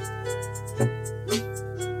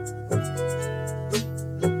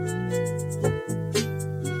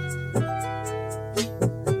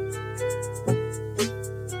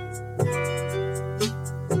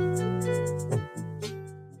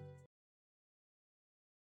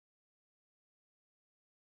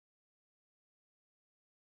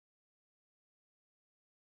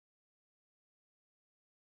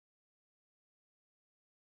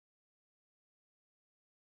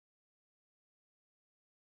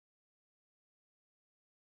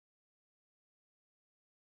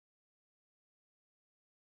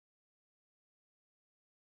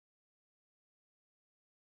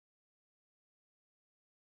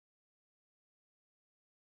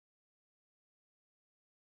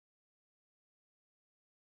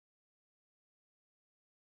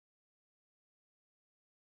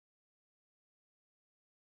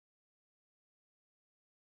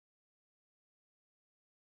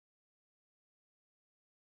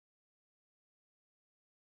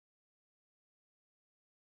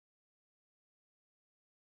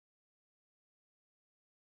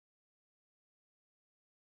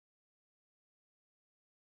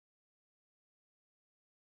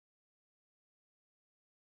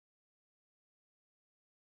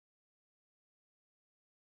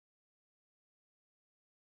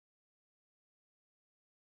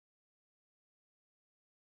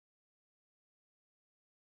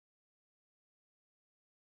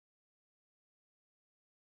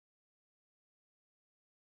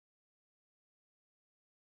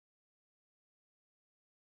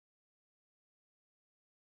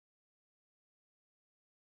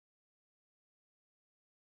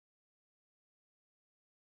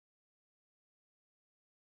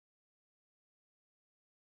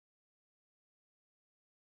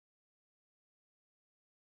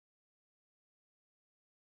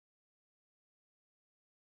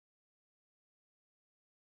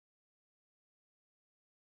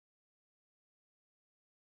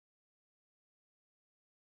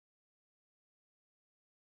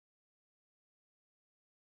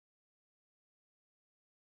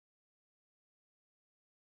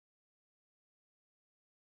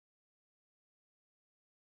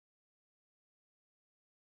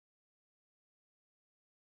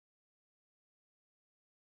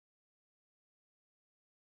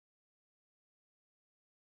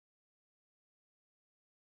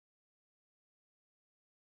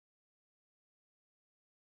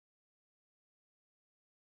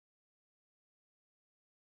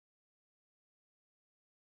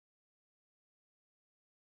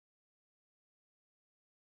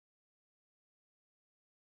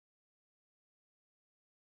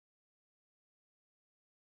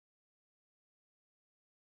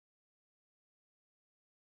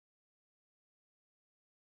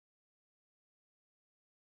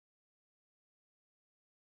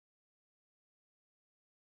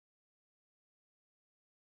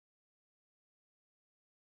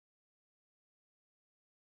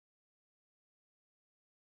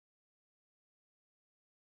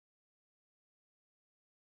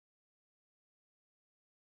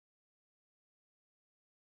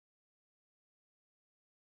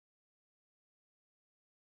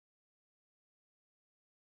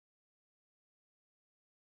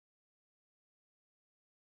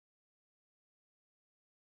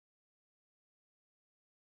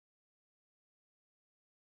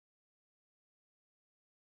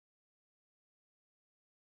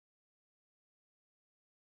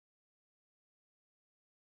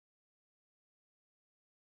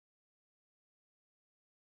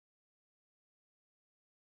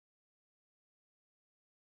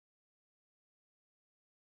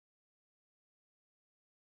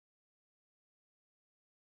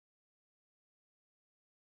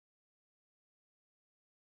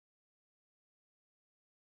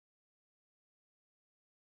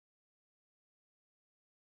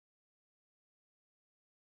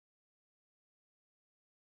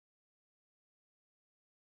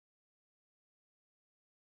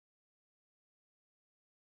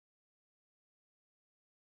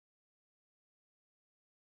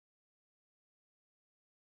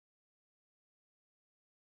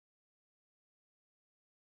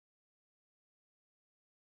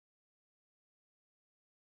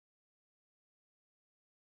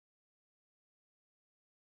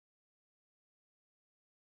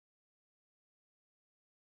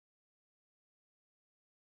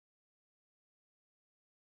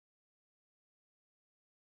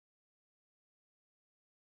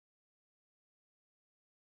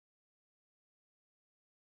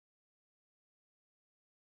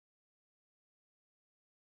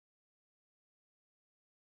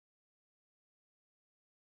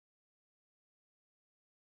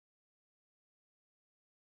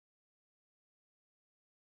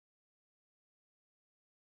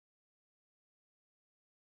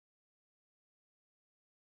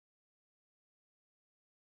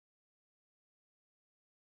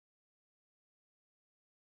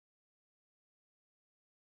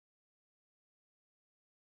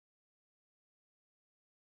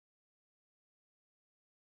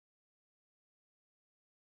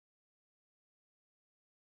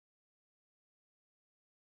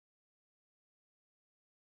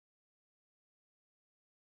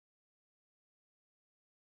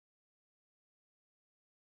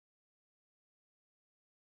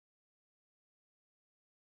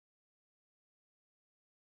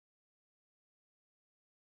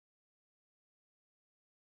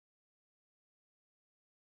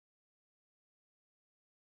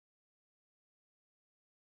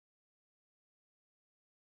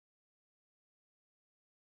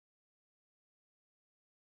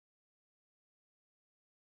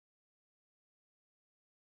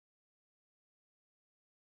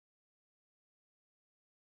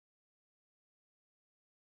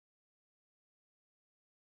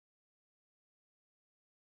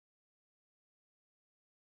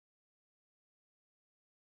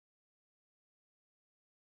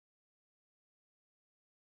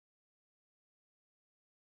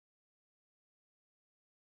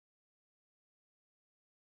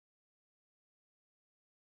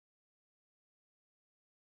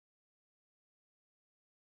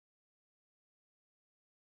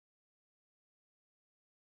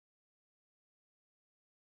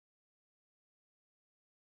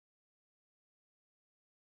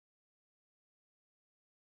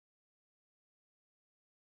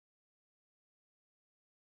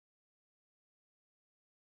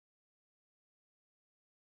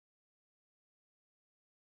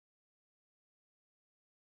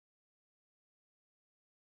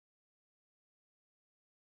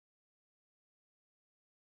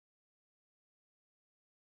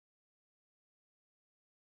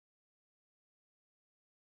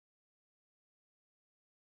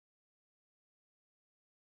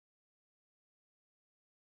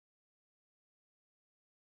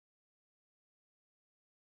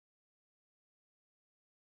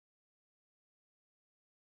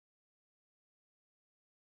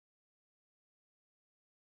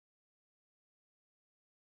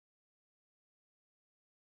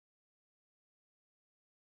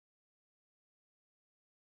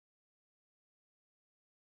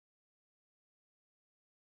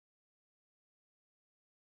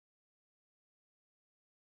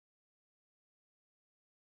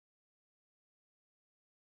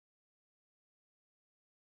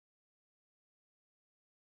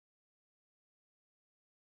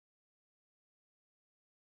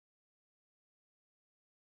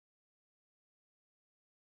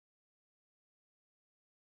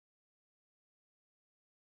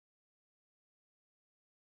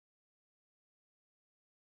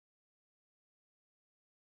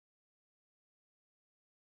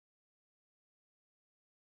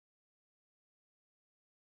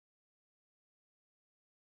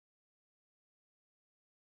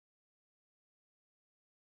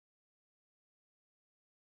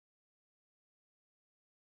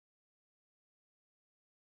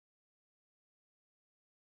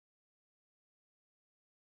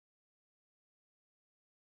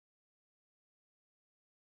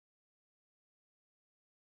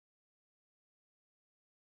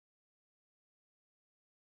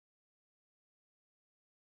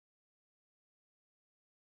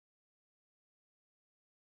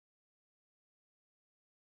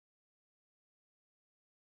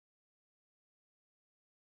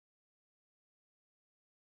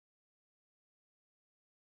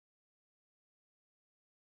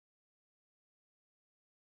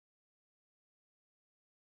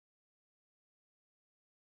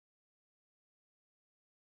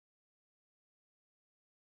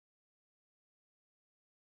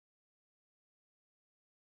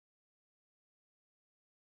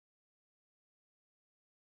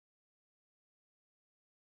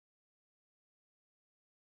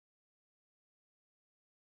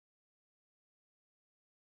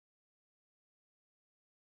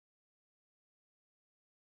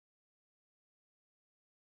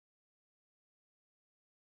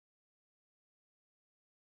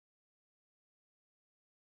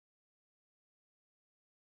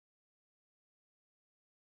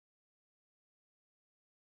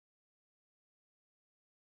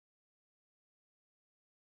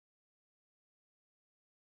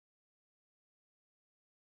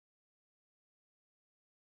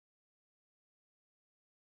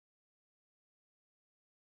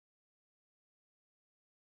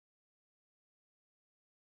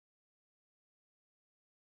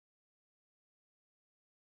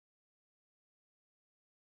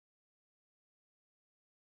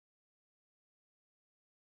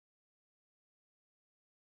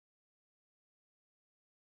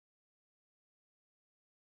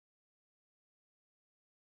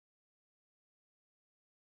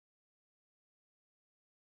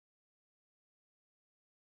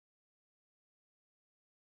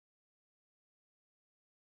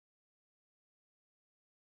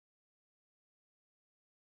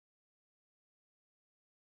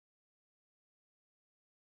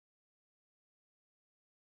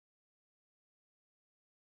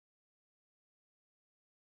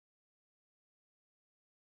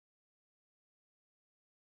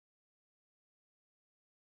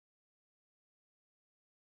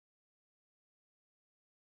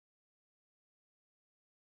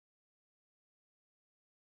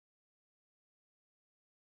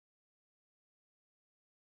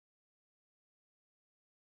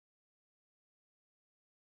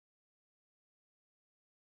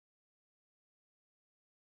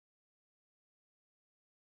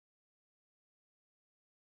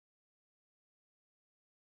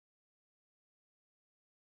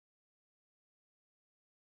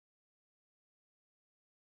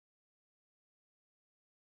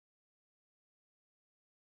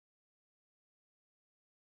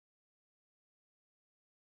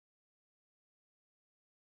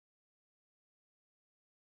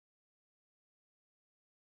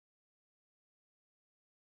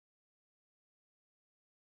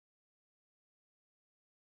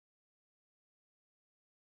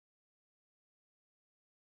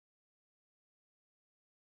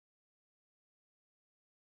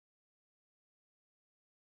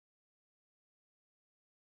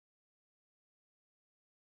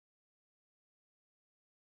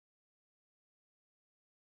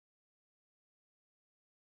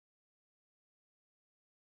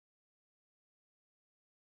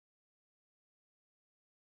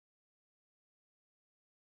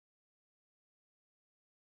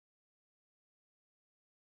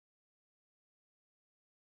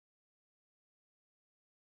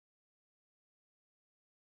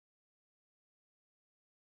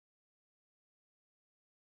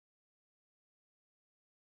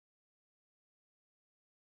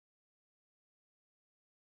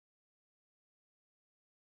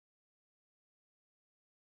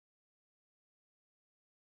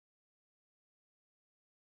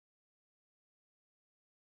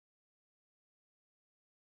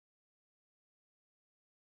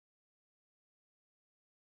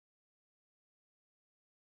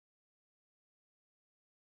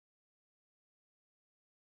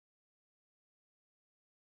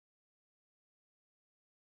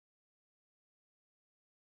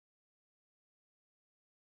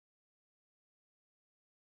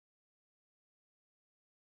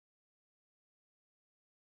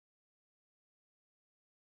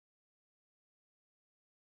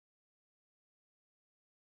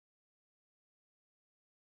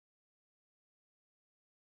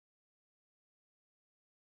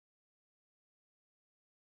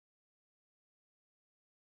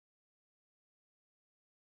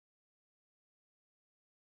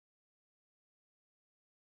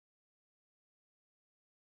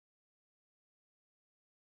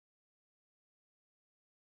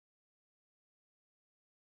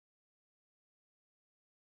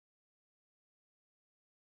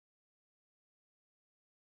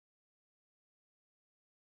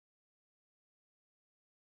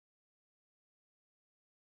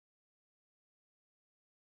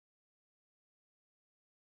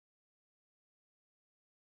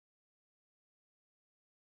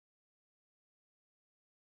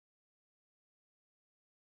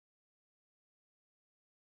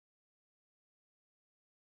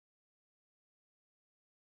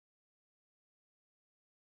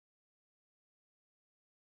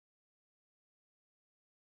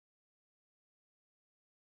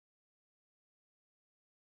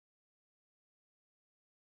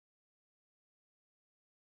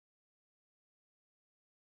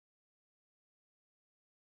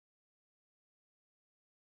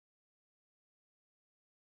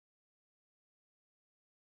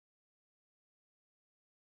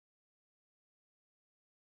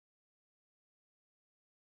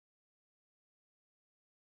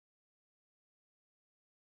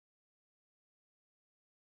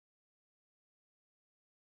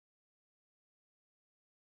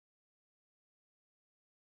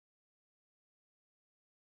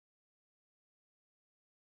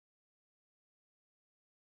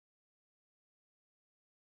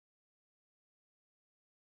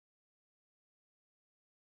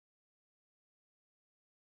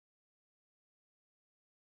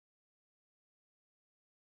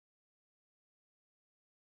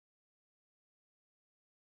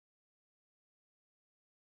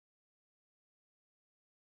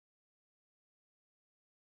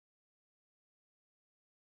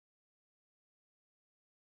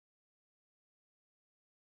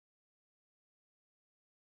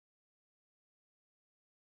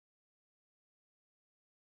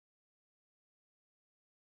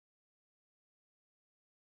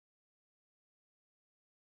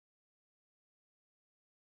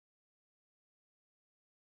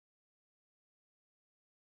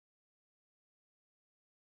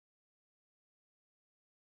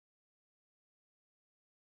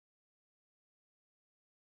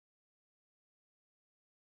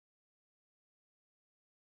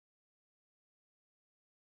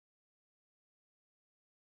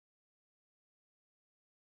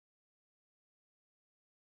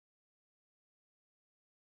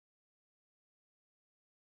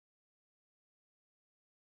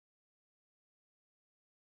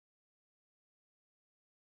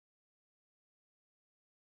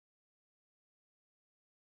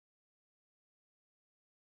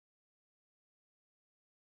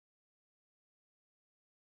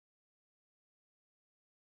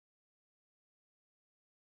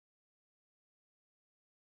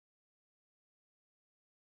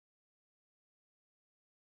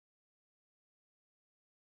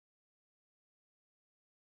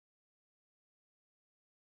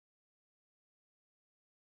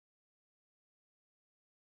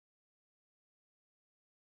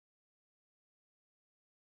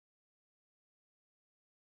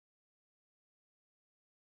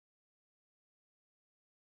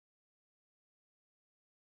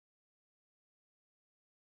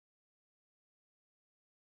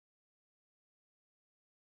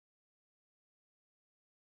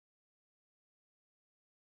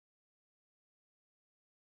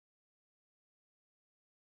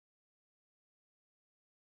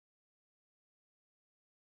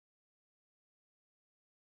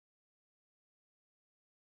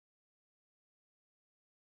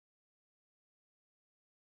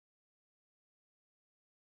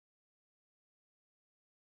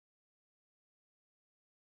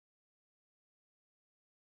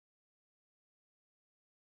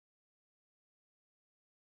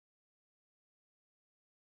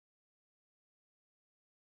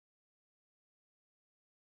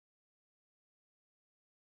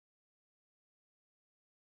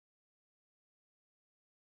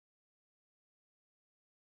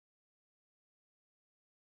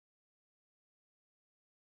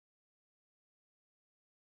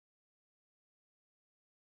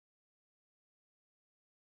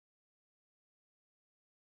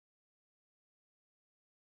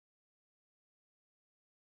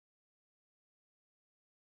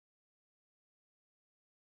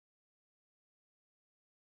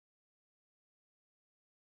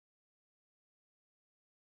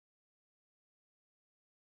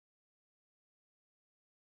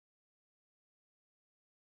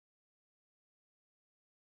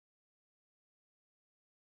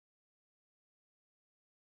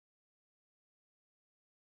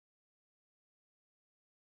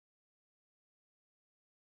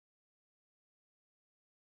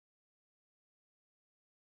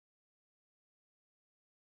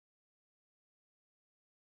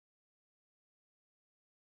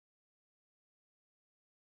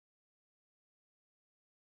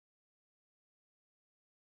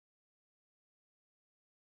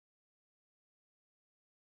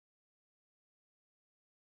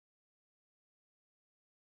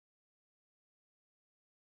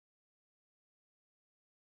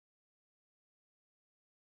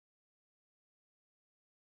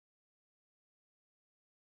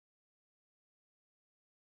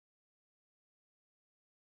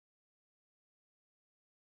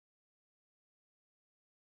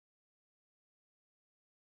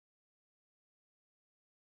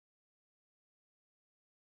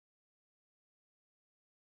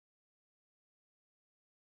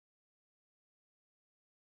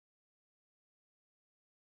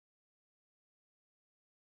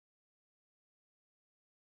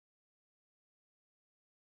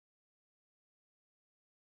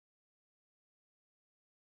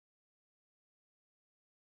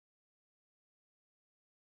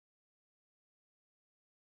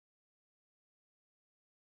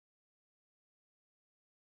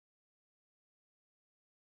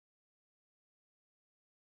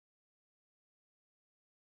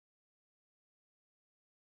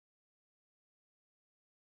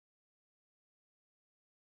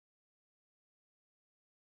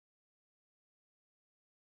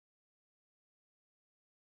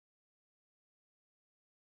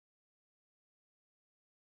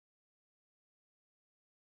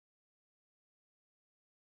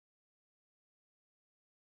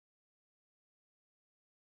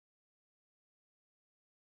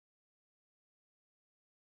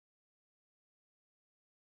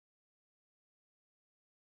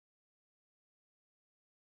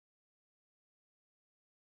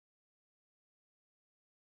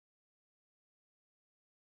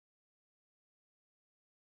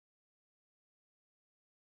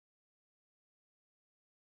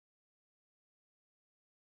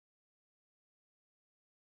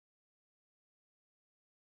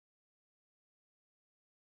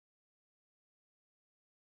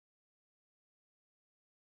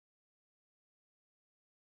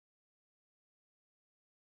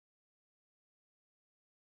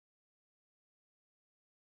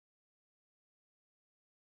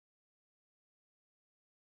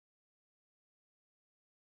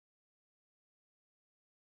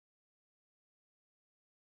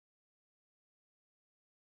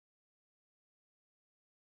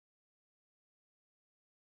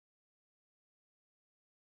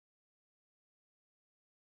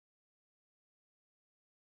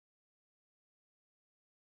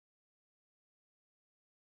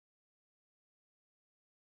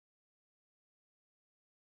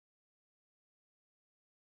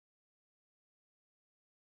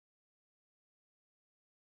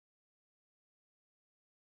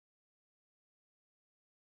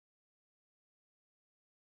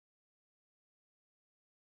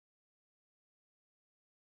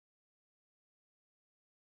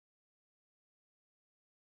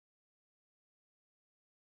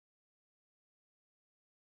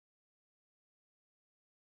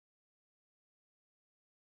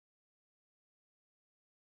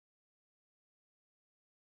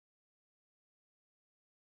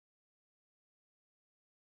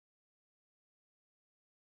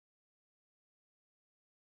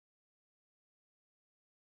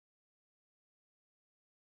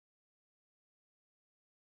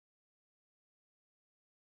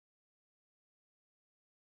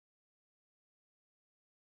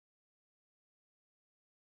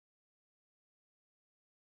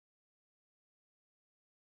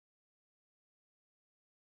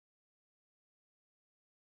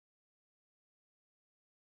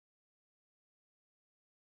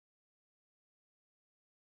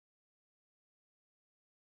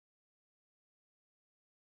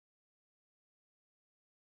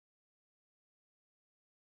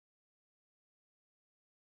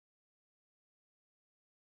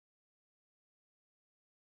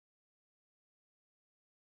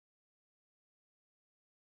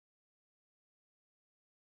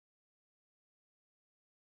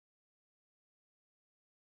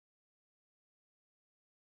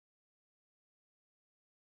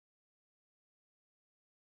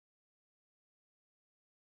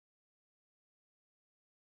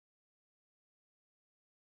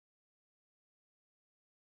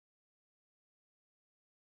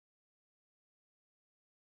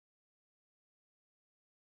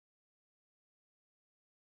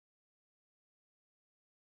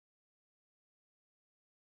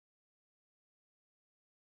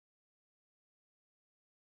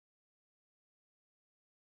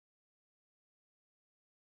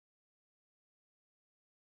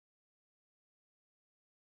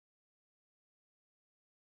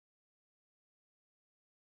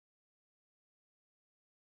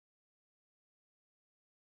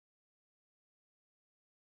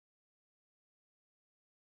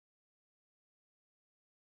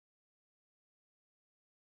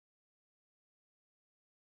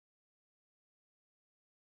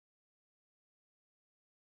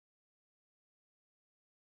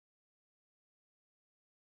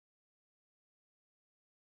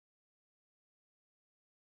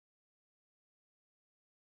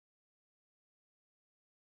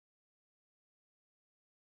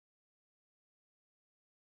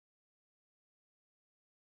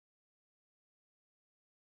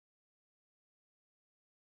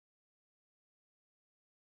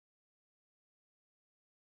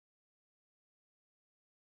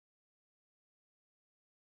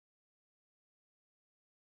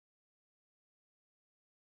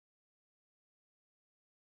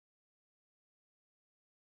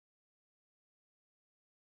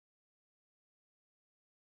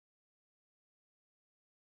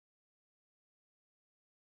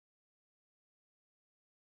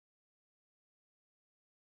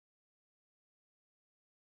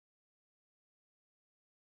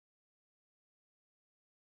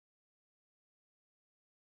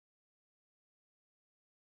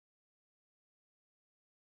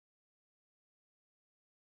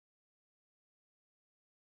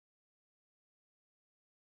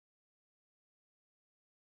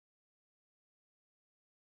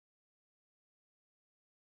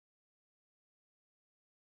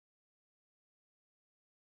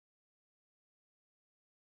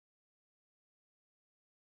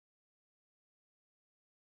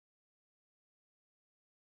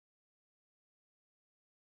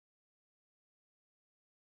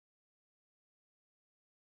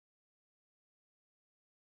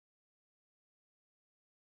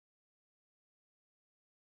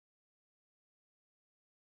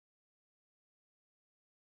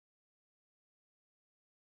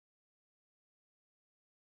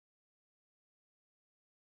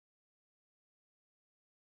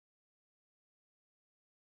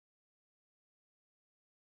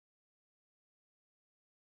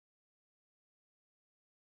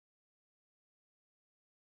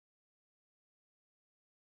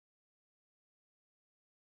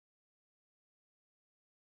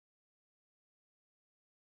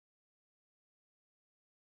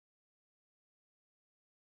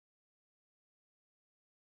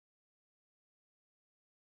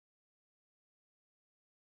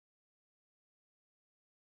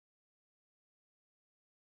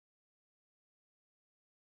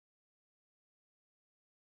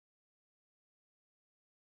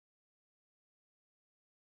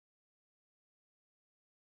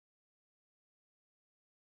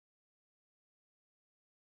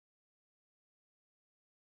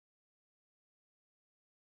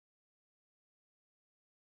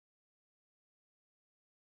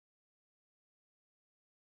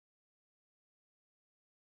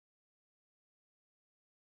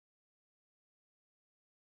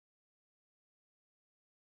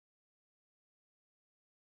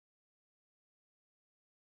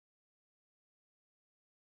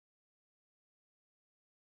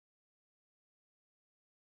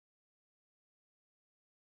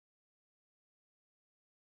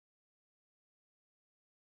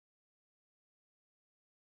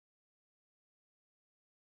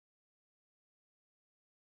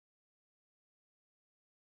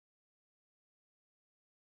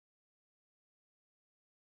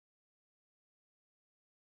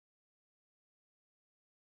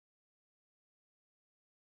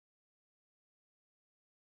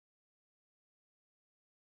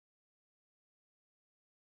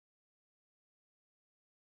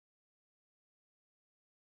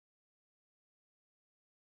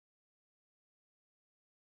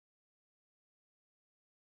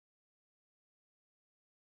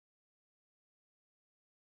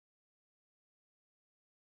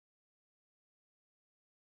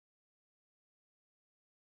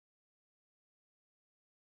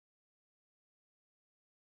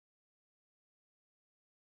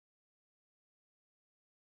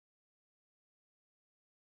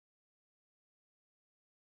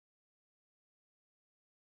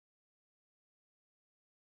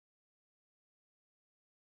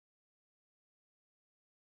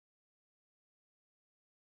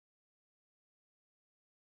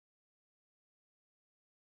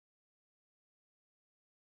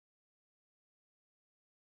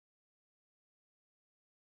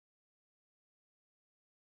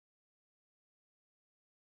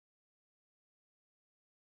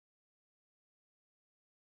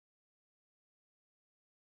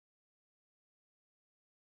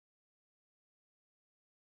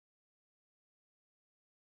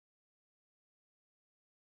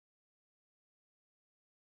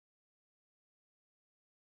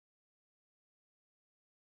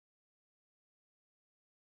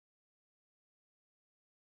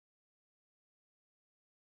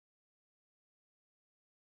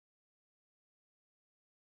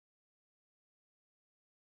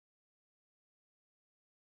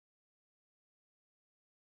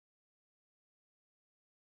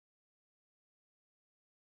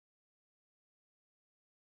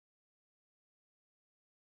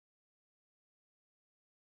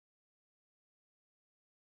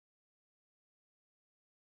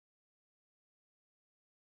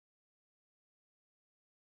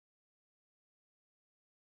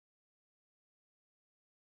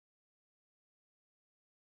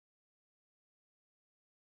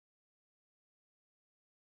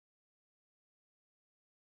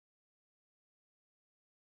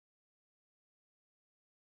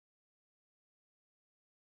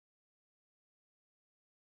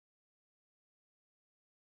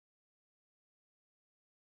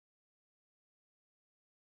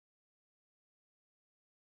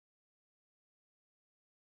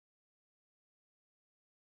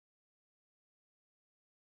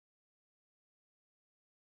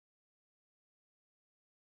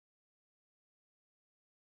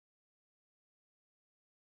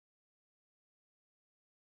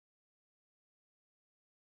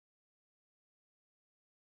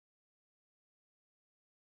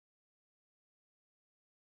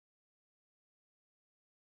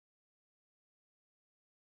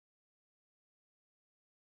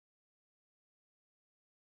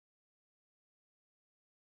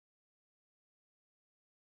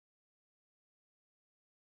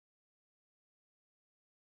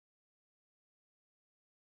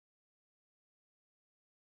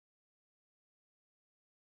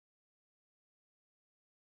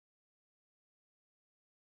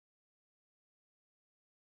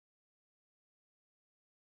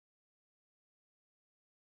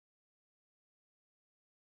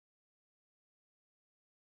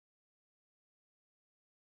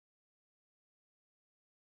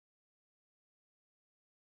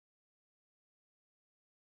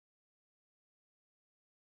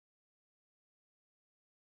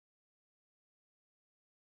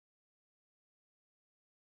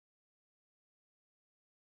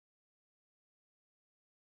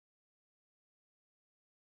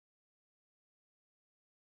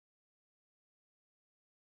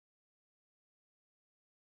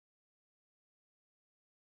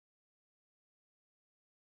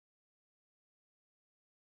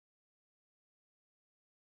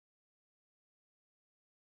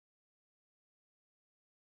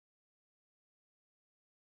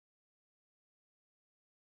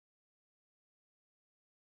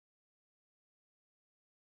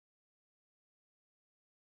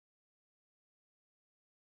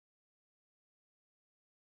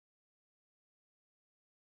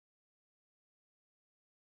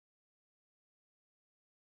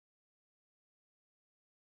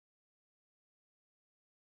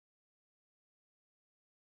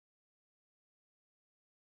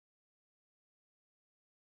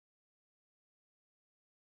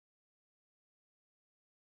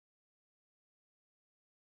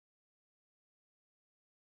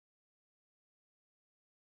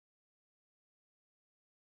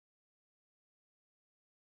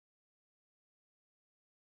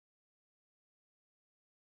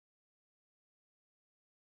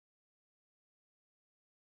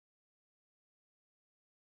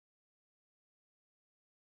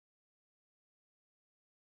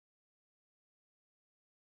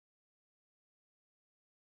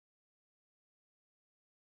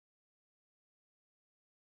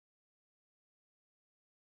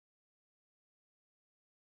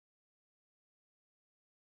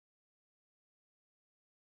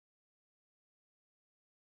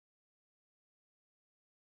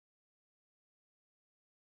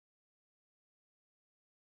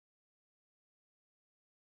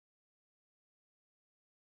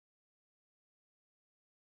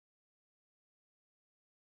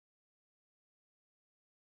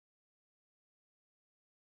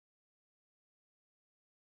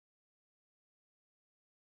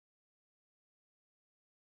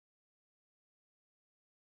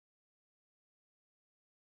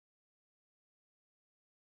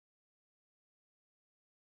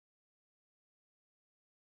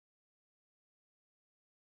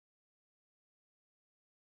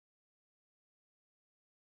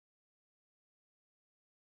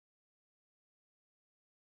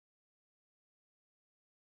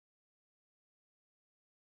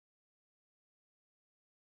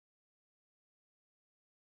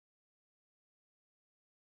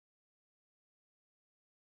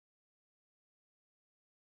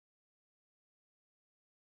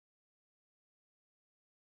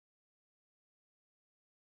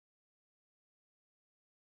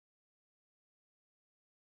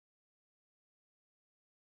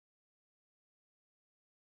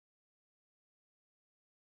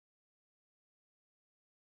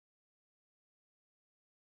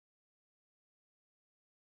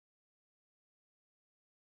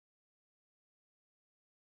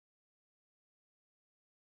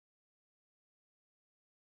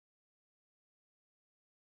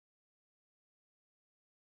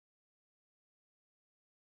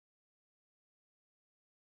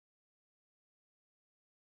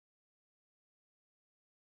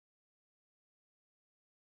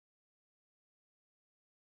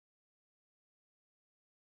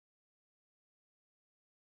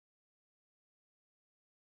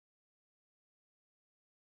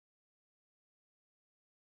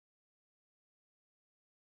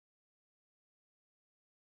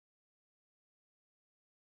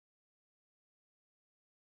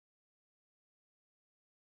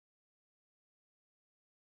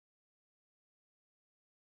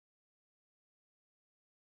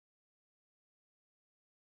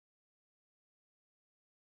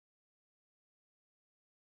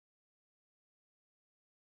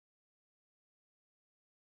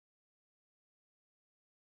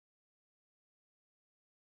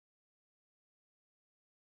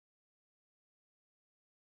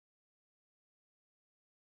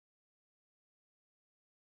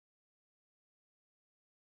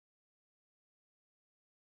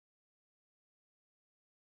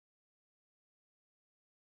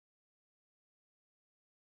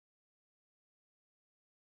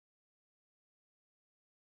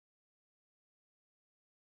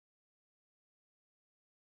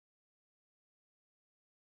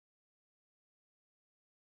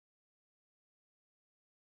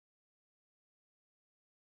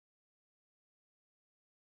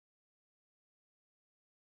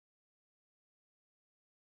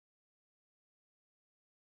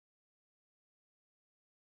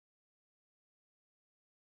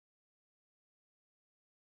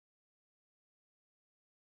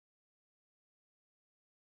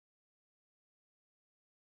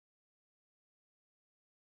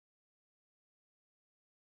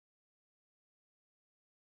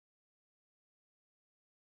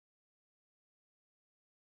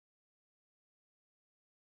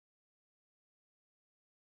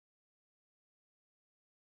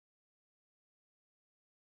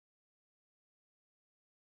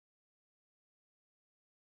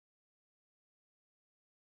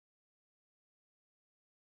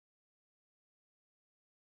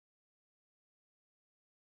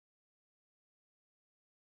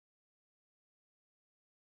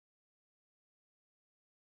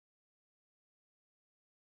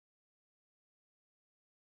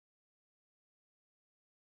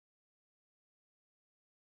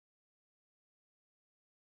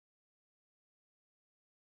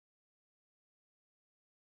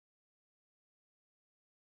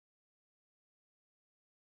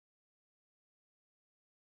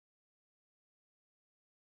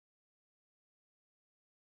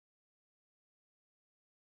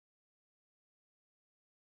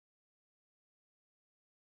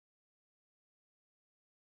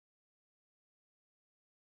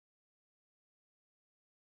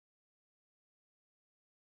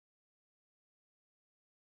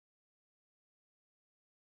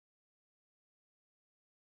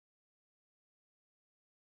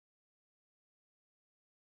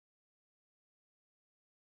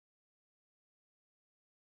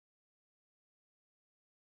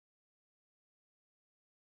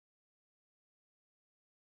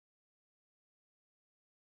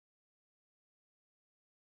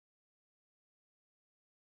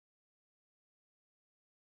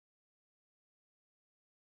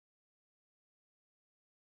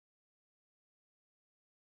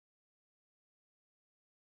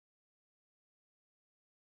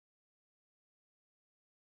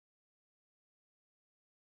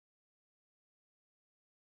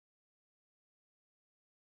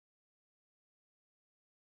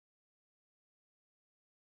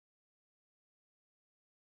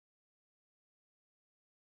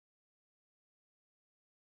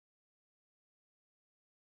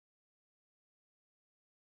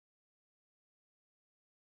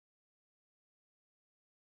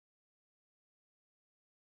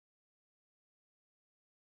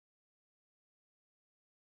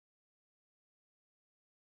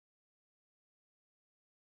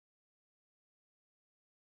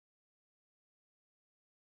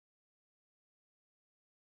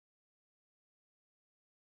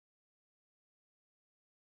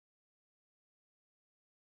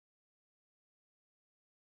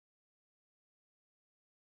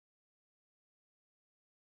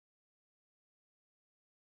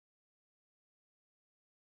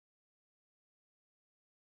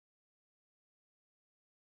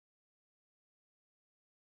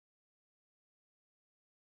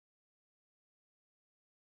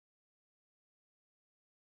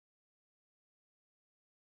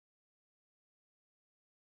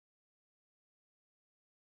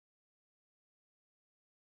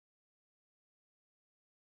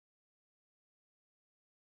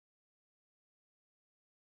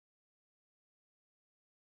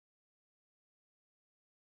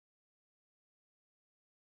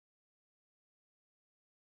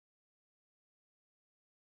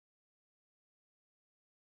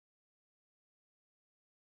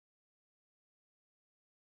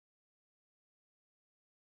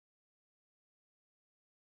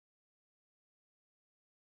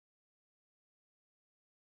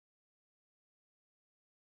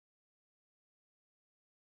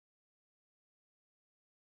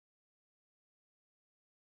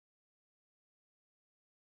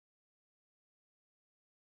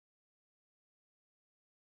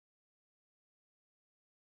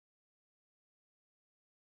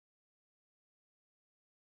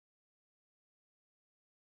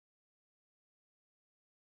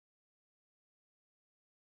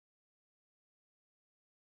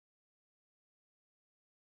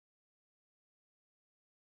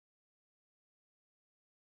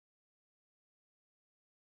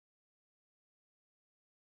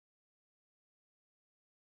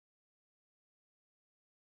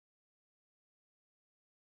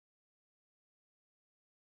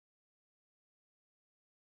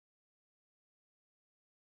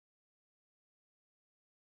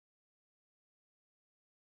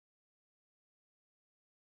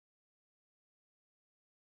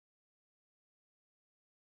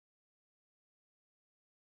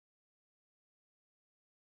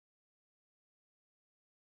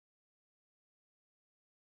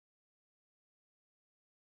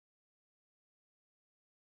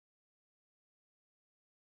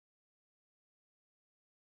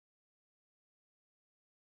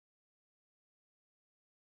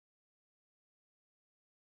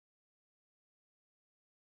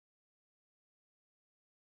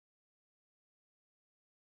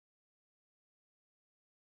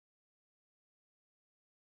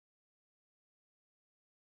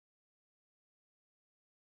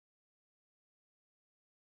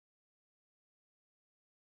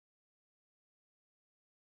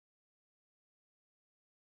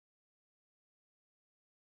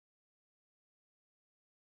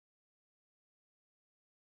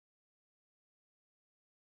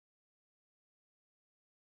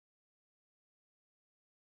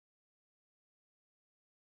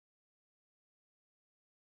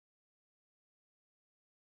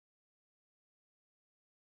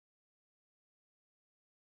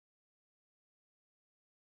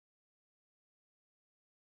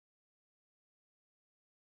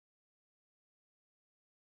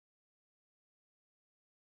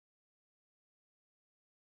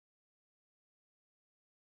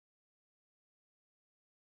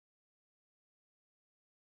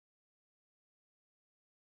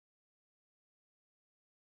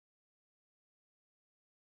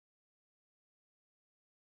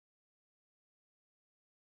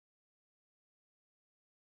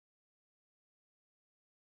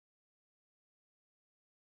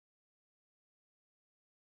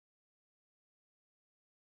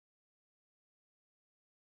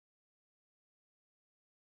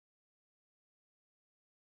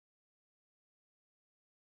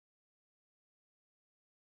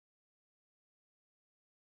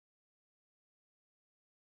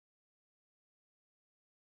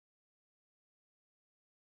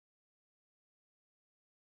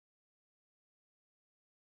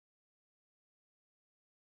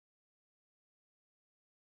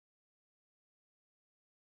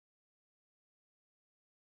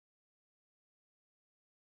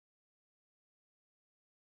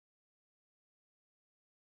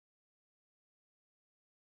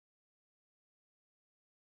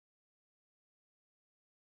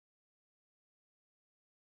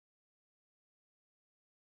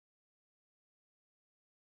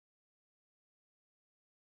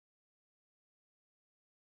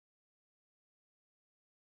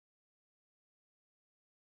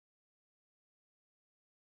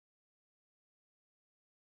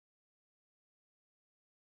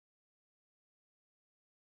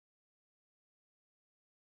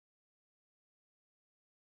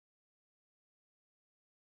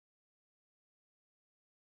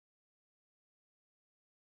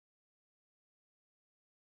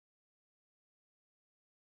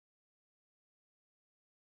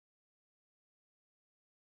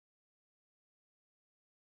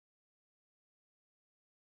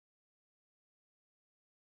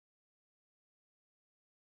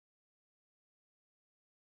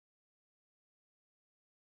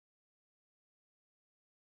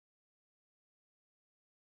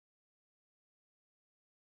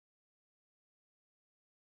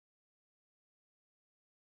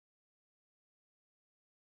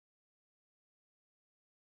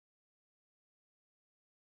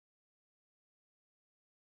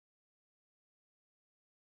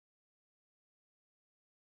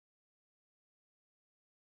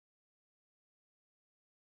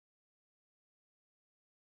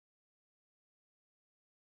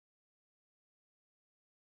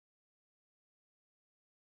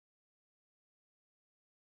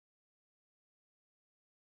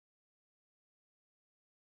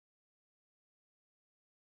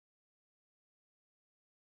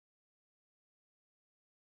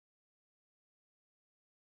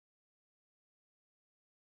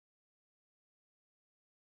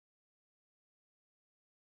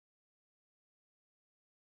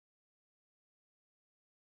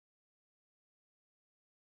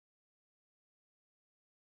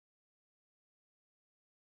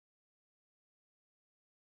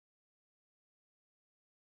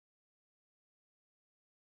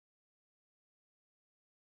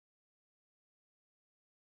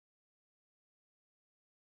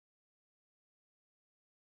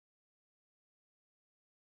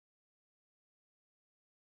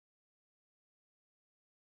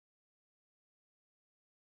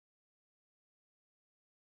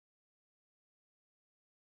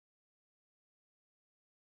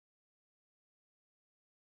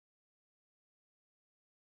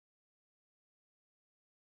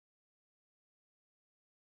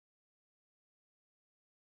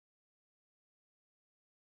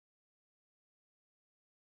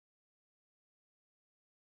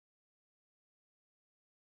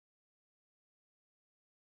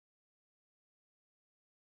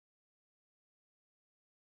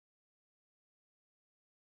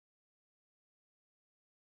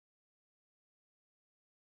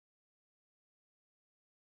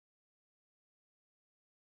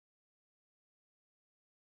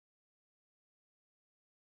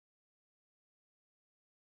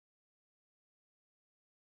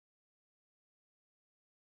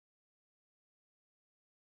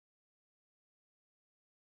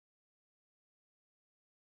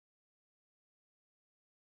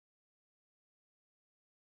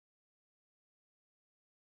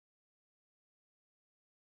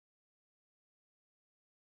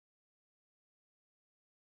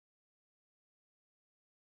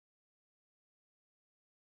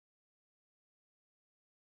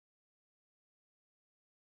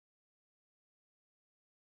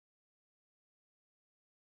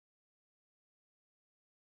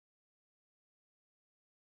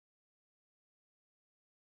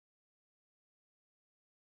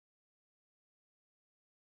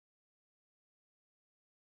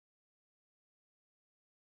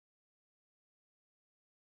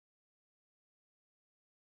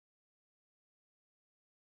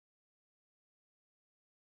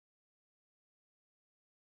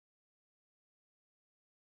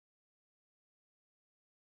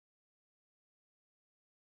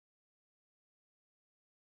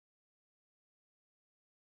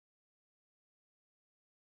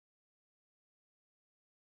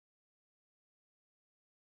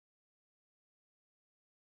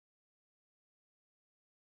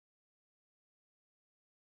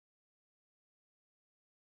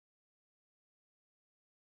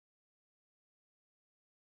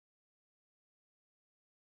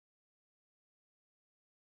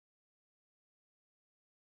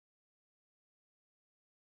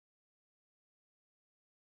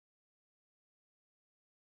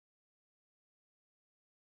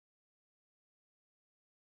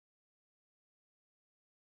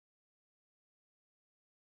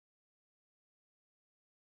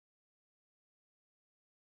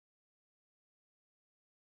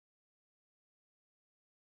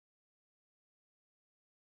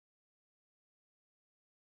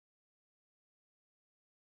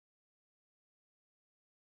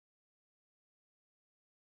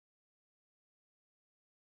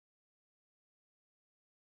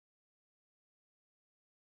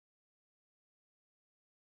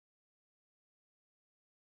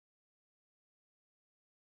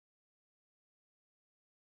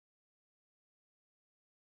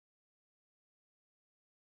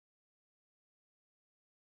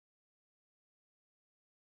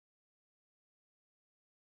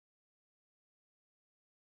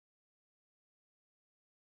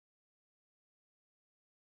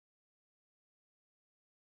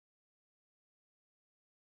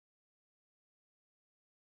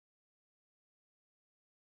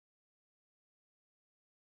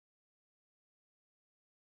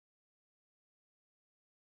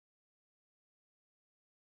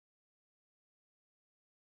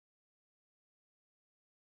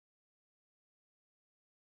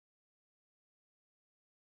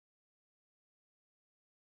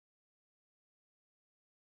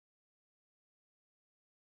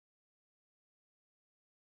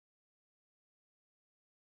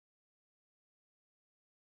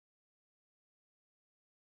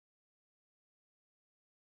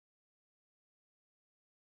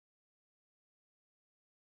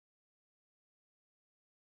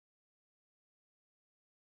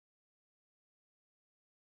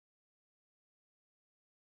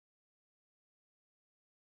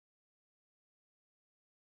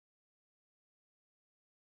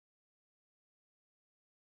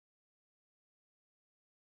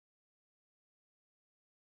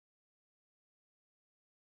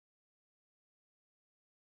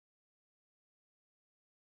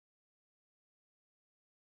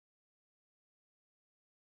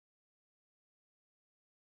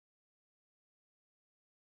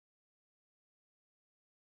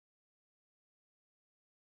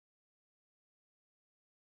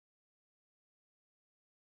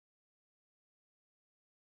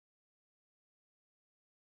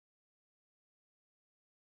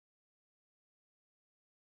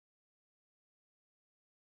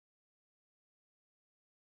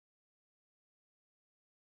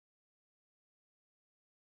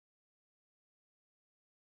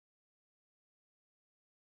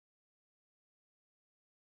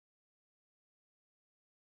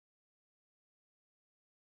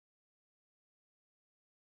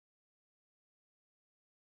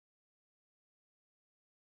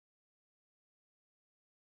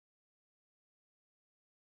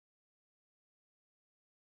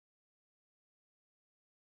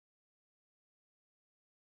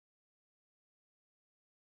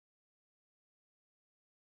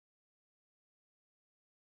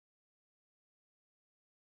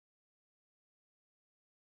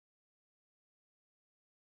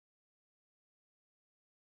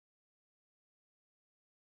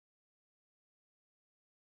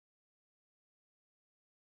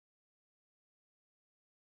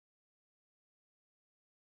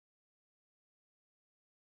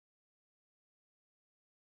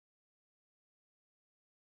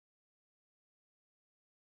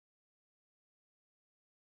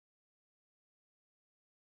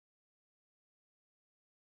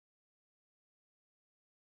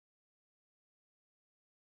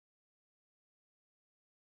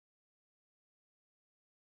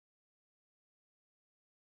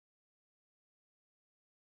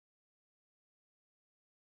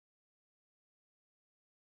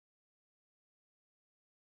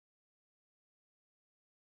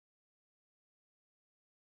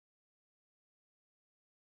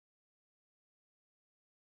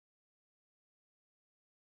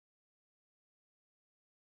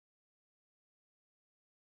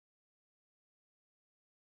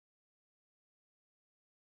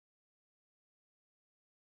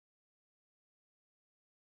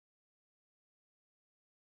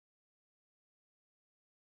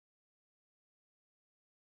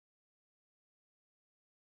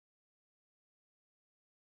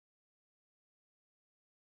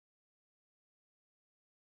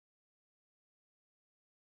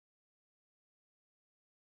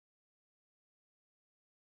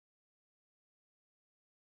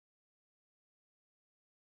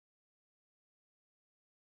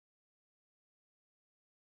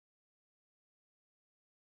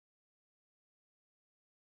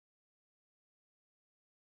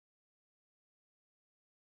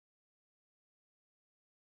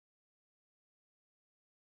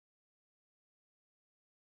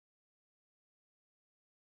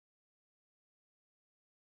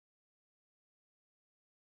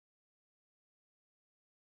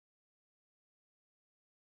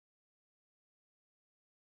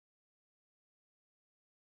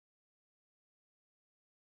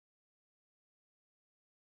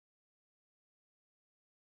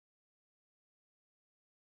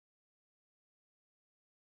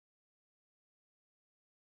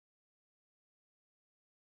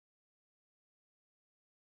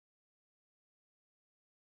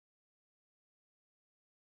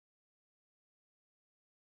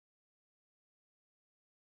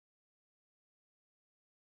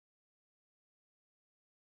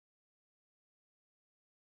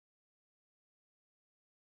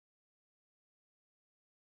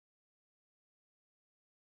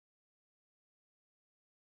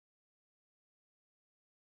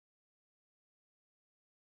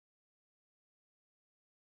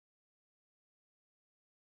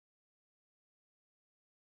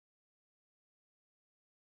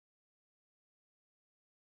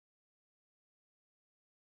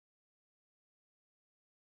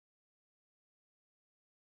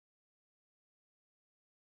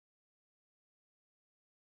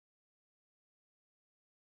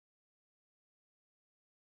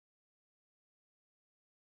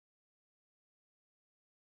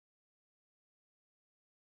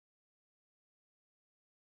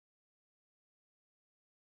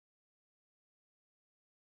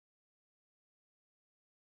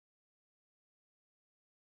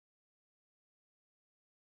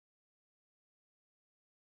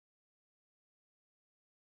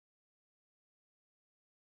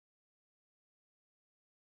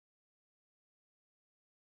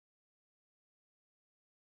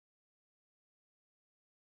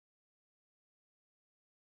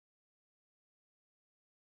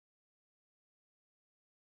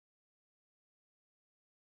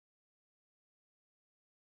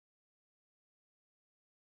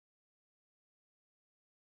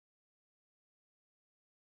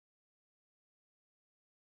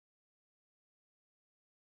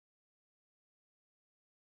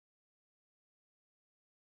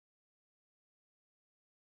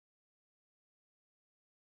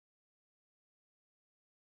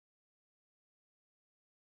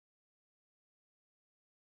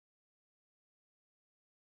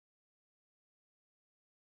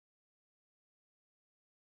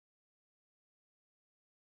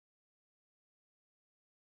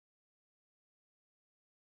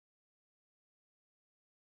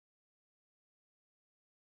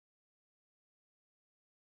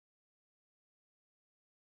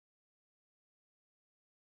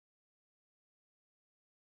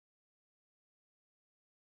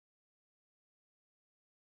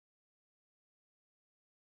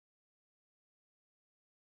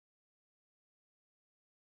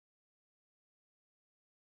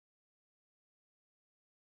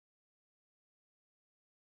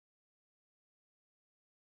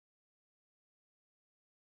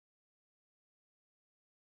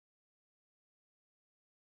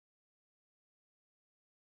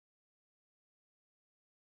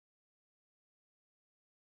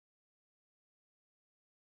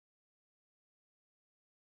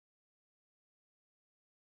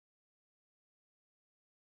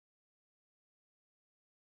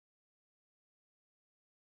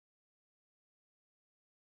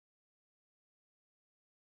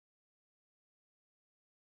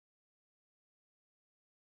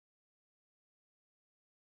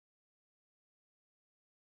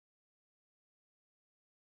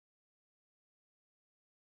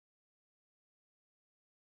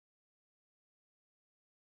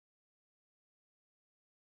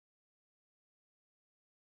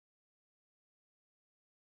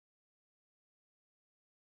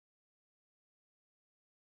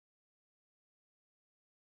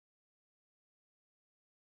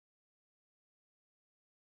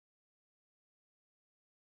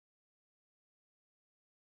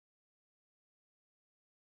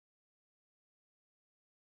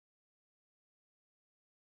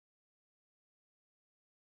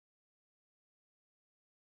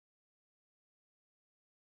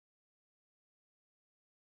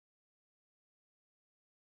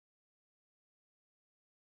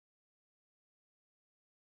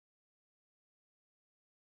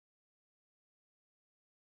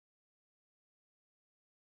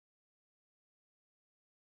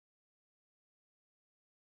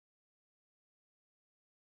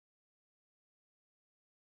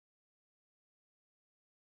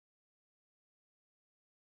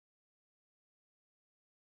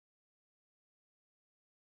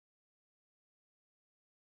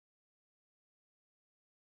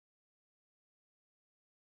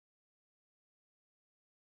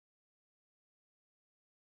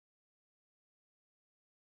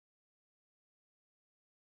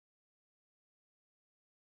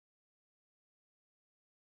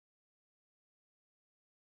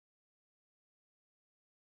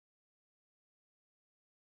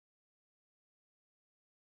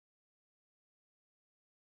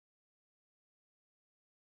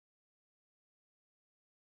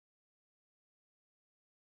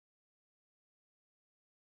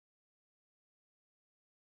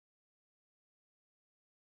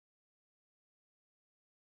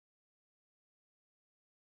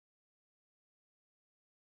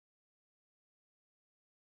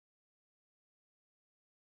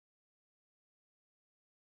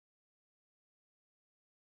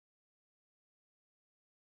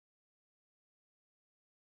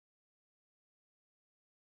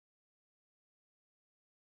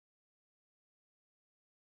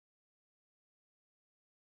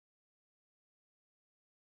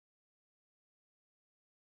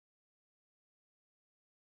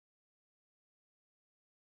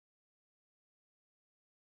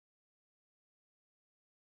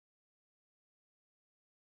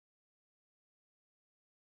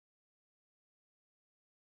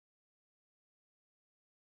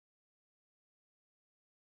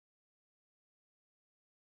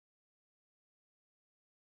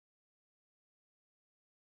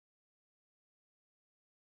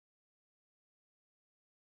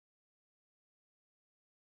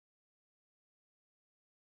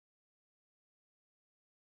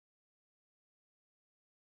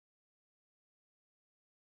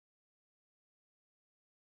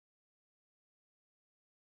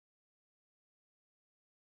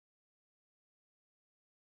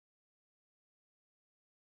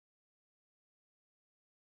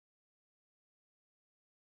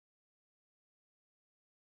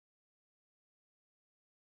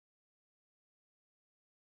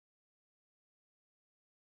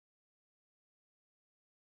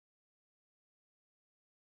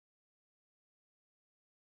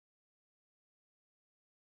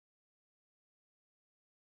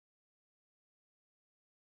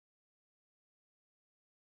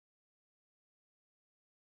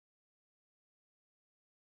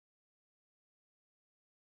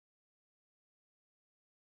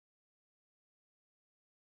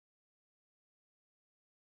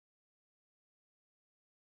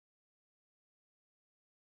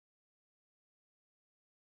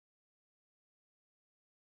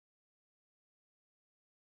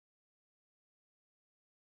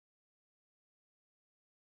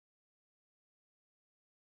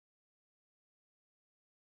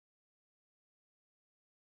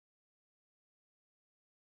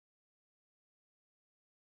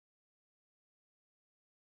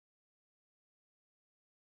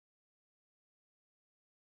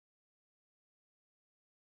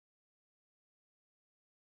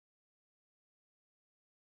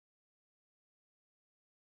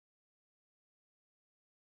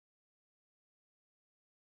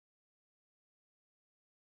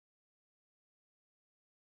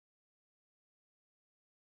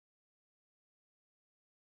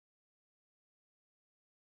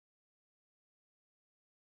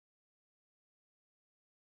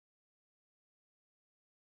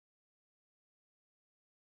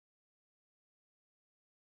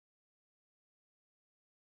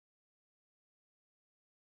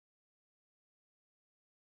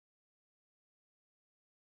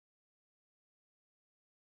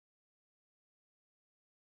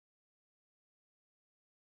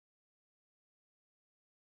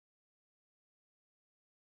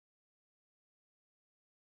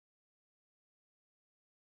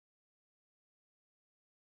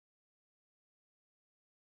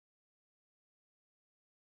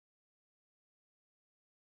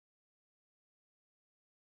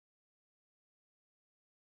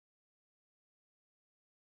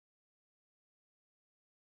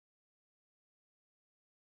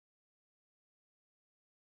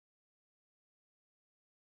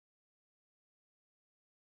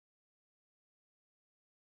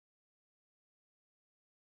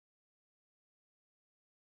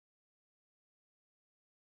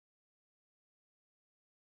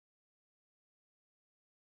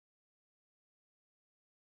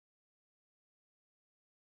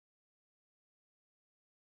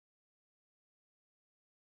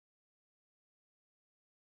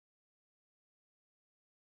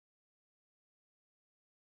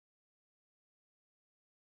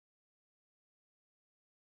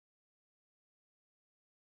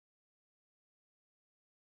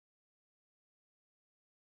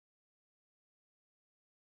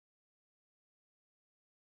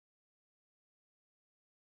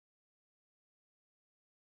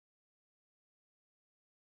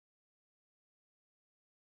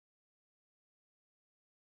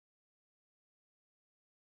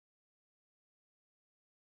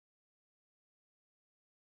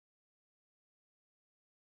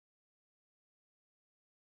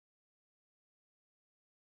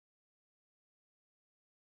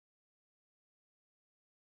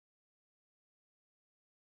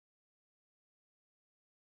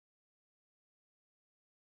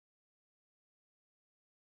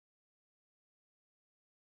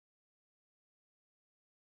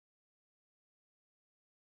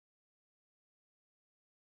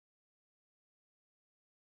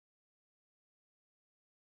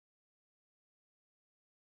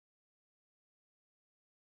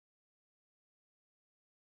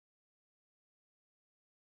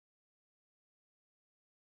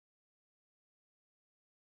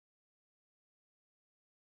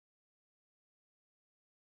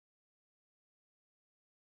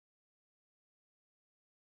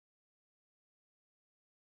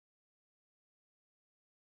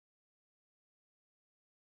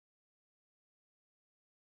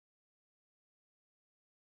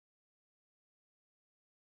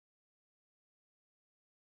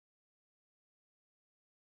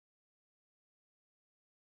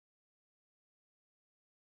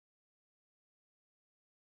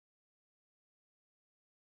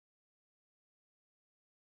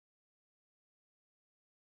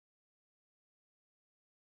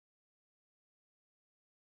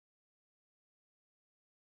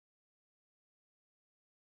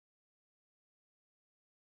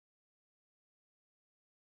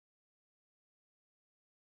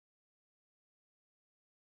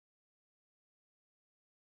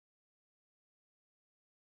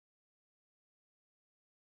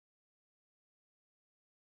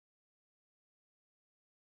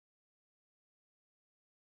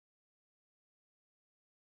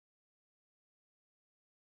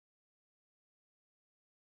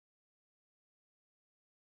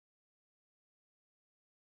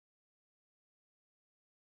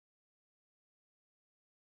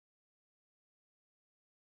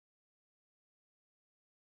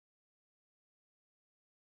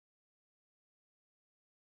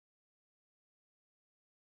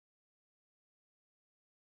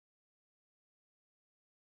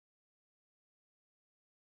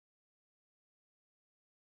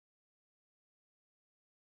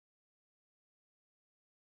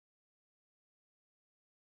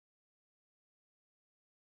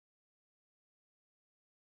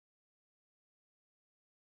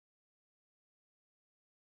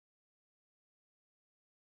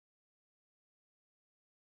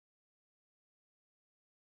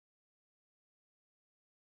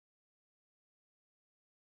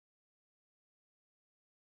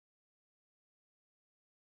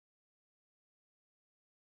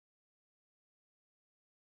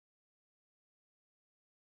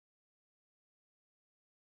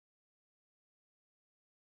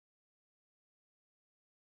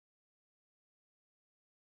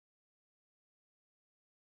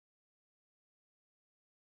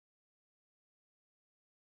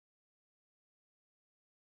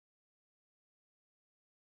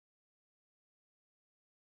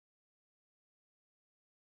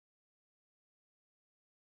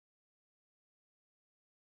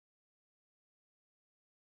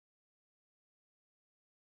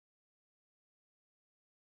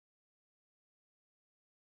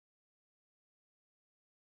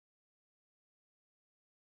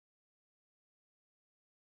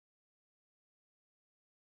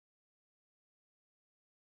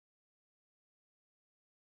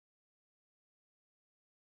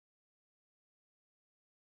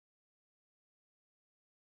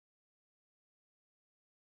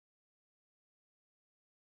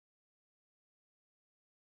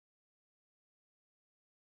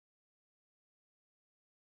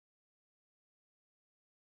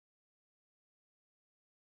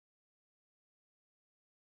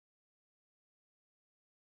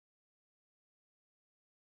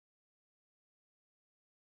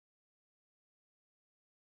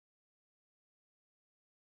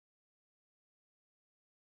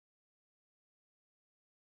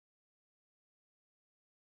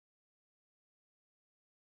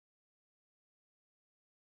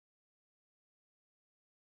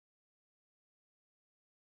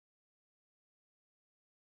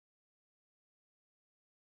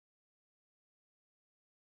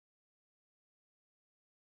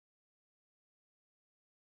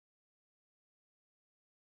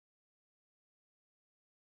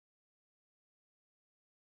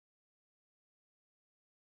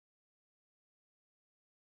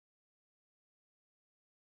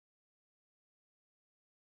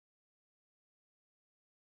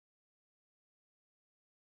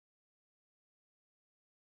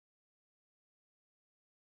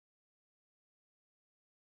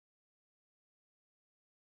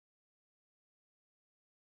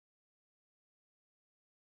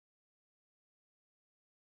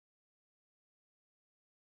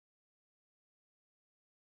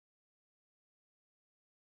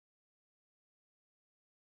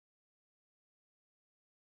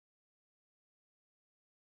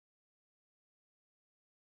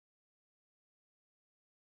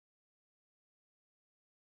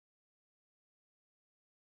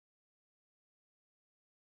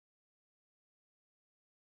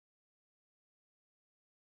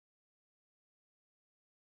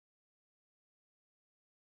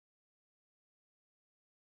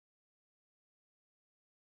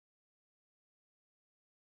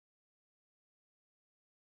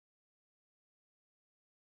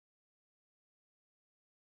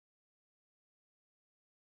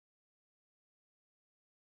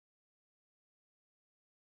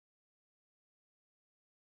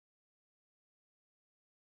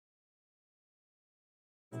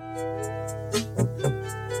 Bye.